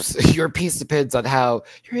 Oops, your piece depends on how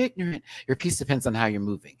you're ignorant. Your piece depends on how you're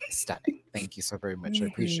moving. Stunning. Thank you so very much. I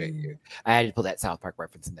appreciate you. I had to pull that South Park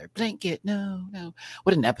reference in there. Blanket, no.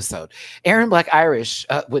 What an episode. Aaron Black Irish,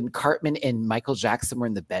 when Cartman and Michael Jackson were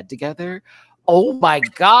in the bed together. Oh my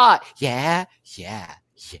God. Yeah.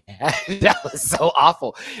 That was so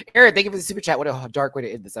awful. Aaron, thank you for the super chat. What a dark way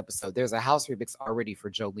to end this episode. There's a house remix already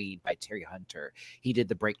for Jolene by Terry Hunter. He did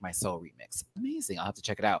the Break My Soul remix. Amazing. I'll have to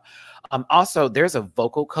check it out. Also, there's a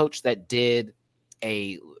vocal coach that did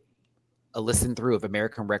a listen through of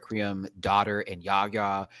American Requiem, Daughter, and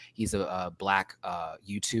Yaya. He's a black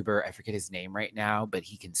YouTuber. I forget his name right now, but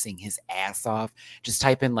he can sing his ass off. Just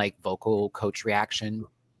type in like vocal coach reaction,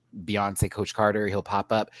 Beyonce Coach Carter. He'll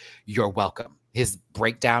pop up. You're welcome. His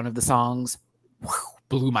breakdown of the songs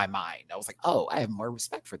blew my mind. I was like, oh, I have more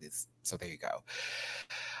respect for this. So there you go.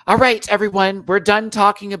 All right, everyone. We're done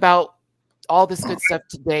talking about all this good stuff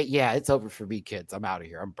today. Yeah, it's over for me, kids. I'm out of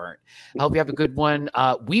here. I'm burnt. I hope you have a good one.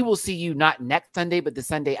 We will see you not next Sunday, but the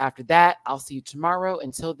Sunday after that. I'll see you tomorrow.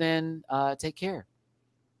 Until then, take care.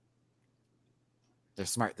 They're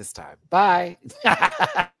smart this time. Bye.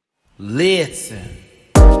 Listen.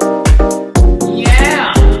 Yeah.